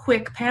 2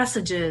 quick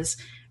passages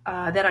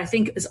that I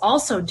think is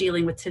also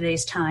dealing with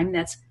today's time.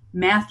 That's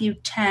Matthew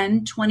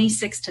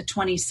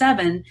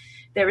 10:26-27.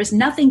 There is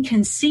nothing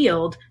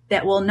concealed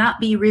that will not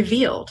be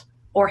revealed,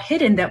 or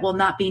hidden that will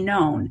not be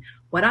known.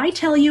 What I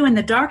tell you in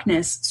the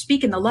darkness,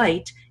 speak in the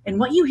light, and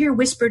what you hear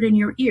whispered in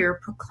your ear,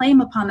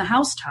 proclaim upon the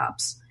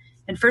housetops.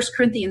 And 1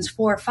 Corinthians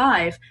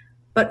 4:5,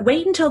 but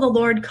wait until the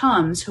Lord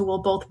comes, who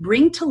will both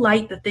bring to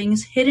light the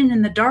things hidden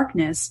in the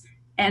darkness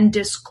and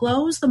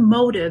disclose the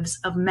motives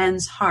of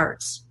men's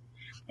hearts.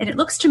 And it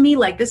looks to me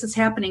like this is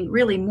happening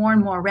really more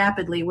and more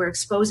rapidly. We're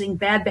exposing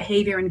bad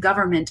behavior in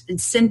government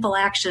and sinful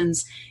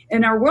actions.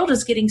 And our world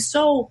is getting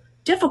so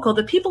difficult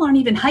that people aren't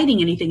even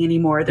hiding anything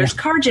anymore. There's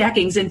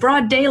carjackings in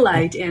broad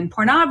daylight and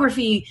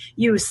pornography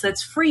use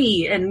that's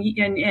free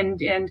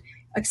and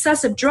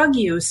excessive drug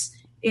use.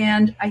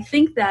 And I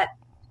think that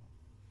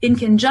in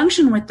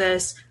conjunction with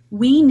this,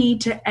 we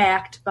need to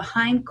act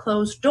behind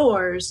closed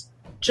doors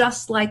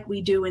just like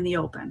we do in the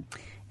open.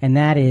 And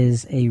that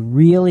is a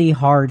really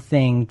hard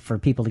thing for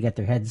people to get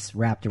their heads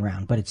wrapped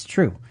around, but it's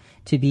true.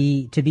 To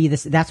be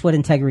this, that's what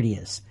integrity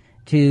is.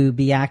 To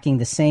be acting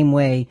the same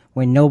way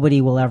when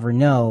nobody will ever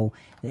know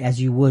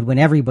as you would when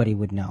everybody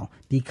would know,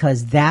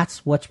 because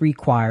that's what's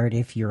required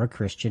if you're a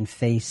Christian.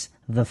 Face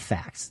the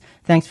facts.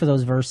 Thanks for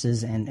those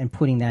verses and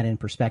putting that in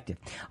perspective.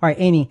 All right,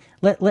 Amy,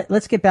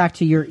 let's get back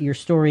to your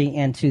story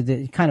and to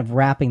the kind of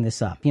wrapping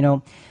this up.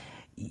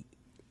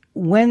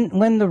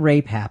 when the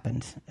rape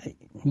happened,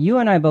 you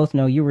and I both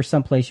know you were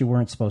someplace you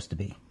weren't supposed to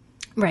be.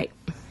 Right.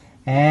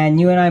 And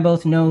you and I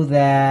both know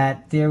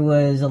that there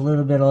was a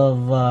little bit of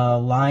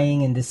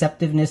lying and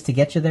deceptiveness to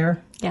get you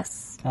there?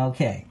 Yes.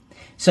 Okay.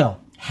 So,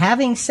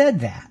 having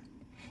said that,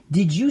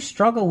 did you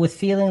struggle with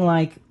feeling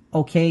like,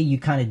 okay, you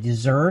kind of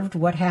deserved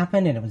what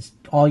happened and it was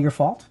all your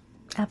fault?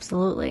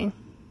 Absolutely.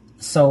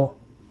 So,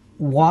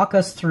 walk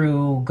us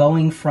through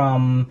going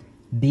from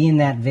being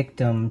that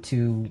victim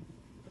to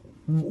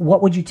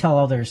what would you tell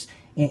others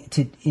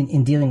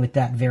in dealing with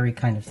that very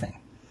kind of thing?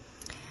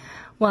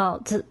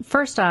 Well,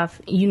 first off,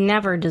 you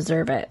never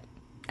deserve it,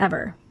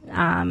 ever.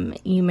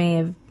 You may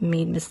have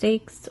made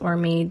mistakes or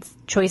made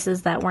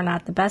choices that were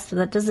not the best.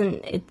 That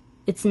doesn't.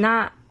 It's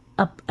not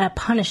a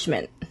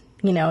punishment.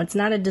 It's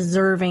not a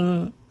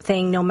deserving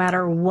thing. No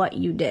matter what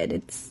you did,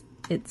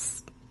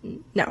 it's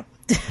no.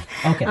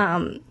 Okay.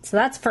 So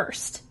that's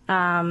first.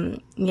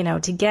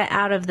 To get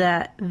out of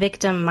the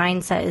victim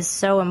mindset is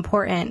so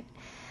important.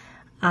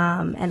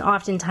 And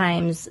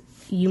oftentimes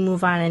you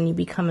move on and you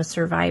become a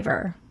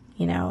survivor,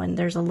 and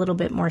there's a little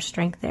bit more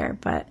strength there.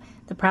 But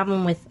the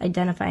problem with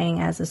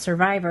identifying as a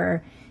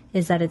survivor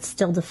is that it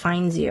still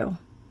defines you.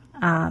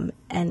 And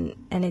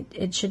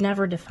it should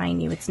never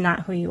define you. It's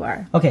not who you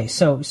are. Okay.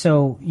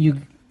 So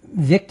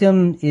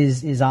victim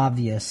is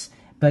obvious,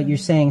 but you're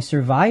saying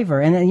survivor,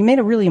 and you made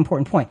a really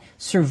important point.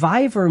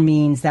 Survivor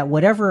means that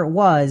whatever it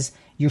was,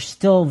 you're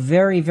still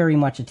very, very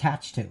much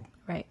attached to.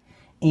 Right.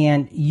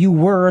 And you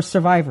were a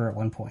survivor at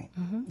one point.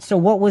 Mm-hmm. So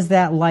what was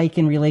that like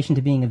in relation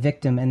to being a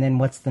victim, and then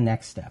what's the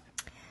next step?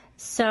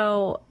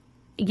 So,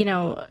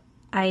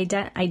 I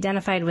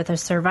identified with a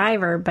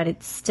survivor, but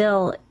it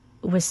still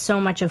was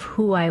so much of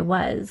who I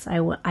was.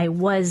 I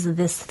was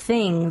this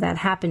thing that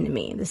happened to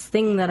me, this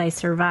thing that I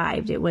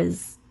survived. It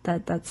was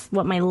that's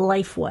what my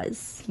life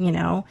was,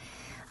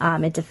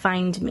 it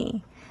defined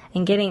me.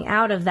 And getting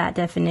out of that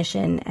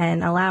definition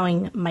and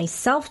allowing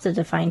myself to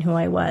define who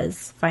I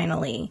was,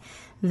 finally,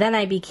 then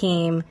I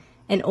became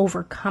an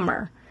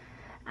overcomer.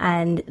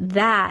 And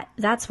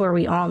that's where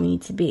we all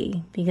need to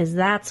be, because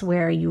that's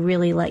where you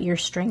really let your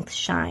strength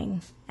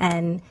shine.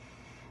 And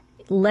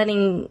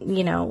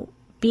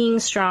being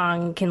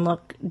strong can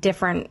look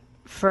different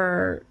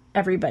for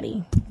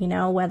everybody,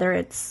 whether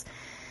it's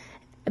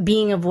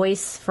being a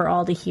voice for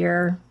all to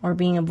hear or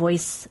being a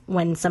voice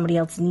when somebody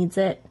else needs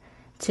it,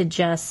 to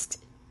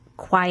just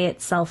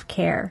quiet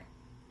self-care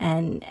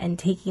and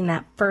taking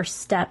that first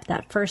step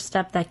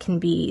that can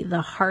be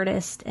the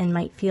hardest and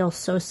might feel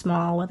so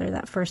small, whether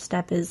that first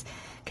step is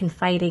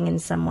confiding in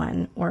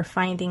someone or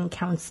finding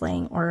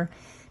counseling or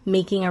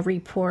making a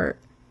report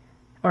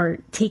or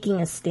taking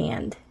a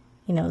stand.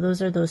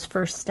 Those are those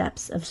first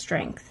steps of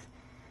strength,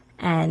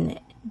 and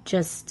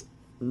just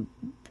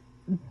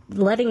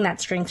letting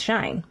that strength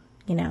shine,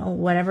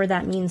 whatever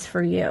that means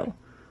for you.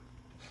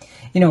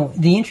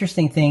 The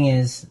interesting thing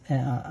is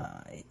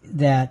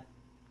that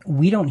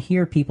we don't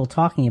hear people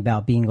talking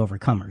about being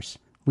overcomers.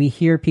 We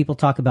hear people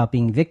talk about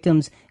being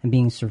victims and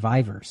being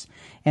survivors.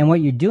 And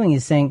what you're doing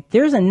is saying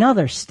there's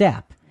another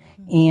step.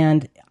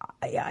 And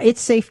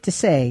it's safe to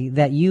say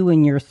that you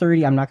in your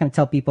 30, I'm not going to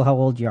tell people how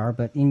old you are,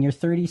 but in your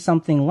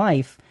 30-something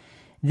life,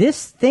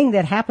 this thing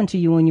that happened to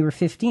you when you were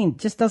 15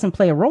 just doesn't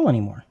play a role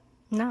anymore.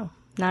 No,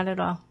 not at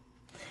all.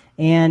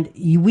 And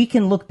we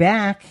can look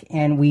back,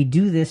 and we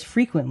do this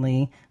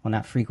frequently, well,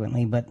 not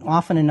frequently, but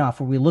often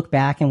enough, where we look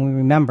back and we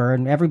remember,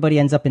 and everybody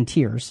ends up in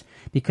tears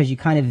because you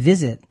kind of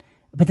visit,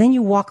 but then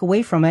you walk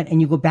away from it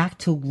and you go back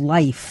to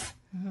life.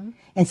 Mm-hmm.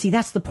 And see,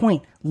 that's the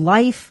point.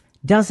 Life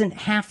doesn't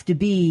have to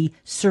be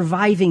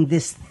surviving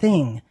this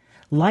thing.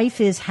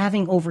 Life is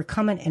having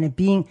overcome it and it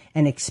being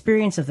an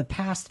experience of the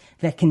past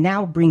that can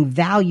now bring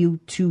value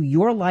to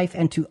your life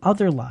and to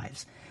other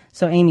lives.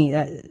 So, Amy,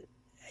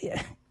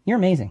 you're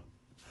amazing.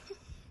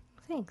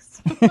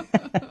 Thanks.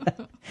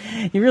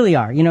 You really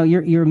are.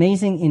 You're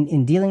amazing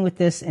in dealing with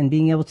this and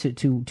being able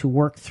to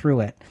work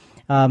through it.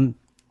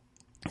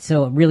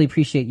 So really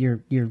appreciate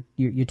your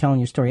telling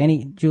your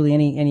story. Julie,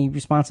 any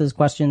responses,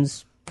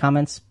 questions,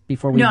 comments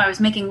before we? No, I was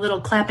making little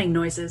clapping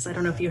noises. I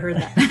don't know if you heard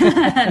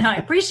that. No, I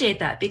appreciate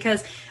that,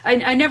 because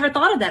I never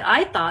thought of that.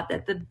 I thought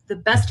that the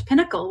best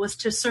pinnacle was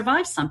to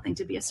survive something,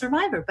 to be a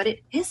survivor, but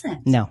it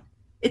isn't. No.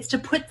 It's to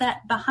put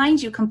that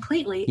behind you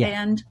completely.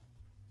 Yeah.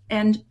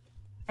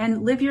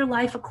 and live your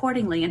life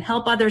accordingly and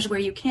help others where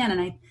you can.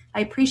 And I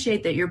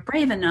appreciate that you're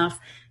brave enough,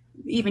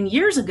 even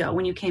years ago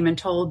when you came and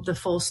told the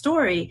full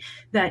story,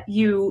 that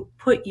you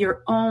put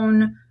your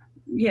own,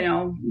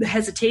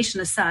 hesitation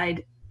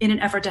aside in an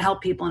effort to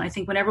help people. And I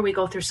think whenever we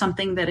go through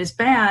something that is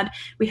bad,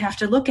 we have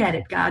to look at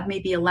it. God may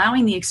be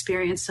allowing the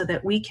experience so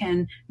that we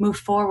can move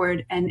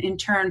forward and in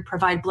turn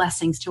provide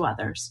blessings to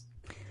others.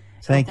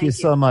 Thank you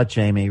so much,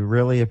 Amy.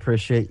 Really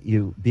appreciate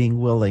you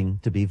being willing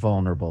to be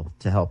vulnerable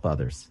to help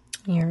others.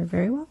 You're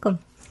very welcome.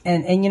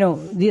 And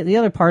the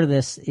other part of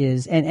this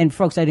is, and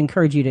folks, I'd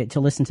encourage you to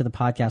listen to the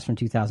podcast from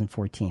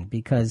 2014,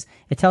 because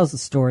it tells the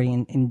story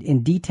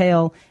in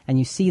detail, and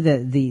you see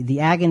the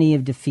agony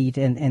of defeat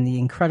and the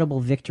incredible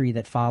victory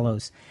that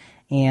follows.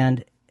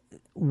 And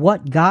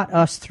what got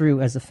us through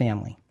as a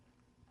family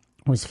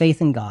was faith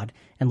in God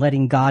and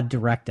letting God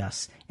direct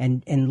us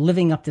and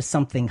living up to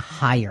something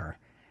higher.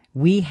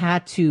 We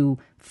had to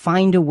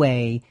find a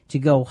way to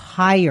go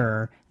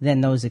higher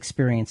than those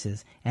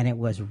experiences, and it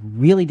was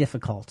really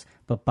difficult.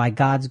 But by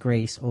God's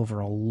grace, over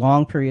a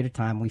long period of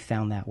time, we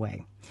found that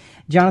way.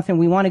 Jonathan,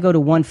 we want to go to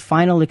one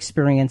final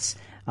experience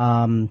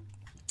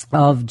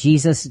of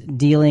Jesus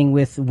dealing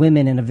with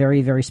women in a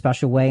very, very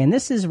special way. And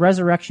this is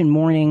Resurrection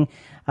Morning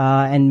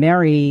and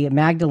Mary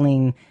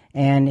Magdalene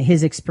and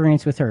his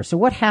experience with her. So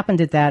what happened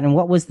at that, and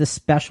what was the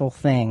special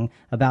thing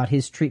about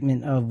his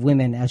treatment of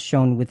women as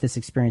shown with this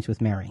experience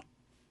with Mary?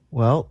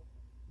 Well,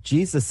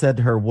 Jesus said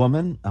to her,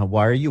 "Woman,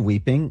 why are you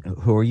weeping?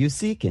 Who are you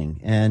seeking?"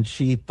 And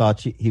she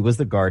thought he was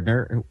the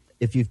gardener.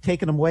 "If you've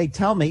taken him away,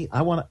 tell me.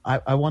 I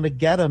want to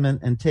get him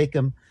and take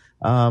him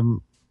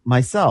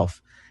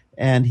myself."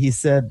 And he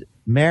said,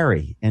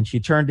 "Mary." And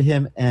she turned to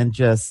him and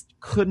just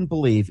couldn't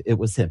believe it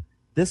was him.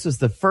 This was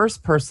the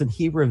first person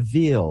he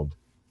revealed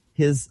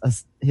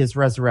his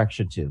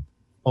resurrection to,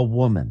 a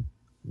woman.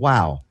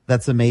 Wow,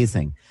 that's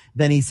amazing.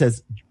 Then he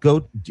says,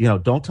 "Go,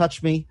 don't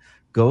touch me.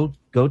 Go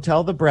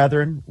tell the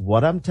brethren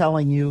what I'm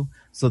telling you,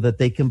 so that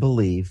they can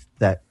believe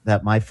that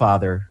my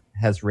Father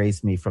has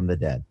raised me from the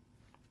dead."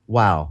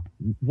 Wow,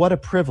 what a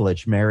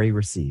privilege Mary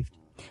received.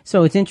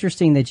 So it's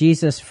interesting that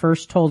Jesus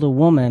first told a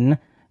woman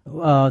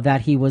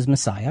that he was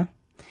Messiah,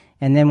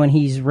 and then when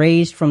he's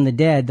raised from the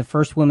dead, the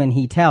first woman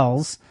he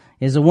tells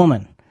is a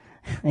woman.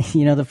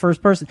 The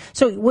first person.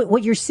 So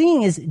what you're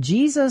seeing is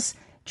Jesus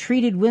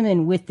treated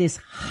women with this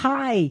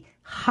high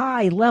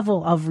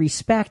level of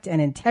respect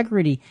and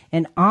integrity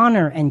and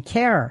honor and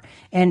care.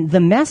 And the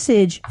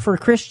message for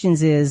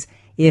Christians is,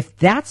 if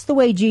that's the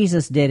way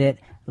Jesus did it,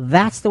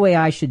 that's the way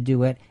I should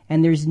do it.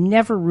 And there's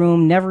never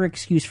room, never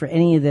excuse for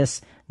any of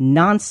this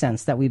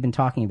nonsense that we've been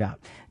talking about.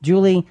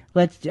 Julie,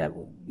 let's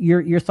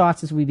your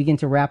thoughts as we begin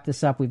to wrap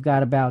this up. We've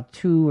got about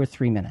 2 or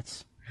 3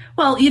 minutes.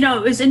 Well,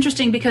 it was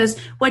interesting because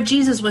what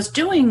Jesus was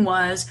doing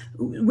was,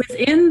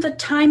 within the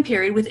time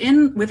period,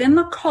 within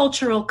the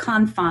cultural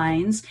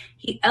confines,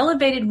 he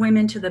elevated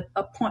women to the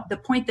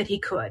point that he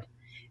could.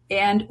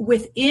 And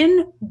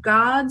within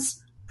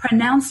God's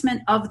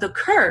pronouncement of the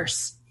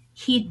curse,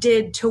 he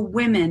did to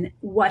women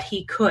what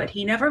he could.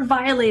 He never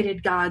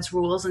violated God's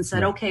rules and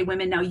said, "Okay,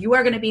 women, now you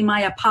are going to be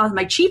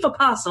my chief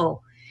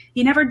apostle."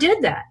 He never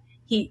did that.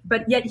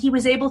 But yet he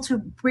was able to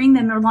bring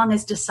them along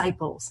as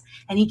disciples.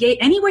 And he gave,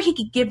 anywhere he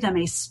could give them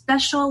a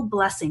special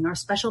blessing or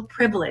special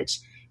privilege,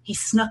 he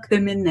snuck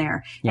them in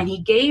there. Yeah. And he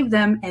gave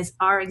them as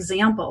our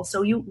example.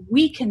 So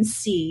we can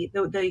see,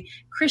 the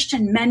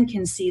Christian men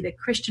can see that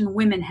Christian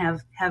women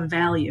have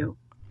value.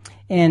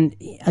 And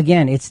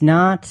again, it's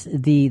not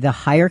the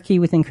hierarchy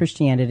within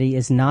Christianity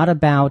is not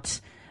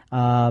about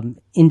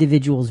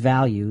individuals'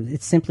 value.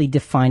 It's simply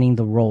defining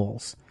the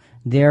roles.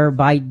 There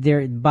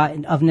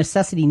of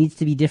necessity needs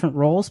to be different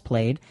roles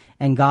played,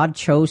 and God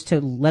chose to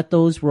let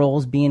those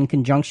roles be in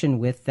conjunction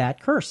with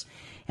that curse.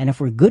 And if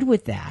we're good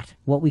with that,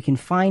 what we can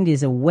find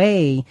is a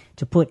way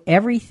to put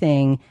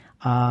everything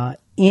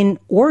in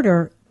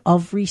order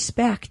of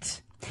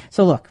respect.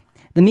 So look,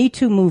 the Me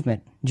Too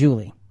movement,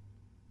 Julie,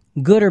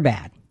 good or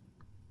bad?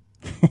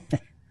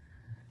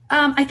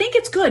 I think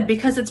it's good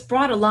because it's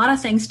brought a lot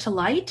of things to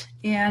light,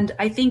 and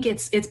I think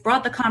it's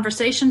brought the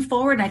conversation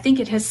forward. And I think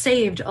it has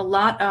saved a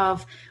lot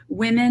of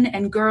women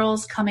and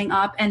girls coming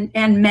up,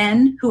 and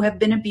men who have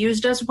been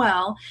abused as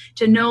well,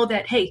 to know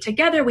that, hey,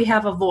 together we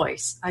have a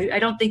voice. I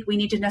don't think we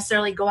need to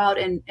necessarily go out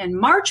and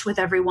march with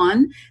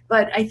everyone,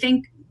 but I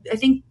think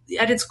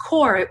at its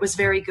core it was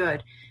very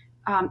good.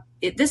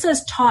 This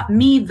has taught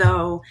me,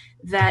 though,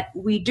 that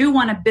we do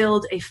want to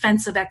build a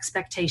fence of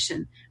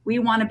expectation. We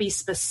want to be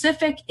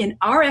specific in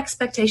our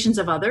expectations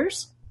of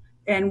others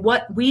and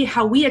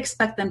how we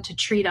expect them to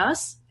treat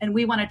us, and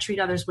we want to treat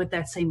others with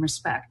that same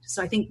respect.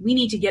 So I think we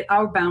need to get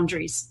our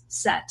boundaries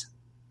set.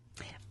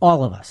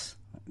 All of us,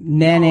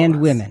 men and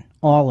women,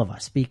 all of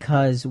us,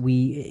 because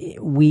we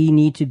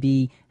need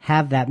to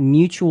have that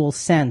mutual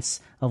sense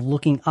of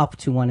looking up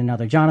to one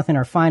another. Jonathan,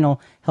 our final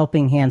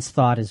helping hand's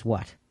thought is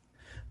what?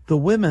 The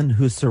women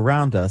who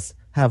surround us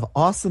have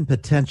awesome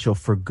potential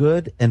for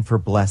good and for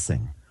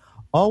blessing.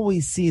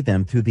 Always see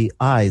them through the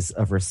eyes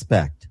of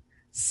respect.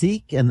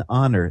 Seek and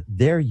honor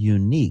their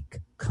unique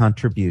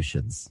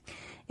contributions.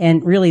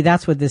 And really,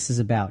 that's what this is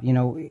about.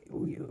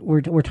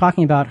 We're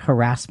talking about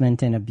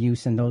harassment and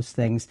abuse and those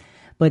things,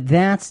 but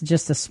that's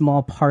just a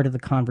small part of the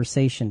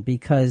conversation,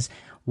 because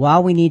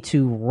while we need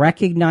to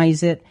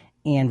recognize it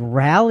and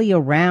rally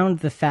around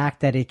the fact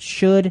that it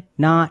should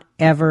not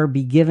ever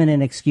be given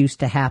an excuse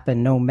to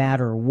happen no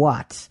matter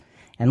what.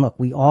 And look,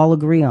 we all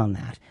agree on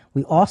that.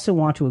 We also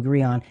want to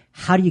agree on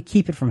how do you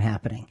keep it from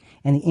happening?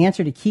 And the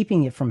answer to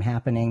keeping it from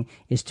happening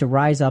is to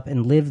rise up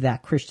and live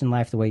that Christian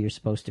life the way you're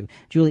supposed to.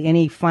 Julie,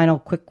 any final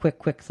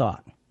quick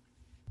thought?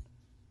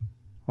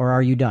 Or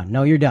are you done?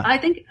 No, you're done. I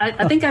think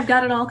I've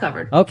got it all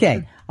covered.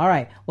 Okay. All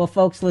right. Well,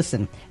 folks,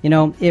 listen.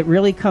 It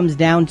really comes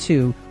down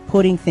to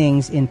putting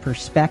things in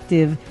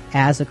perspective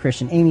as a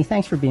Christian. Amy,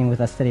 thanks for being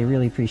with us today.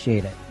 Really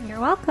appreciate it.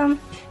 You're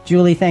welcome.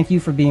 Julie, thank you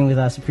for being with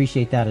us.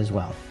 Appreciate that as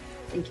well.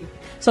 Thank you.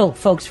 So,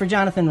 folks, for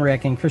Jonathan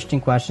Rick and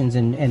Christian Questions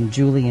and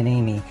Julie and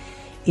Amy,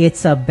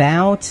 it's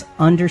about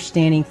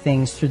understanding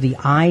things through the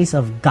eyes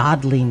of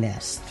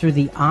godliness, through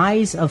the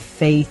eyes of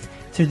faith,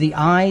 through the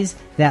eyes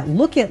that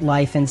look at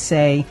life and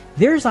say,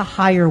 there's a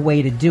higher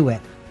way to do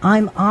it.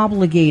 I'm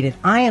obligated.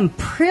 I am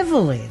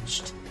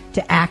privileged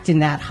to act in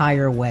that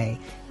higher way.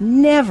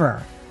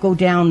 Never go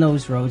down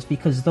those roads,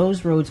 because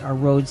those roads are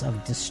roads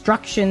of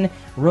destruction,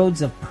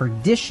 roads of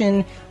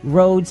perdition,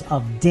 roads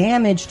of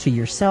damage to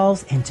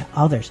yourselves and to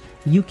others.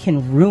 You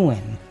can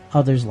ruin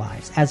others'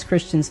 lives. As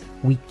Christians,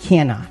 we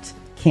cannot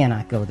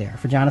go there.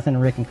 For Jonathan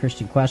and Rick and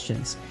Christian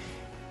Questions,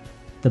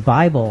 the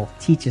Bible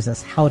teaches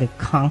us how to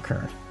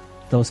conquer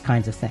those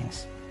kinds of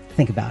things.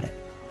 Think about it.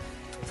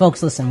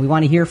 Folks, listen, we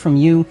want to hear from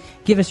you.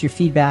 Give us your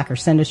feedback or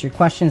send us your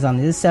questions on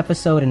this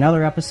episode and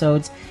other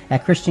episodes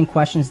at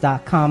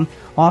ChristianQuestions.com.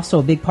 Also,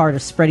 a big part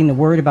of spreading the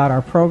word about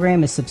our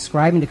program is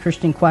subscribing to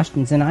Christian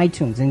Questions in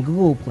iTunes and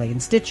Google Play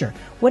and Stitcher.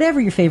 Whatever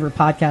your favorite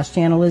podcast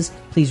channel is,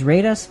 please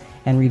rate us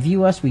and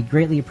review us. We'd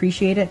greatly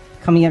appreciate it.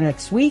 Coming up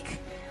next week,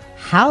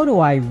 how do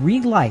I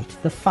relight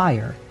the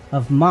fire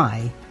of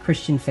my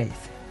Christian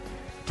faith?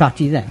 Talk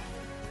to you then.